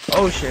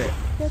 Oh shit.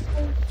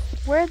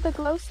 Where'd the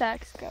glow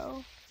sacks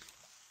go?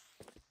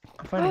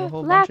 I'm finding a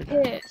whole bunch of Lapis.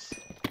 diamonds.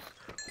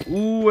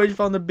 Ooh, I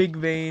found a big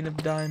vein of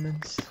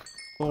diamonds.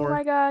 Oh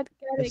my god,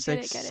 get it.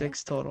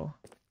 Six total.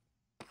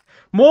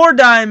 More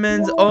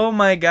diamonds! Whoa. Oh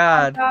my I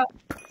god. got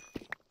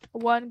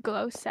one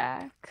glow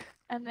sack,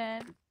 and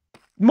then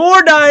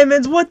More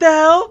diamonds! What the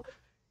hell?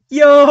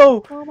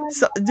 Yo! oh my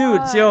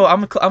Dude, god. yo,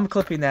 I'm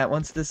clipping that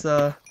once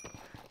the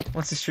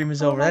stream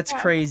is over. my That's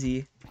god.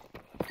 crazy.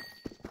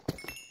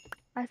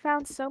 I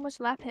found so much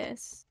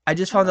lapis. I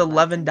just I found love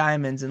 11 lapis.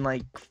 diamonds in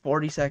like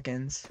 40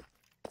 seconds.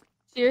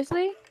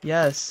 Seriously?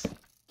 Yes.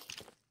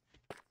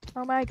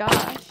 Oh my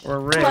gosh. We're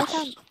Oh, rich.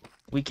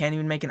 We can't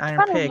even make an iron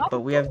found a pick, lot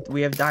but of we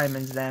have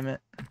diamonds, damn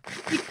it.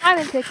 we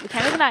diamond pick. We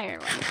can't make an iron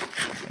one.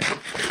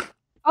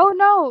 Oh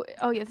no!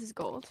 Oh yeah, this is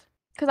gold.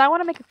 Cause I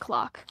want to make a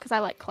clock. Cause I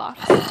like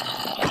clocks.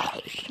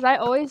 Cause I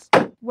always,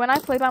 when I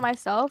play by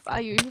myself, I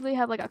usually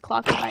have like a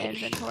clock in my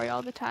inventory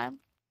all the time.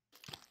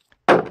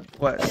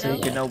 What? So you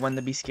can know when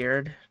to be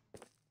scared?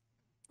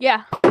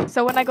 Yeah.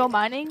 So when I go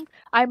mining,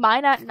 I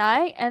mine at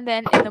night, and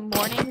then in the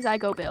mornings I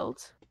go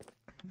build.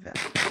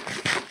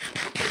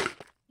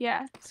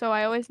 Yeah. So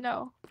I always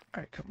know.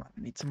 Alright, come on.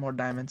 I need some more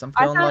diamonds. I'm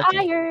I feeling found lucky.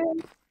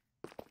 iron.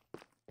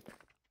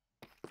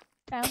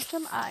 Found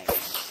some iron.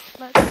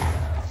 Let's go.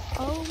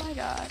 Oh my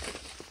god.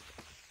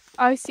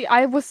 I see.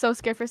 I was so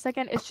scared for a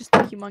second. It's just a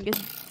humongous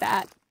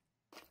bat.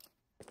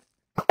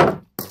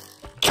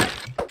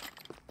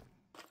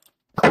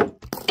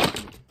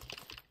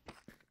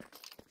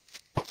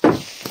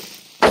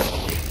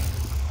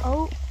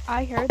 Oh,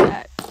 I heard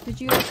that.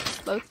 Did you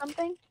explode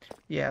something?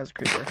 Yeah, it was a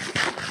creeper.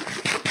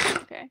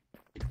 Okay.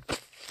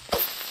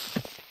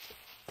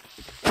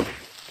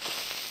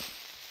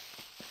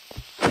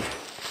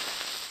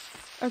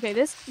 Okay,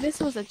 this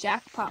was a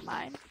jackpot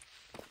mine.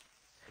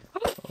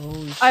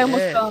 Holy shit. I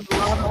almost fell in the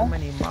lava. So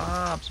many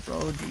mobs, bro.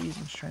 Jeez,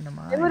 I'm just trying to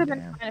mine. It would have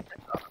been damn. fine if I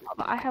fell in the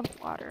lava. I have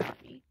water on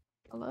me.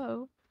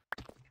 Hello?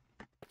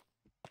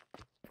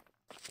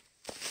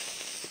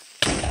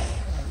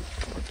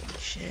 Holy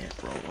shit,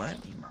 bro.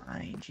 Let me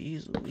mine.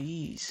 Jeez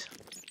Louise.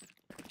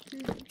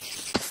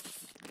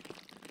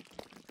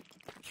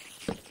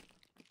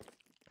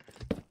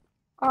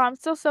 Oh, I'm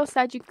still so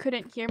sad you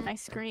couldn't hear my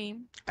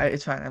scream.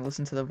 It's fine. I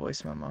listened to the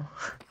voice memo.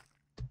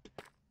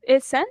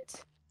 It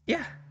sent?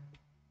 Yeah.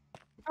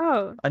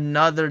 Oh.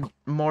 Another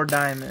more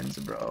diamonds,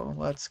 bro.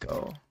 Let's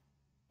go.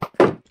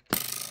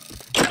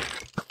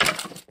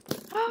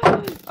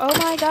 Oh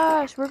my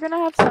gosh, we're gonna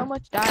have so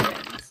much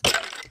diamonds.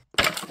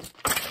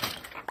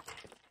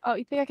 Oh,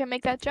 you think I can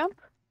make that jump?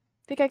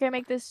 Think I can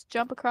make this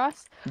jump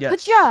across?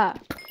 Yes. Pacha!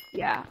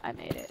 Yeah, I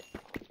made it.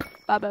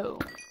 Ba-boom.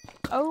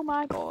 Oh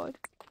my god.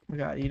 Oh my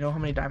god, you know how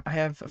many diamonds? I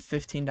have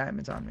 15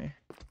 diamonds on me.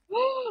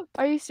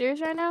 Are you serious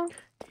right now?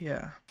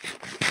 Yeah.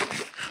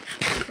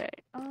 Okay.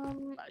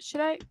 Should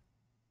I?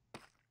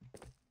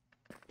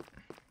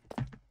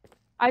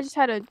 I just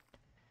had to,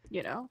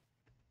 you know,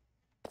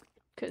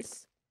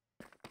 cause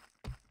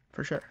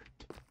For sure.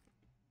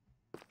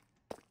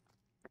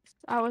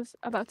 I was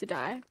about to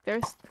die.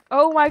 There's.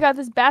 Oh my god,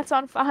 this bat's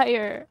on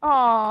fire.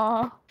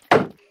 Aww.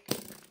 Alright,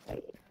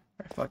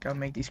 fuck, I'll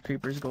make these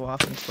creepers go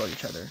off and explode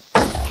each other.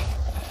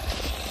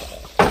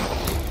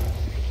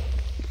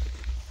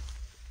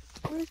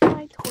 Where's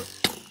my torch?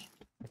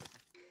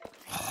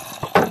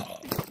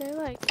 Is there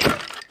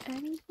like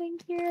anything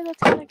here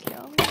that's gonna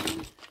kill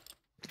me?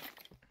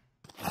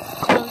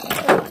 Oh, it's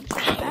just a bunch of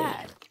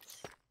bats.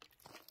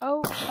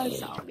 Oh, a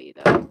zombie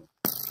though.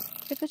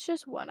 If it's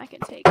just one, I can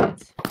take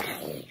it.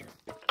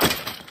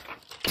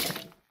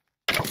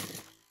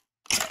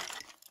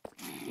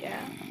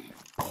 Yeah.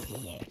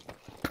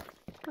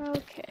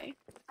 Okay.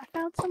 I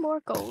found some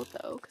more gold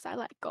though, because I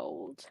like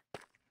gold.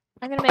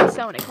 I'm gonna make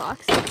so many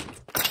clocks.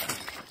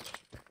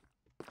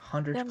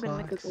 100 Then I'm gonna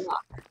make a clocks.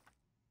 Glock.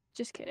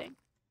 Just kidding.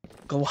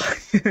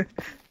 Glock.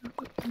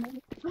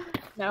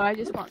 No, I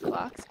just want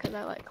clocks because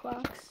I like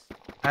clocks.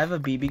 I have a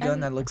BB gun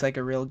And- that looks like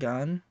a real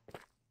gun,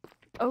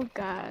 Oh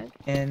god.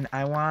 and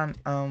I want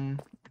a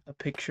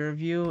picture of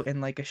you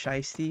in like a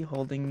shiesty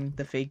holding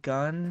the fake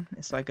gun,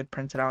 so I could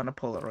print it out in a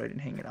Polaroid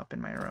and hang it up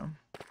in my room.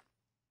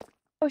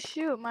 Oh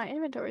shoot, my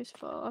inventory's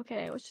full.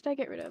 Okay, what should I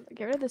get rid of?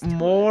 Get rid of this tool.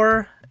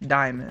 More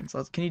diamonds.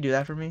 Can you do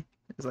that for me?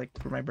 It's like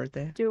for my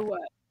birthday. Do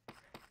what?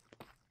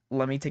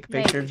 Let me take a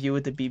picture Maybe. of you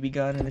with the BB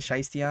gun and the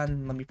shiesty on,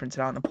 and let me print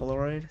it out in a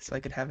Polaroid so I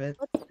could have it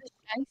What's the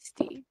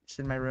shiesty? just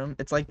in my room.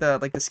 It's like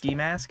the ski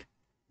mask.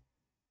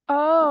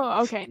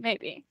 Oh, okay,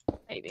 maybe.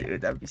 Maybe.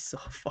 Dude, that'd be so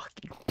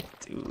fucking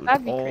dude.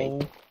 That'd be Oh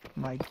crazy.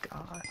 my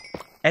god.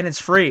 And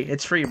it's free.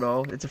 It's free,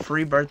 bro. It's a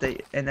free birthday,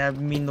 and that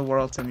would mean the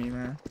world to me,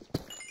 man.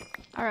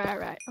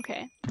 Alright,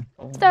 okay.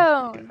 Oh my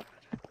Stone!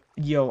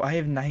 Yo, I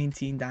have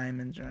 19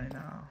 diamonds right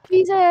now.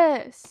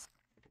 Jesus!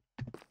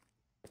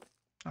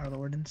 Our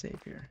Lord and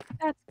Savior.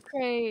 That's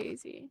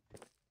crazy.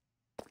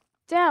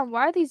 Damn,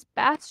 why are these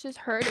bats just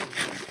hurting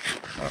me?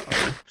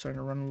 Uh-oh. Starting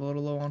to run a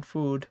little low on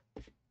food.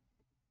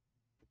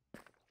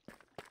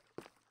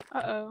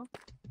 Uh-oh.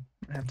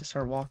 I have to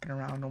start walking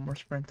around. No more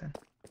sprinting.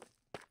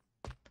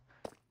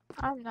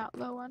 I'm not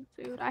low on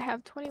food. I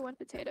have 21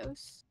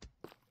 potatoes.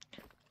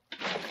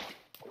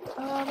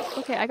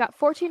 Okay, I got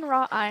 14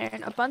 raw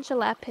iron, a bunch of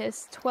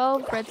lapis,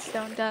 12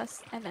 redstone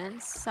dust, and then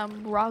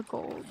some raw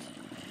gold.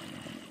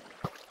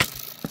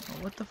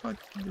 Oh, what the fuck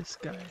is this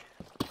guy?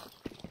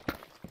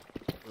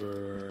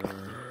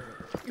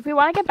 If we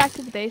want to get back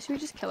to the base, we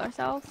just kill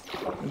ourselves.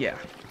 Yeah.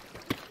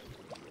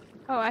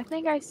 Oh, I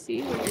think I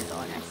see where you're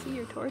going. I see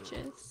your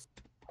torches.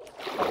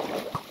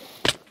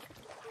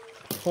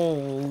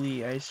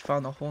 Holy, I just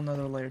found a whole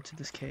nother layer to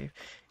this cave.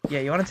 Yeah,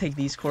 you want to take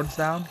these cords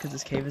down? Because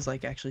this cave is,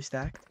 like, actually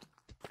stacked.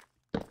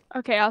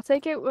 Okay, I'll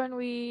take it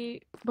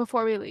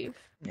before we leave.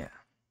 Yeah.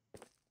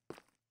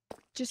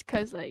 Just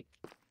cause, like,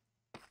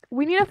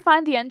 we need to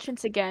find the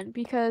entrance again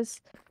because,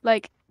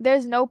 like,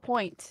 there's no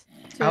point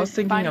to I was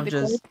thinking finding of the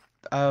just,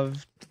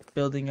 gold.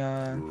 building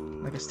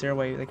like a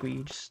stairway, like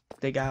we just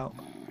dig out.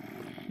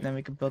 And then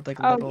we could build, like,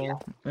 a Oh, little, yeah.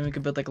 then we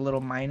could build, like, a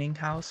little mining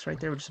house right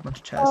there with just a bunch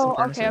of chests Oh,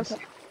 and okay, furnaces.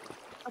 okay.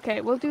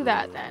 Okay, we'll do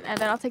that then, and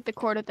then I'll take the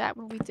cord of that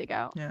when we dig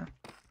out. Yeah.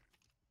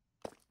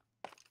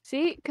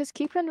 See, cause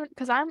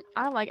I'm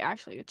like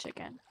actually a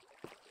chicken.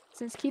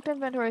 Since keep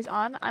inventory's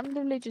on, I'm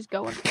literally just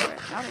going for it.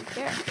 I don't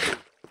care.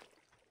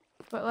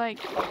 But like,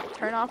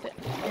 turn off the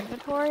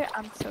inventory.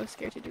 I'm so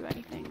scared to do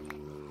anything.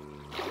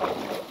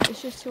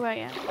 It's just who I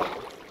am.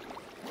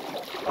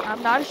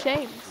 I'm not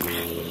ashamed.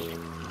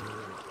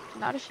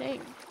 Not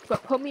ashamed.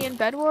 But put me in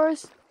bed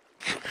wars.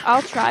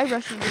 I'll try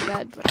rushing to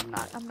bed, but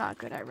I'm not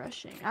good at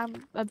rushing.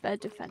 I'm a bed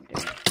defender.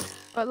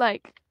 But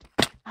like,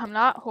 I'm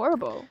not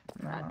horrible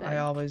at bed. I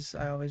always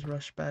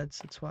rush beds.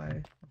 That's why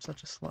I'm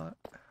such a slut.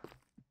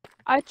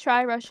 I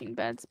try rushing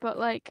beds, but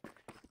like,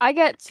 I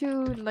get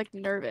too like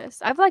nervous.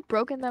 I've like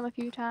broken them a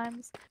few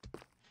times.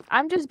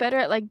 I'm just better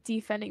at like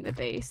defending the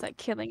base, like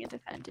killing and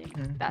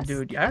defending. That's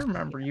Dude, I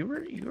remember you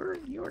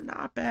were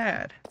not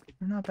bad.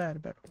 You're not bad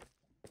at bed.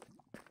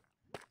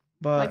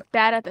 But like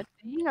bad at the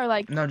thing or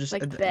like no, just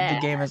like the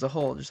bad. game as a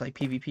whole, just like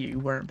PvP. You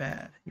weren't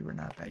bad. You were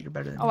not bad. You're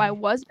better than me. Oh, I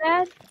was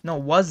bad? No,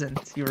 it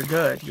wasn't. You were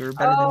good. You were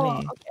better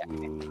than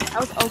me. Okay. I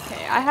was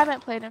okay. I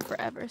haven't played in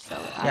forever, so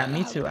Yeah, I don't me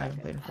know how too. good I I've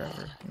haven't been. played in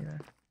forever. Yeah.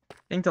 I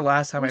think the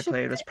last time We I should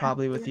played was play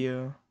probably with after.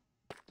 you.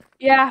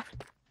 Yeah.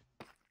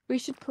 We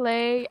should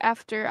play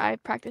after I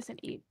practice and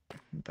eat.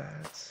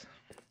 But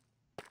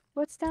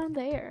What's down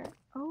there?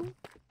 Oh.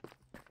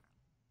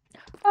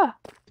 Ah.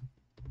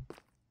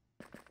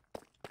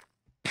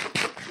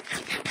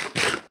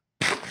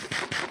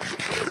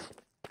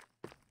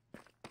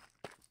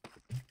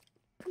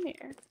 Come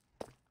here.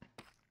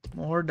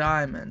 more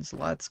diamonds.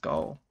 Let's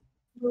go.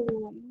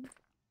 Boom.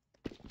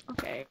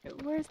 Okay,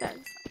 where's that?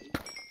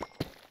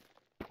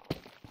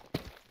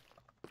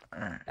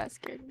 Alright. That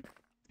scared me.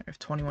 I have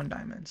 21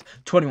 diamonds.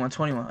 21.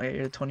 Okay,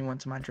 you're 21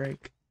 to my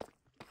Drake.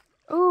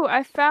 Ooh,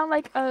 I found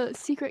like a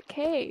secret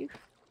cave.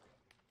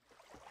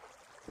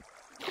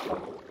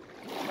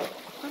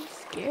 I'm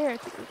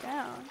scared to go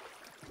down.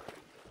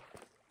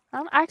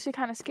 I'm actually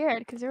kind of scared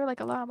because there were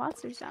like a lot of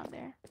monsters down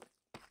there.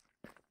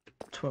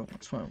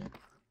 21.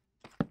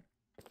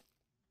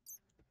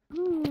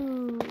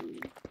 Ooh.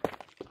 Did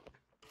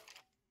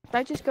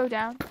I just go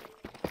down?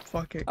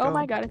 Fuck it, Oh go.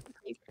 my god, it's a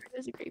creeper.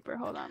 There's a creeper.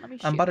 Hold on, let me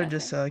shoot I'm about to that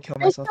just thing. kill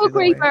There's myself two either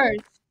way creepers!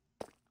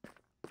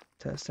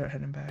 to start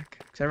heading back.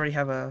 Because I already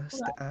have a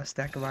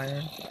stack of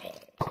iron.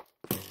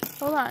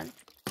 Hold on.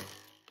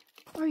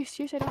 Oh, you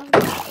serious? I don't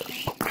have a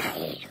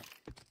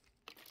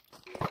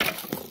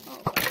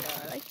Oh my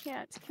god, I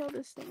can't kill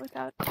this thing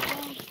without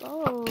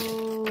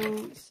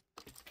bows.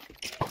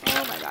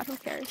 Oh my god, who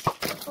cares?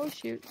 Oh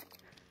shoot.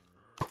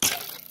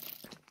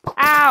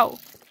 Ow!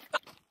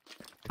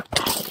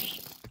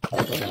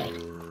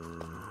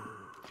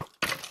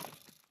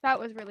 That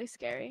was really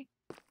scary.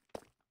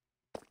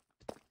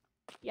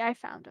 Yeah, I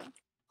found a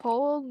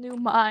whole new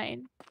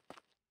mine.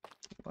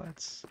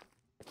 Let's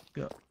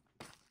go.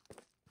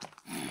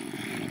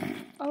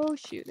 Oh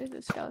shoot, there's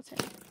a skeleton.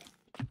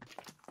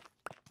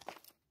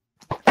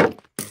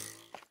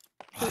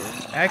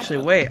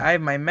 Actually, wait, I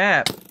have my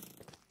map.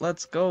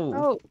 Let's go.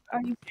 Oh,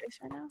 are you serious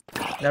right now?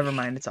 Never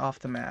mind, it's off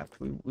the map.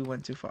 We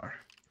went too far.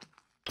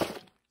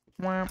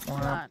 Womp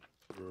Hold womp. on.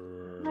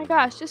 Oh my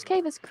gosh, this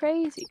cave is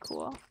crazy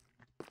cool.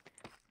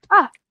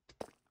 Ah!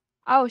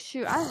 Oh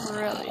shoot, I'm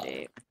really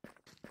deep.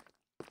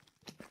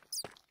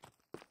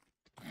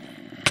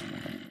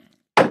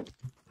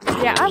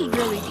 Yeah, I'm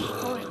really deep.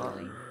 Holy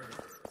moly.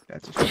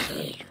 That's what she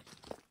said.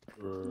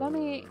 Let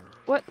me...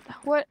 What?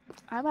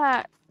 I'm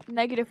at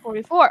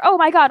 -44. Oh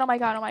my god, oh my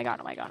god, oh my god,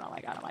 oh my god, oh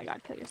my god, oh my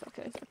god. Kill yourself,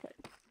 kill yourself,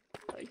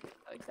 kill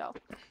yourself.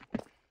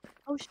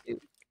 Oh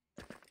shoot.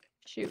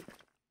 Shoot.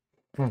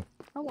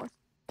 Almost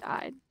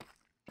died.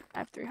 I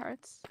have 3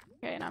 hearts.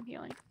 Okay, and I'm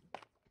healing.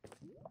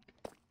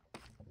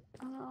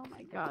 Oh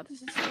my god,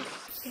 this is so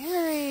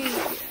scary.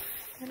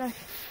 And a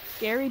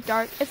scary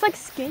dark... It's like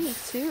skinny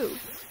too.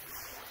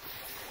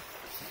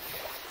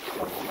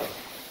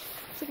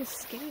 It's like a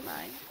skinny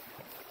mine.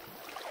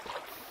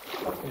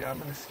 Yeah, I'm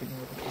gonna skin you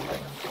with a key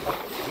right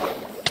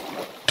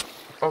now.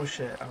 Oh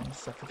shit, I'm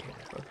suffocated.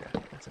 Okay,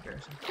 that's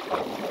embarrassing.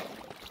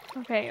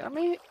 Okay, let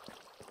me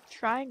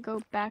try and go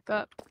back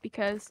up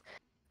because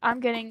I'm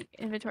getting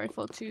inventory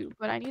full too,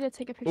 but I need to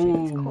take a picture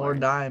of these Ooh, more cores.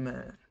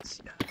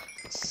 diamonds.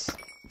 Yes.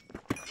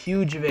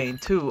 Huge vein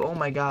too. Oh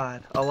my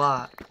god, a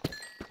lot.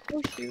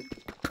 Oh shoot.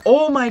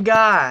 Oh my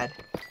god.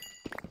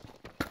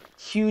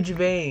 Huge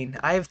vein.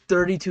 I have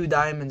 32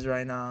 diamonds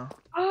right now.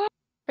 Are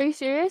you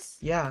serious?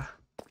 Yeah.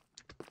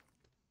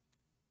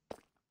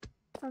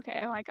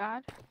 Okay, oh my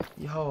god.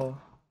 Yo.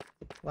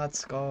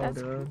 Let's go,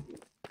 That's dude. crazy.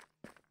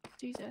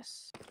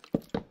 Jesus.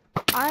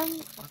 I'm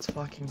Let's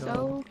fucking go.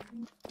 so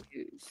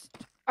confused.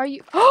 Are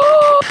you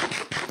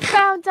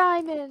found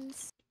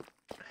diamonds?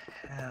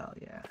 Hell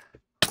yeah.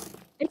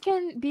 It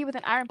can be with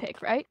an iron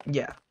pick, right?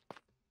 Yeah.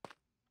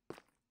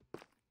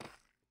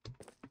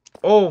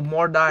 Oh,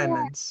 more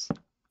diamonds.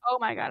 Oh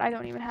my god, I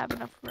don't even have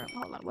enough room.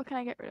 Hold on, what can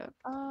I get rid of?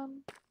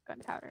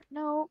 Gunpowder.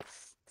 No.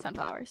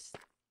 Sunflowers.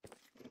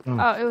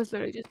 Oh, it was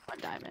literally just 1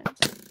 diamond.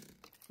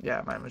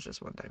 Yeah, mine was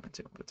just 1 diamond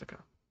too, but it's okay.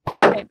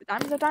 Okay, but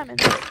diamonds are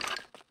diamonds.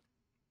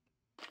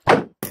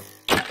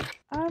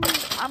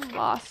 I'm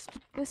lost.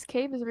 This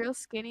cave is real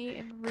skinny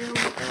and real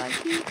like.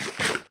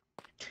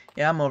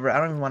 Yeah, I'm over it. I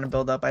don't even want to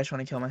build up. I just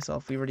want to kill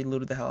myself. We already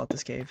looted the hell out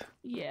this cave.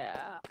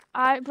 Yeah.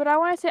 But I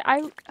want to say I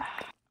don't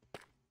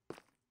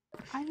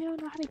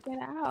know how to get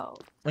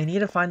out. We need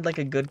to find like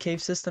a good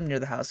cave system near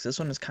the house. This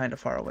one is kind of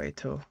far away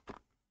too.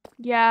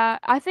 Yeah,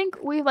 I think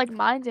we've like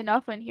mined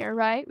enough in here,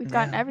 right? We've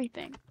gotten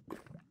everything.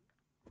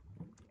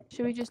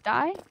 Should we just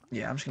die?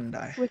 Yeah, I'm just gonna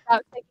die.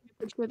 Without taking a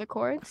picture of the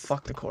cords?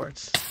 Fuck the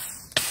cords.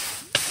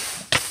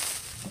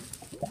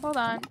 Hold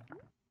on.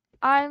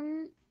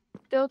 I'm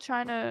still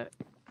trying to...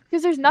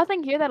 Because there's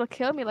nothing here that'll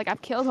kill me. Like,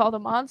 I've killed all the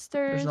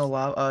monsters. There's no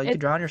lava. You can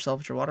drown yourself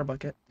with your water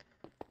bucket.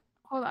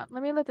 Hold on.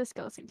 Let me let this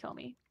skeleton kill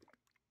me.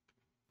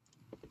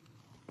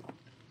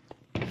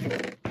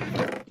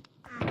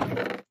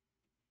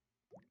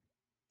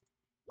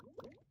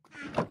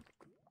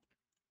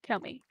 Kill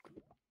me.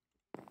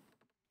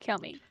 Kill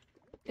me.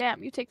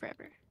 Damn, you take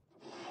forever.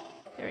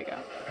 There we go.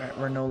 Alright,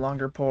 we're no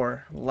longer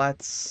poor.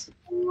 Let's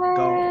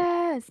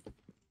Yes! go.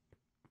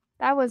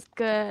 That was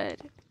good.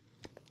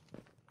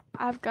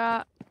 I've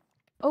got...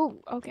 Oh,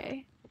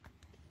 okay.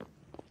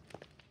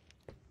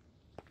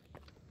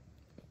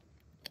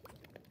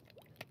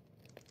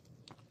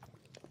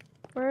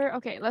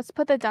 Okay, let's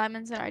put the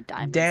diamonds in our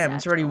diamond Damn,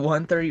 it's already satchel.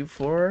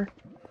 1:34.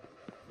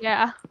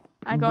 Yeah,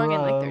 I'm going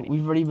in like 30.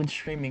 We've already been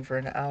streaming for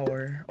an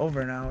hour.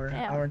 Over an hour.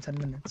 Damn. Hour and 10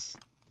 minutes.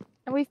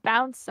 And we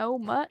found so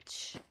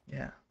much.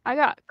 Yeah. I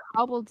got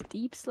cobbled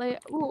deep slate.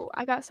 Ooh,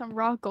 I got some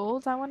raw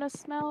golds I want to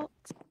smelt.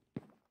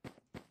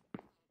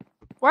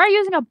 Why are you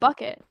using a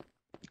bucket?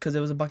 because it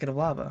was a bucket of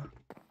lava.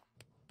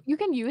 You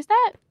can use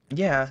that?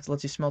 Yeah, it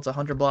lets you smelt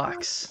 100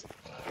 blocks.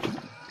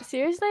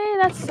 Seriously?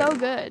 That's so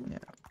good.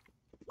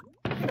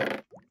 Yeah.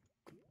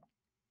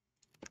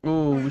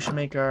 Ooh, we should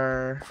make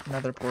our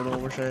nether portal.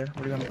 Where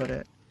are we gonna put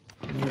it?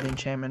 Near the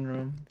enchantment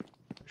room.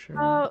 Sure.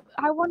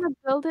 I want to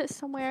build it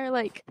somewhere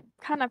like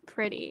kind of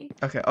pretty.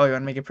 Okay. Oh, you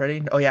want to make it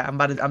pretty? Oh yeah.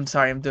 I'm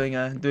sorry. I'm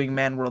doing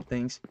man world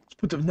things. Let's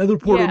put the nether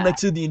portal Yeah.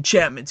 next to the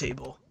enchantment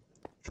table.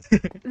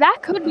 That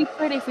could be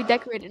pretty if we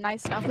decorate it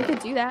nice enough. We could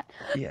do that.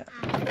 Yeah.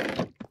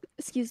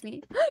 Excuse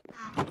me.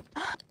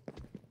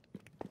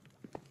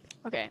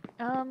 Okay.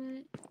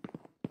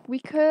 We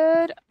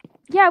could.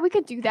 Yeah, we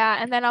could do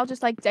that, and then I'll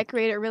just like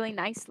decorate it really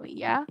nicely.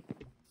 Yeah.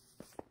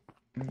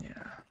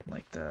 Yeah.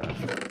 Like the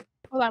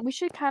Hold on. We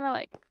should kind of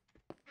like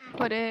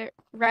put it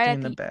right in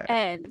at the the back.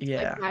 end,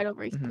 Yeah. like right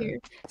over Mhm. here.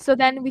 So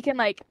then we can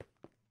like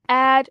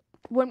add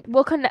when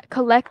we'll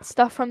collect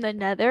stuff from the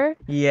nether,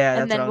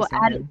 Yeah, and that's what I then was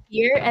we'll add it thinking.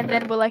 here, and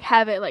then we'll like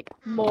have it like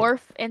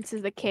morph into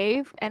the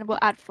cave, and we'll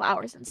add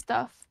flowers and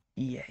stuff.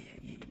 Yeah.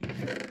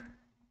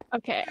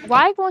 Okay,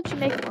 why won't you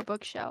make more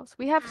bookshelves?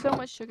 We have so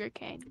much sugar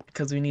cane.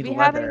 Because we need We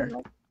haven't leather. even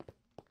like.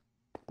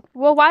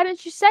 Well, why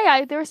didn't you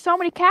say there were so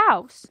many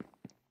cows?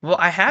 Well,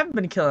 I have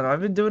been killing them. I've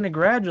been doing it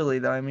gradually,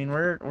 though. I mean,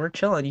 we're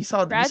chilling.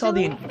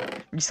 Gradually?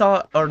 You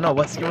saw, or no?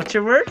 What's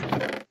your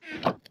word?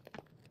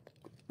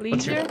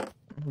 Leisure?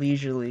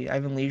 Leisurely.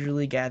 I've been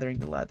leisurely gathering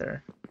the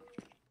leather.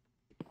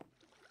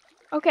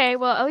 Okay,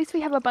 well at least we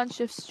have a bunch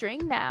of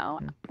string now.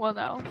 Well,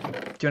 no. Do you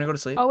want to go to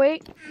sleep? Oh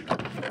wait.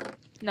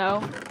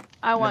 No,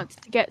 I want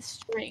to get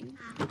string.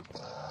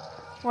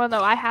 Well,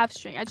 no, I have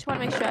string. I just want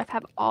to make sure I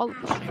have all of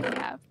the string we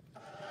have.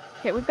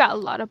 Okay, we've got a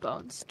lot of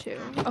bones too.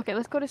 Okay,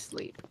 let's go to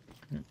sleep.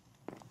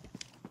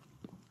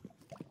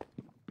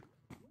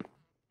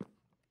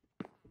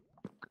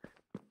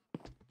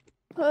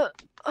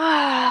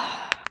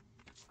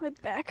 My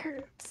back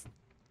hurts.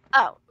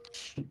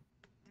 Ouch.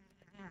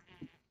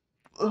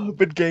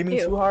 Been gaming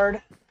Ew. too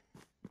hard.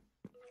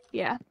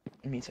 Yeah.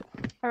 Me too.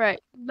 All right,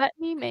 let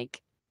me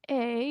make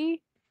a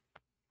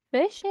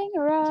fishing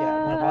rod.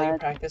 Yeah. While you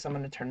practice, I'm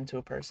gonna turn into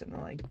a person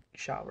and like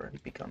shower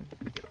and become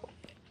beautiful.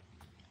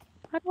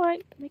 How do I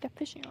make a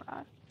fishing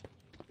rod?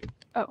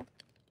 Oh.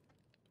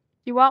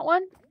 You want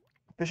one?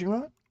 Fishing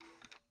rod?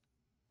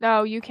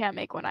 No, you can't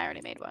make one. I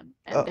already made one.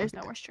 And Oh. there's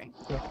no more string.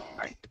 Yeah.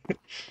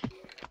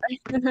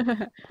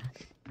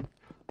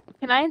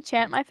 Can I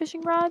enchant my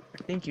fishing rod?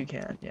 I think you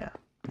can. Yeah.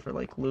 For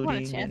like I want to looting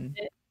enchant and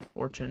it.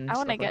 fortune. I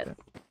want to Stuff like get.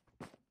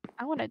 that.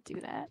 I want to do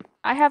that.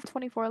 I have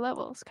 24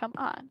 levels. Come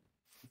on.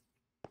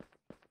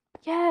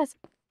 Yes.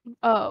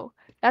 Oh,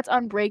 that's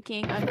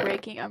unbreaking,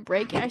 unbreaking,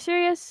 unbreaking. Are you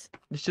serious?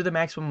 Just do the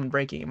maximum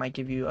breaking. It might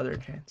give you other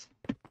chance.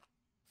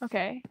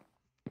 Okay.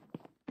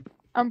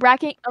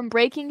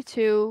 Unbreaking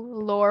 2,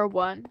 lore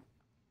 1.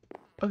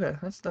 Okay,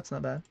 that's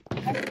not bad.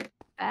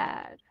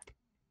 Bad.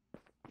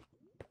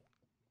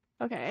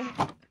 Okay.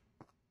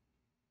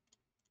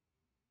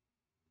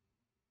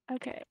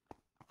 Okay.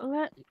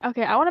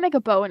 Okay, I want to make a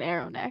bow and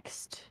arrow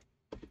next.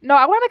 No,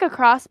 I want to make a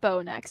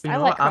crossbow next. You I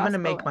know like what? I'm gonna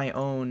crossbow. make my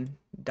own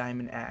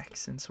diamond axe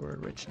since we're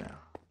rich now.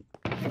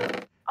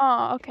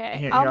 Oh, okay.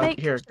 Here, I'll make.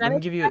 here. Should I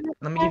make a diamond pickaxe?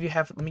 Let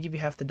me give you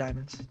half the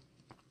diamonds.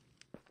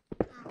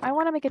 I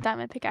want to make a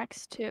diamond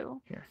pickaxe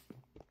too. Here.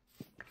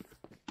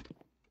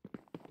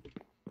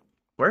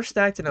 We're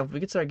stacked enough. We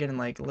could start getting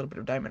like a little bit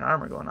of diamond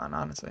armor going on,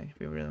 honestly, if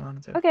we really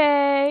wanted to.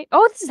 Okay.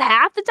 Oh, this is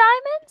half the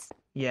diamonds?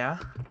 Yeah.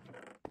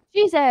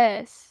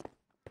 Jesus.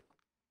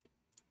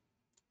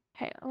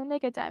 Okay, let me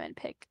make a diamond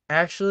pick.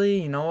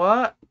 Actually, you know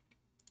what?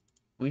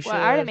 We should.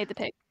 Well, I already made the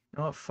pick. You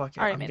know what? Fuck it.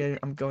 Already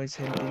I'm going to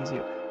same things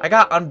you. I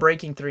got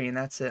unbreaking 3, and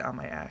that's it on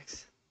my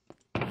axe.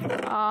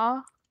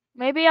 Aw.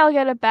 Maybe I'll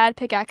get a bad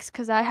pickaxe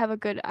because I have a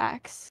good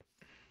axe.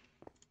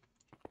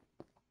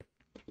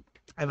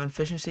 I have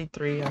efficiency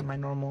 3 on my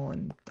normal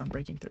and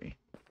unbreaking 3.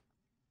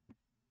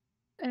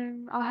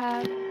 And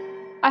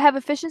I have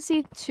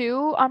efficiency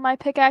 2 on my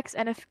pickaxe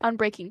and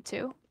unbreaking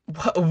 2.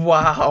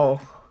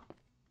 Wow.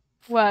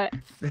 What?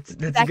 That's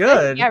That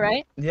good. Yeah,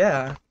 right?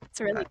 Yeah. It's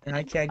really And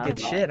I can't Oh, get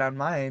well. shit on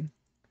mine.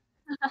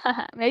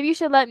 Maybe you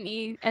should let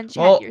me enchant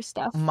Well, your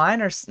stuff. mine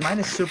is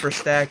super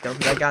stacked though,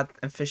 because I got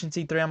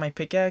efficiency 3 on my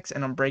pickaxe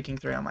and unbreaking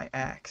 3 on my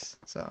axe.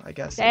 So I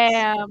guess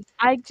Damn,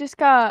 I just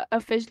got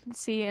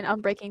efficiency and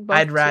unbreaking both.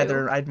 I'd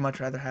much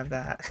rather have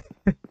that.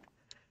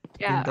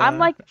 Yeah, than I'm the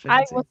like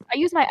I efficiency.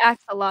 use my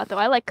axe a lot though.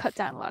 I like cut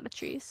down a lot of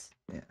trees.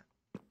 Yeah.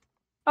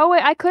 Oh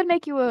wait, I could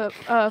make you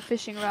a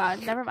fishing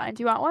rod. Never mind.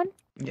 Do you want one?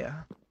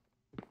 Yeah.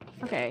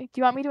 Okay. Do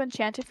you want me to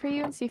enchant it for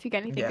you and see if you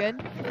get anything Yeah. good?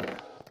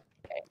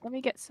 Okay, let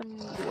me get some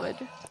wood.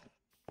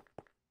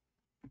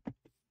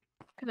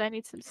 Because I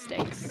need some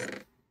sticks.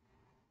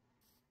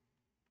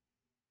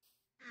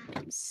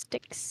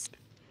 Sticks.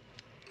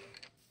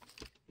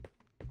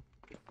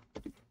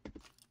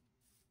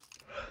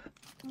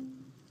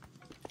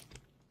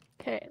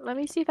 Okay, let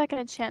me see if I can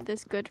enchant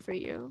this good for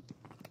you.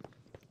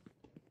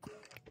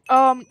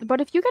 But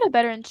if you get a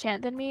better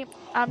enchant than me,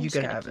 I'm just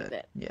gonna keep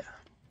it. Yeah.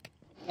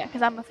 Yeah,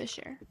 because I'm a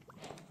fisher.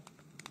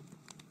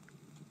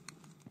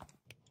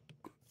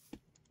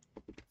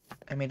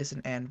 I made us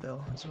an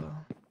anvil as well.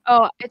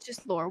 Oh, it's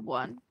just lore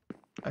 1.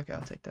 Okay,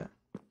 I'll take that.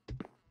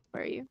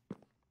 Where are you?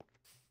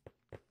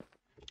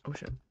 Oh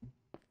shit.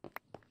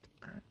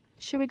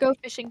 Should we go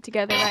fishing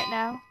together right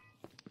now?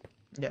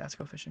 Yeah, let's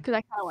go fishing. Because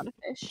I kind of want to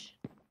fish.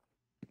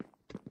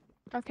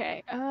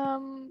 Okay,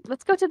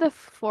 let's go to the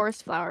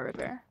Forest Flower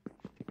River.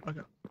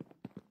 Okay.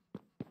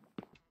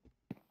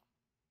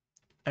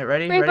 Alright,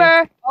 ready? Creeper!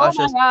 Ready? Oh Watch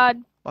my this. god.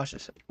 Watch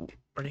this. Ooh,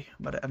 ready?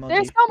 About to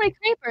There's MLG. so many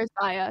creepers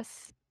by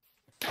us.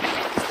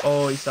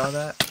 Oh, you saw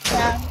that?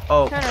 Yeah.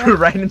 Oh, Turn around.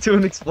 right into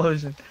an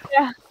explosion.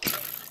 Yeah.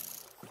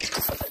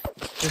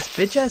 This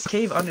bitch ass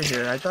cave under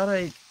here. I thought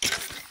I.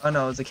 Oh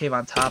no, it was a cave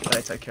on top that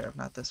I took care of,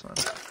 not this one.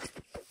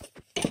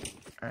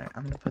 Alright,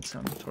 I'm gonna put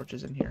some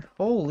torches in here.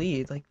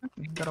 Holy, like,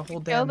 we got a whole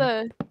Kill damn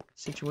the...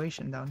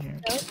 situation down here.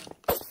 Kill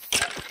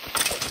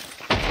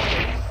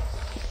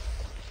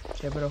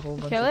Okay, I put a whole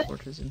bunch Kill of it?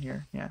 torches in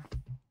here. Yeah.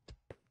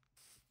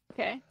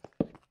 Okay.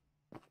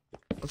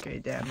 Okay,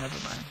 damn,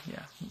 never mind.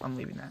 Yeah, I'm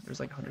leaving that.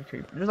 There's like 100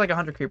 creepers. There's like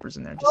 100 creepers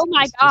in there. Oh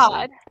my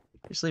god.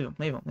 Just leave them,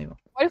 leave them, leave them.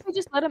 What if we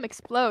just let them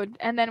explode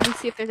and then we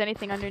see if there's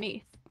anything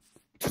underneath?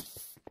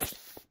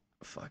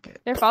 Fuck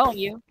it. They're following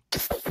you.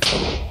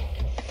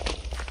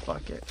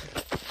 Fuck it.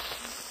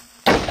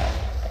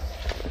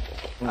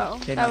 Oh,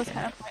 Okay, that was nothing.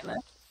 kind of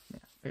pointless.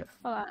 Yeah.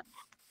 Hold on.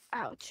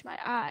 Ouch, my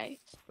eye.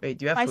 Wait,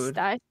 do you have My food?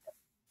 sty.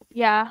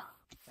 Yeah.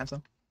 Have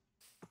some?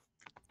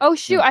 Oh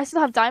shoot, I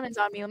still have diamonds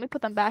on me. Let me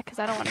put them back because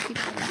I don't want to keep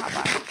them in the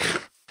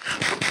hotbar.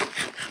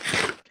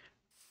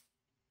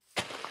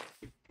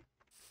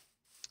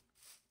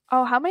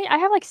 Oh, how many? I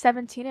have like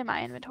 17 in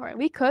my inventory.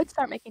 We could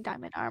start making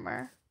diamond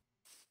armor.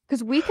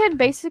 Because we could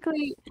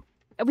basically...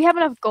 We have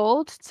enough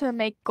gold to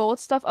make gold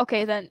stuff.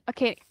 Okay, then...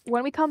 Okay,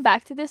 when we come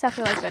back to this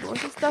after like Bed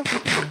Wars and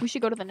stuff, we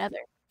should go to the nether.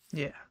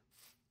 Yeah.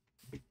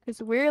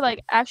 Because we're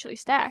like actually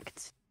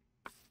stacked.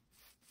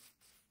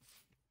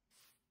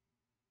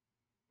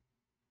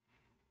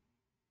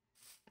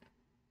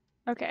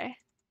 Okay.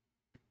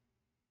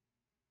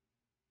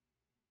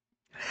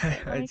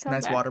 It's a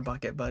nice back. water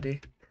bucket, buddy.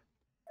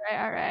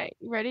 Alright.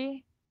 You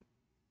ready?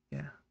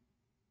 Yeah.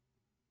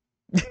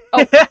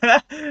 Oh.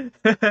 Oh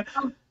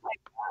my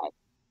god.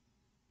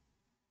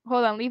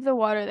 Hold on, leave the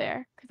water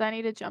there. Because I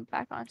need to jump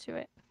back onto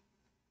it.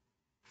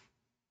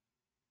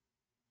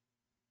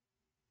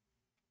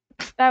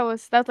 That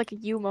was like a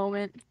you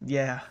moment.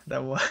 Yeah,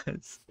 that was.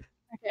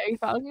 Okay, are you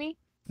following me?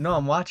 No,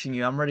 I'm watching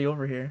you. I'm already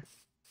over here.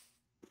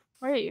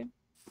 Where are you?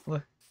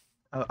 Look.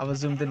 I was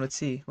zoomed in with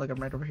C. Look, I'm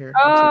right over here.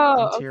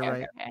 Oh, I'm to your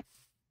right. okay.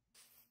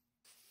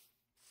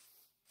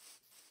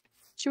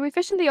 Should we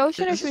fish in the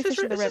ocean or should we fish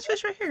in the river? This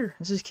fish right here.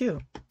 This is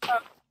cute.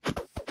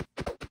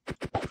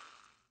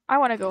 I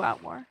want to go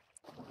out more.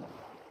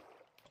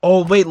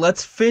 Oh, wait.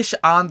 Let's fish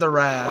on the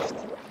raft.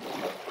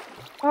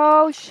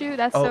 Oh, shoot.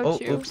 That's so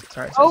true. Oops.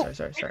 Sorry. I'm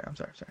sorry.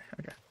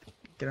 Okay.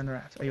 Get on the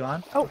raft. Are you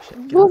on? Oh,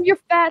 Shit. Get move on. your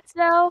fat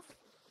self.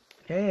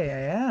 Okay,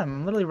 I am.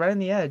 I'm literally right on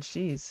the edge.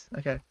 Jeez.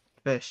 Okay.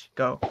 Fish.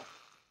 Go.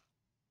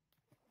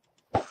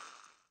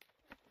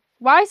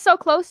 Why so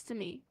close to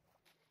me?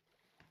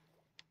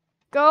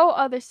 Go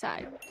other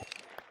side.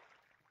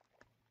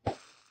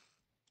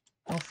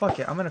 Oh, fuck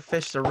it. I'm gonna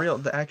fish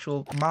the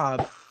actual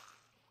mob.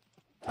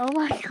 Oh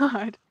my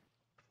god.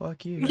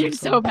 Fuck you. You're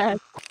so bad.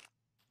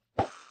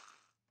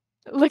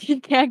 Look, you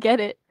can't get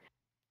it.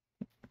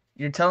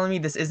 You're telling me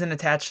this isn't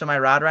attached to my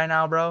rod right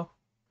now, bro?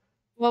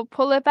 Well,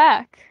 pull it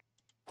back.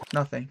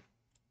 Nothing.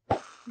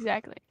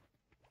 Exactly.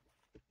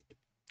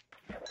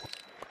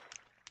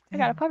 I Damn.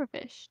 got a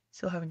pufferfish.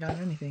 Still haven't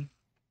gotten anything.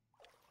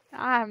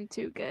 I'm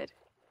too good.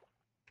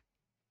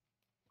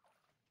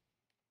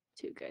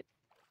 Too good.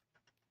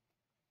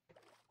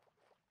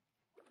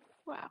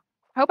 Wow.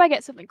 I hope I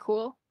get something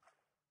cool.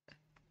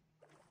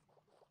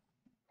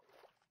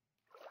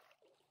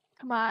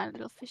 Come on,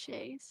 little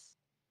fishies.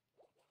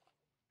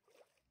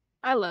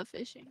 I love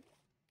fishing.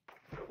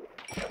 Oh,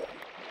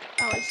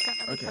 I just got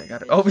another Okay, I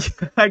got it.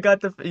 pufferfish. Oh, I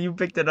got the. You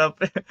picked it up.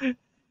 Oh, did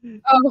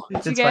you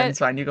It's get fine. it? It's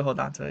fine. You can hold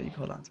on to it.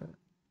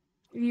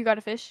 You got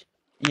a fish?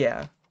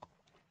 Yeah,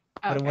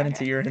 but it Okay, went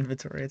into okay. your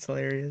inventory. It's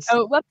hilarious.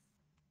 Oh, whoops.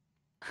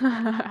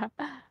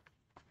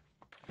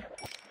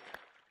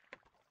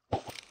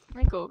 Let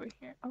me go over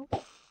here. Oh.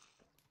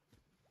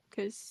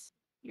 Because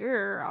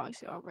you're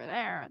obviously over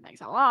there, and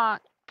thanks a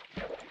lot.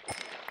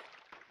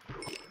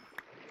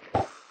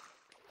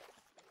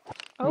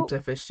 Oh, Oops, I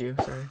fished you.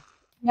 Sorry.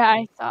 yeah,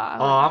 I saw.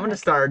 Oh, I'm gonna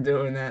start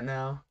doing that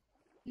now.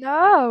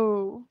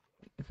 No.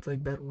 It's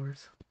like Bed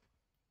Wars.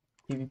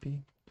 PvP.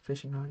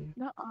 Fishing audio.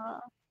 Nuh-uh.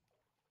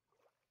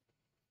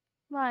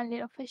 Come on,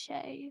 little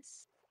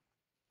fishies.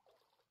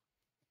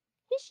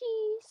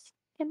 Fishies,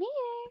 come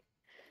here.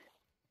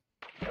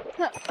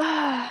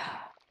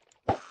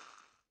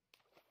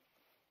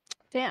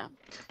 Damn.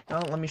 Oh,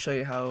 let me show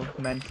you how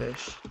men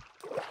fish.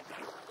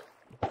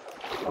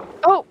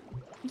 Oh,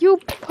 you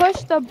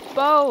pushed the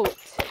boat.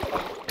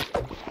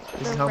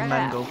 This is how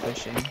men go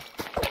fishing.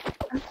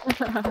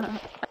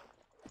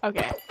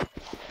 Okay.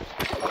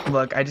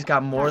 Look, I just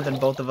got more than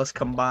both of us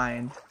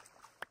combined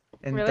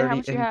in Really? How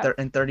much you have?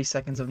 30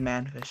 seconds of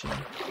man fishing.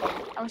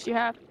 How much do you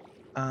have?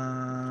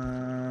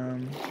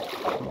 Hold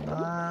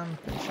on.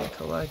 Finishing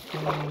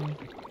collecting.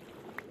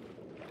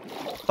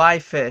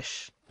 5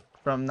 fish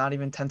from not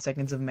even 10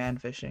 seconds of man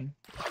fishing.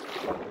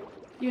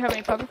 You have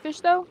any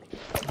pufferfish though?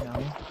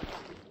 No.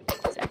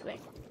 Exactly.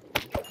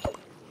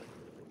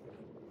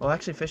 Well,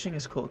 actually, fishing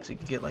is cool because you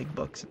can get like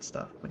books and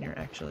stuff when you're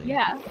actually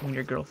when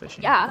you're girl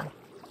fishing. Yeah.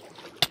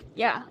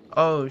 Yeah.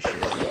 Oh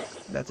shit,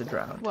 that's a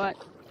drown. What?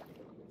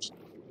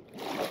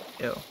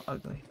 Ew,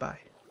 ugly. Bye.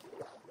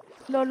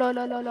 Lo lo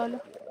lo lo lo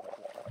lo.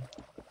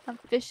 I'm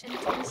fishing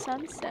to the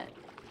sunset.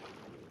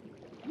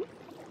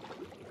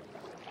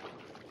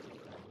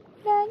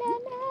 La, la,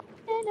 la,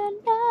 la,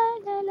 la,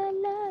 la, la,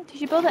 la.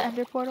 Did you build the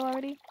ender portal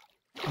already?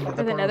 Or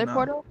the nether No.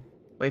 portal?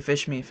 Wait,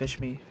 fish me, fish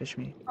me, fish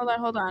me.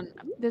 Hold on.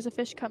 There's a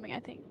fish coming, I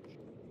think.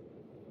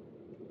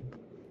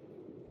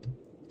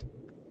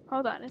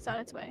 Hold on, it's on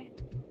its way.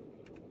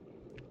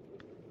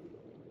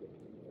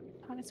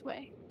 On its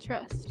way.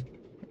 Trust.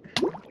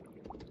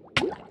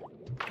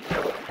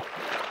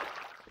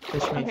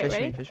 Fish me, Okay, fish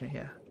ready? me, fish me,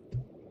 yeah.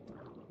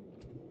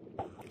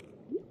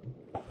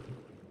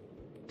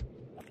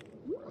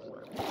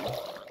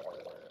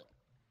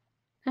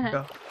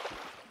 Go.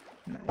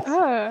 Nice.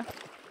 Oh.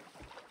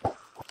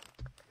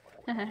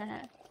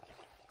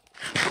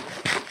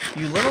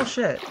 You little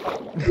shit.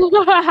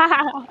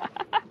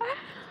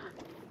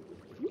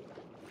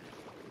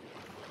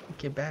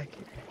 Get back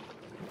here.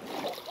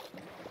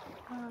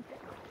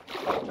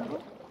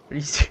 Are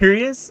you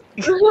serious?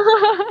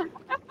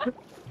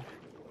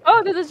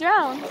 Oh, there's a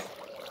drown.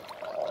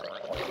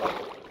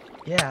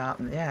 Yeah,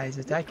 he's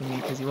attacking me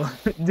because he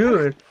wants.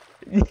 Dude,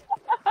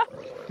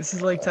 this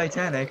is like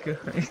Titanic,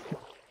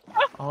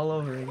 all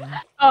over again.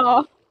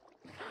 Oh.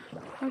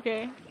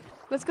 Okay.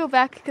 Let's go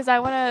back because I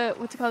wanna.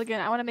 What's it called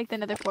again? I wanna make the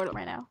nether portal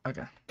right now.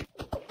 Okay.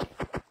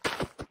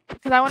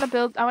 Because I wanna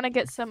build. I wanna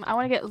get some. I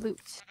wanna get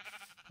loot.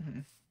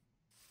 Mhm.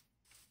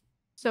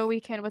 So we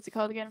can. What's it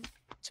called again?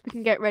 So we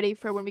can get ready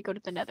for when we go to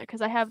the nether.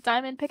 Because I have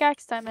diamond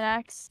pickaxe, diamond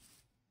axe.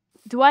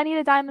 Do I need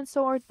a diamond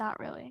sword? Not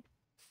really.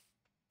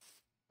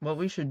 What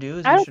we should do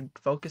is we should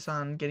focus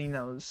on getting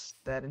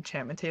that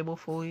enchantment table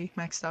fully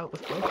maxed out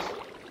with books.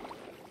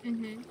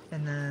 Mhm.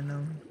 And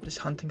then just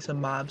hunting some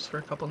mobs for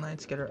a couple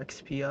nights, get our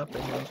XP up,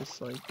 and then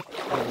just like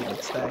really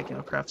good stack,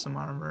 craft some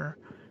armor,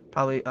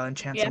 probably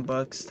enchant some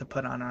books to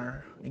put on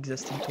our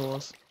existing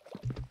tools.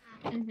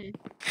 Mhm.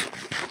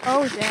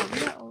 Oh damn, we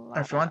got a lot.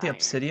 Or if you want the iron.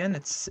 obsidian,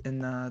 it's in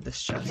this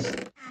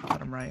chest,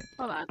 bottom right.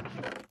 Hold on.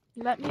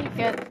 Let me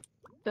get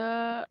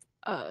the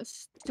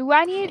should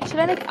I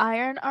make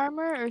iron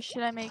armor or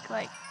should I make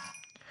like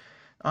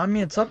I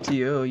mean, it's up to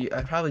you.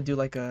 I'd probably do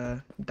like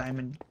a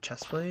diamond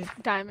chestplate.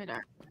 diamond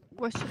armor?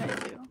 What should I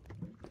do?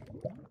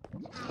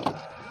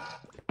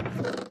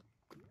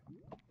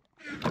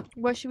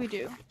 What should we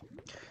do?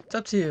 It's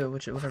up to you,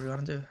 whatever you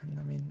want to do.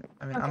 I mean,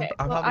 Okay,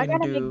 I'm well, probably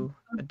gonna do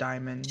a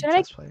diamond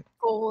chestplate.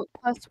 Gold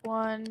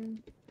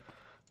 +1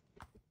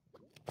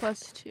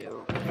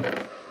 +2.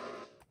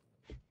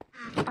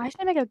 I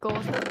should make a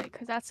gold helmet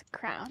because that's a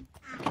crown.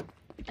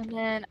 And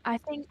then I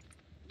think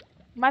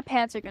my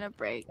pants are gonna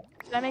break.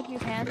 Should I make new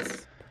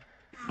pants?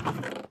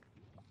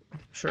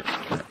 Sure.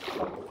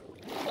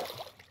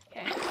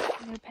 Okay,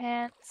 new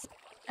pants.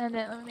 And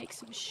then let me make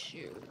some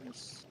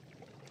shoes.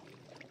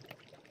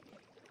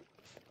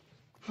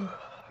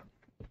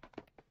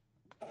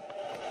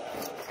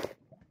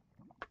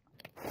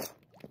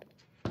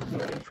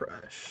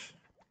 Fresh.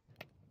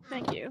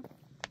 Thank you.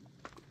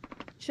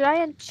 Should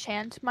I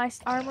enchant my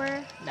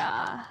armor?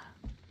 Nah.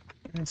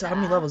 So how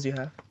many levels do you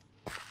have?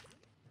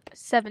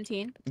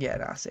 17. Yeah,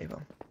 nah, save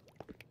them.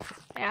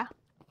 Yeah.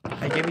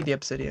 I gave you the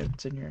obsidian.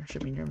 It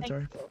should be in your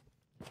inventory.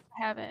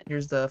 I have it.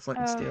 Here's the flint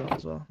and steel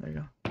as well. There you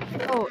go.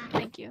 Oh,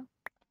 thank you.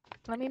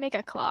 Let me make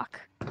a clock.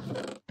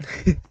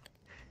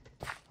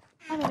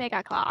 Let me make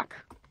a clock.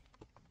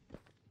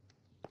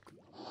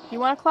 You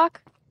want a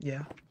clock?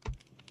 Yeah.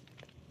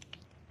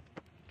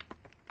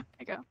 There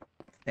you go.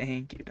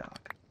 Thank you, dog.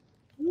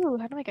 Ooh,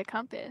 how to make a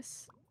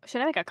compass?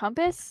 Should I make a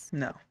compass?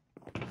 No.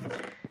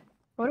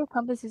 What do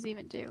compasses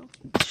even do?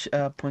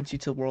 Points you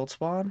to world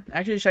spawn.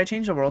 Actually, should I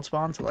change the world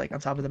spawn to like on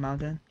top of the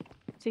mountain?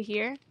 To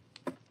here?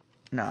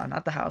 No,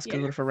 not the house. Because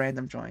Yeah. what if a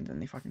random joins and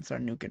they fucking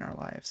start nuking our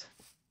lives?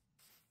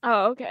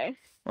 Oh, okay.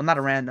 Well, not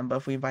a random, but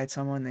if we invite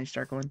someone, they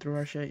start going through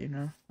our shit,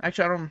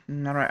 Actually, I don't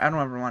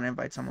ever want to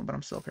invite someone, but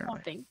I'm still I apparently.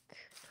 don't think.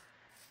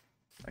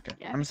 Okay,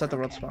 Yeah, I'm gonna set the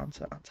world okay. spawn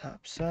set on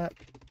top. Set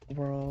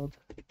world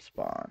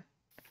spawn.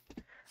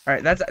 All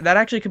right, that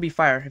actually could be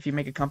fire if you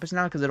make a compass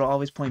now, because it'll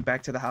always point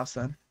back to the house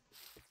then.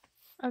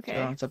 Okay.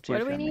 So it's up to you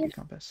What if do you we want to make need? a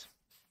compass.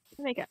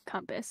 Make a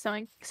compass.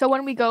 So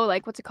when we go,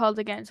 like, what's it called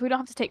again? So we don't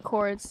have to take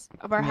cords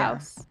of our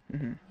house.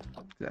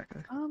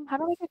 Exactly. How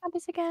do I make a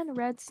compass again?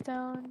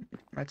 Redstone.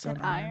 Redstone,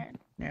 And iron.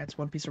 Yeah, it's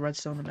one piece of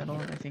redstone in the middle,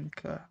 and I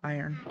think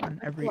iron on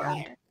every end.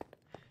 Iron.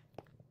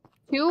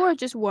 2 or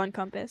just one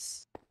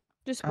compass?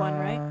 Just one,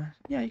 right?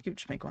 Yeah, you could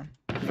just make one.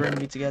 We're gonna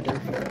be together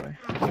that way.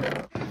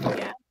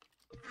 Yeah.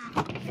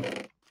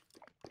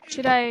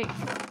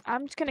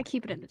 I'm just gonna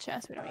keep it in the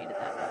chest. We don't need it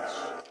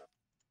that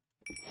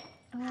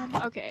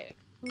much. Okay.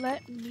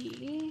 Let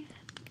me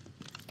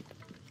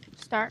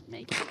start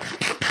making.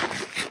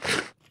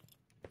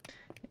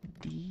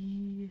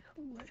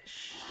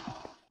 Delish.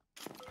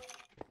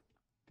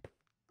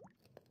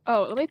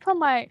 Oh, let me put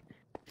my.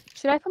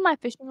 Should I put my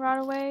fishing rod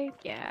away?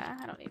 Yeah,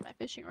 I don't need my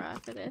fishing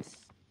rod for this.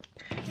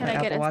 Can My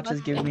I get Apple as Watch much?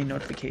 is giving me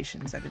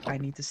notifications that I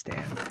need to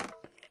stand.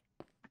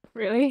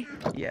 Really?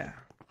 Yeah.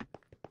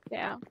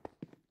 Yeah.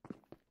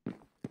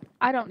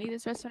 I don't need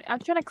this recipe. I'm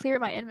trying to clear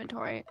my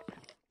inventory.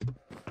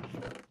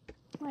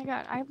 Oh my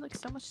god, I have like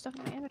so much stuff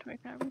in my inventory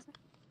for no reason.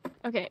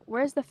 Okay,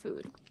 where's the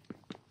food?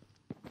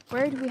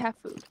 Where do we have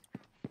food?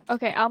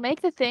 Okay, I'll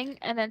make the thing,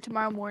 and then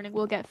tomorrow morning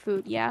we'll get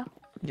food. Yeah.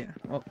 Yeah.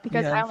 Well,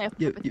 Because I only have.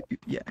 you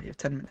have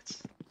 10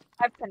 minutes.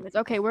 I have 10 minutes.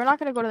 Okay, we're not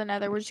gonna go to the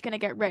Nether. We're just gonna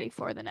get ready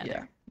for the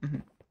Nether. Yeah.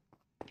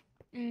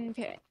 Mm-hmm.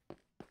 Okay.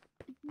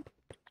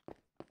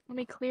 Let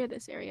me clear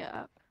this area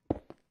up.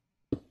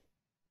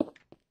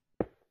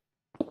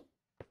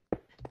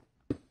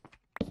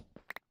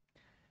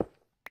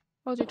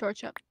 Hold your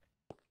torch up.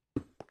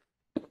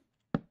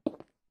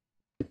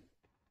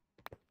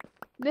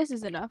 This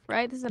is enough,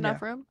 right? This is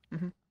enough room?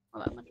 Mm-hmm.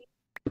 Hold on, let me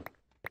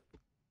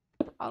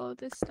follow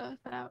this stuff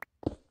out.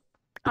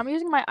 I'm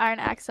using my iron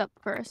axe up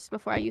first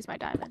before I use my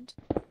diamond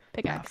Nah,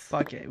 pickaxe.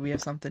 fuck it. We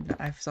have something.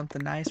 I have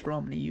something nice, bro.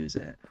 I'm gonna use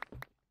it.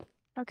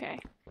 Okay.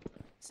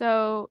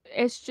 So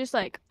it's just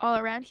like all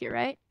around here,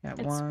 right? Yeah.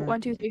 It's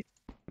 1, 2, 3.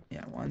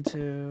 Yeah. 1,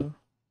 2.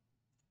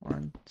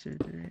 1, 2,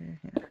 3.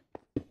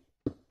 Yeah.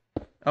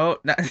 Oh,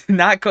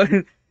 not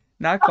quite.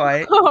 Not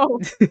quite. Oh.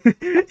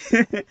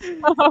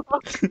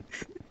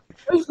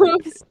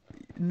 Oops.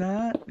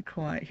 Not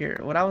quite. Here.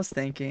 What I was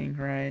thinking,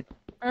 right?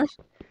 Uh,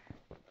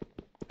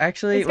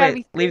 Actually, It's gotta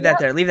wait. be Leave three that up?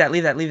 there. Leave that.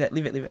 Leave that. Leave that.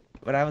 Leave it. Leave it.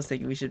 What I was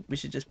thinking, we should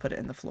just put it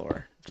in the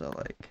floor. So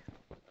like,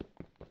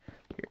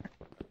 here,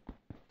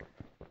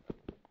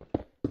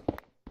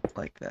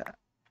 like that.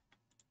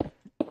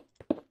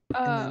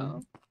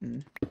 Oh.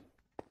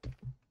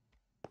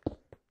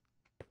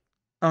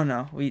 Oh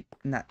no, you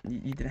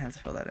didn't have to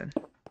fill that in.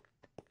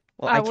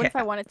 Well, I What can't. if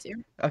I wanted to?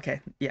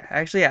 Okay, yeah,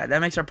 actually, yeah, that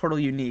makes our portal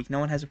unique. No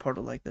one has a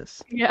portal like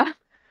this. Yeah. All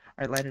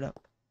right, light it up.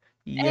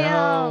 Damn. Yo,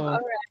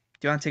 Alright.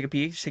 do you want to take a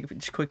peek? Just take a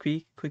just quick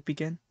peek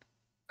in.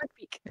 Quick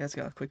peek. Yeah, let's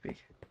go, quick peek.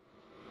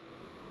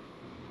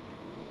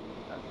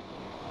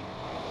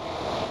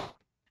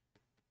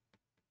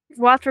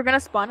 Watch, we're gonna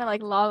spawn in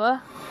like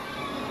lava.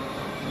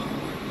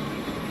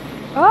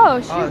 Oh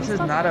shoot. Oh, this we is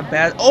spawned not a in there.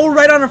 bad. Oh,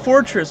 right on a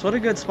fortress. What a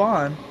good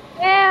spawn.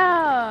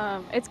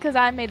 Damn. It's because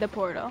I made the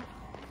portal.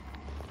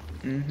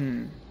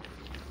 Mm-hmm.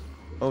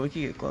 Oh, we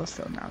can get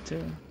glowstone now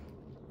too.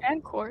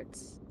 And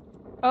quartz.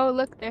 Oh,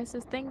 look, there's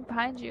this thing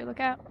behind you. Look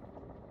out.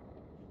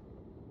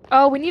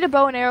 Oh, we need a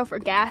bow and arrow for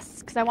gas,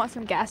 because I want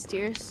some gas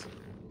tiers.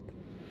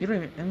 You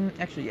don't even.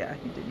 Actually, yeah,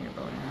 you did need a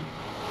bow and arrow.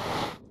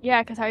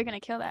 Yeah, because how are you going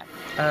to kill that?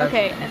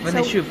 Okay, and when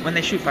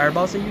they shoot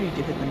fireballs at you, you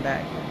can hit them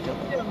back and kill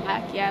them. Hit them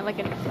back, yeah, like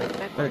in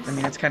But I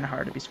mean, it's kind of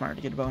hard to be smart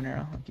to get a bow and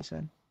arrow, like you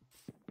said.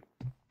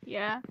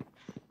 Yeah.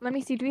 Let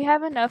me see. Do we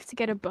have enough to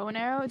get a bow and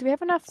arrow? Do we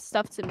have enough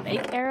stuff to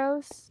make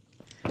arrows?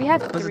 We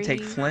have 3. Does it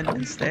take flint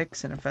and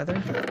sticks and a feather?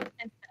 And feather?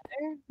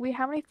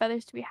 How many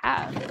feathers do we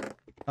have?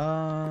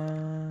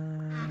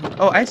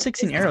 Oh, I have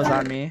 16 arrows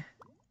on me.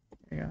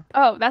 There you go.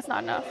 Oh, that's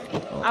not enough.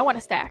 Oh. I want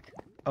a stack.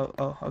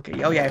 Oh,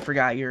 okay. Oh yeah, I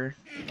forgot.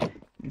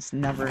 It's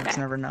never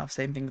enough.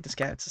 Same thing with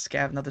the It's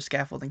another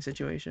scaffolding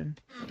situation.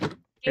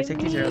 Here, take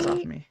these arrows off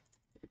of me.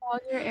 All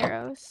your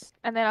arrows,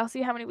 and then I'll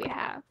see how many we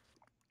have.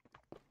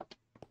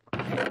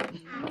 Okay,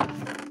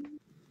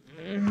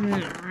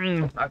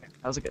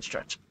 that was a good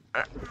stretch.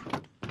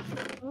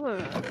 Ooh.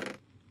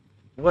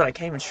 What? I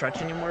can't even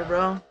stretch anymore,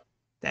 bro.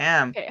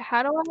 Damn. Okay,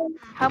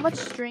 how much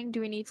string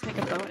do we need to make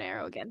a bow and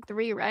arrow again?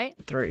 3, right?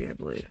 3, I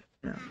believe.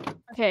 Yeah.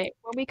 Okay,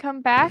 when we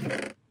come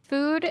back,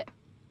 food,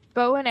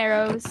 bow and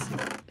arrows,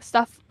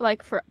 stuff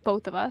like for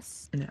both of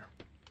us. Yeah.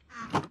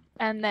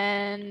 And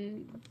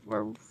then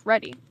we're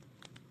ready.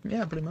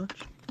 Yeah, pretty much.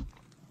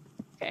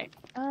 Okay.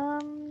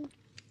 I'm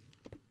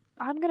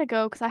gonna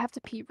go because I have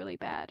to pee really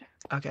bad.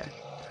 Okay.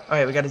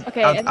 Alright, we got to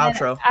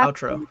outro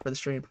for the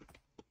stream.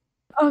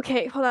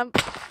 Okay, hold on.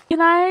 Can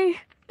I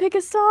pick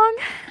a song?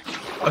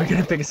 Oh, you're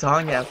gonna pick a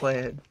song? Yeah, play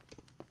it.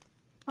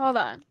 Hold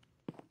on.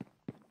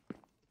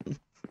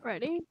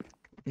 Ready?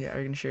 Yeah, are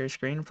you gonna share your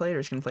screen and play it, or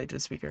just gonna play it to the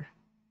speaker?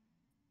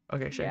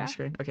 Okay, share your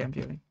screen. Okay, I'm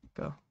viewing.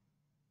 Go.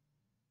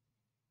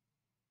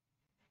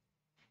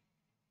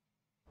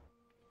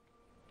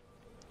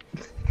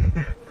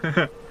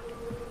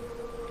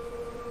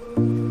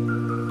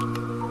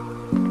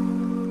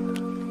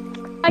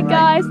 Hi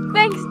guys,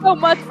 thanks so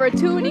much for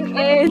tuning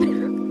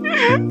in.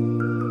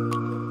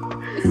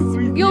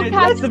 It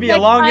has to be a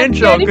long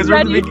intro because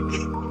we're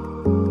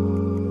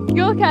the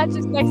You'll catch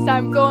us next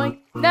time going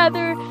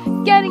nether,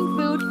 getting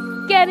food,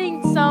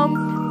 getting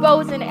some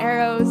bows and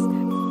arrows.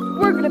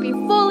 We're gonna be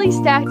fully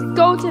stacked,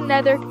 go to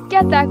nether,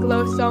 get that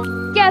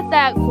glowstone, get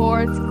that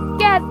quartz,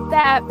 get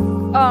that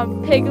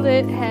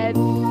piglet head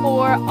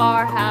for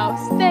our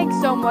house. Thanks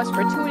so much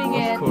for tuning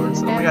in. Of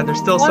course. Oh my and god, there's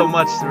still so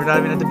much. We're not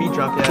even at the beat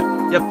drop yet.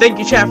 Yep, thank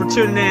you, chat, for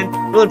tuning in.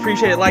 Really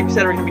appreciate it. Like we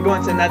said, we're gonna be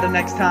going to Nether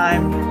next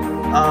time.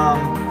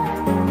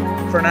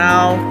 For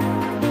now,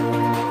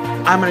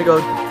 I'm gonna go,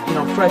 you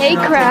know, freshen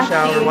up, take a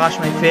shower, wash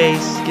my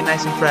face, get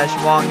nice and fresh.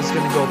 Wong is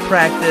gonna go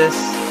practice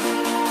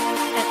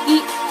and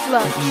eat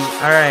lunch.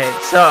 All right,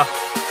 so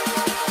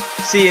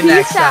see you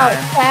next out,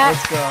 time. Cat.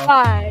 Let's go.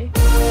 Bye.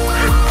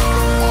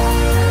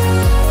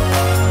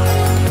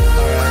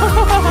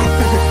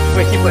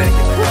 Wait, keep playing.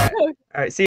 All right, see you.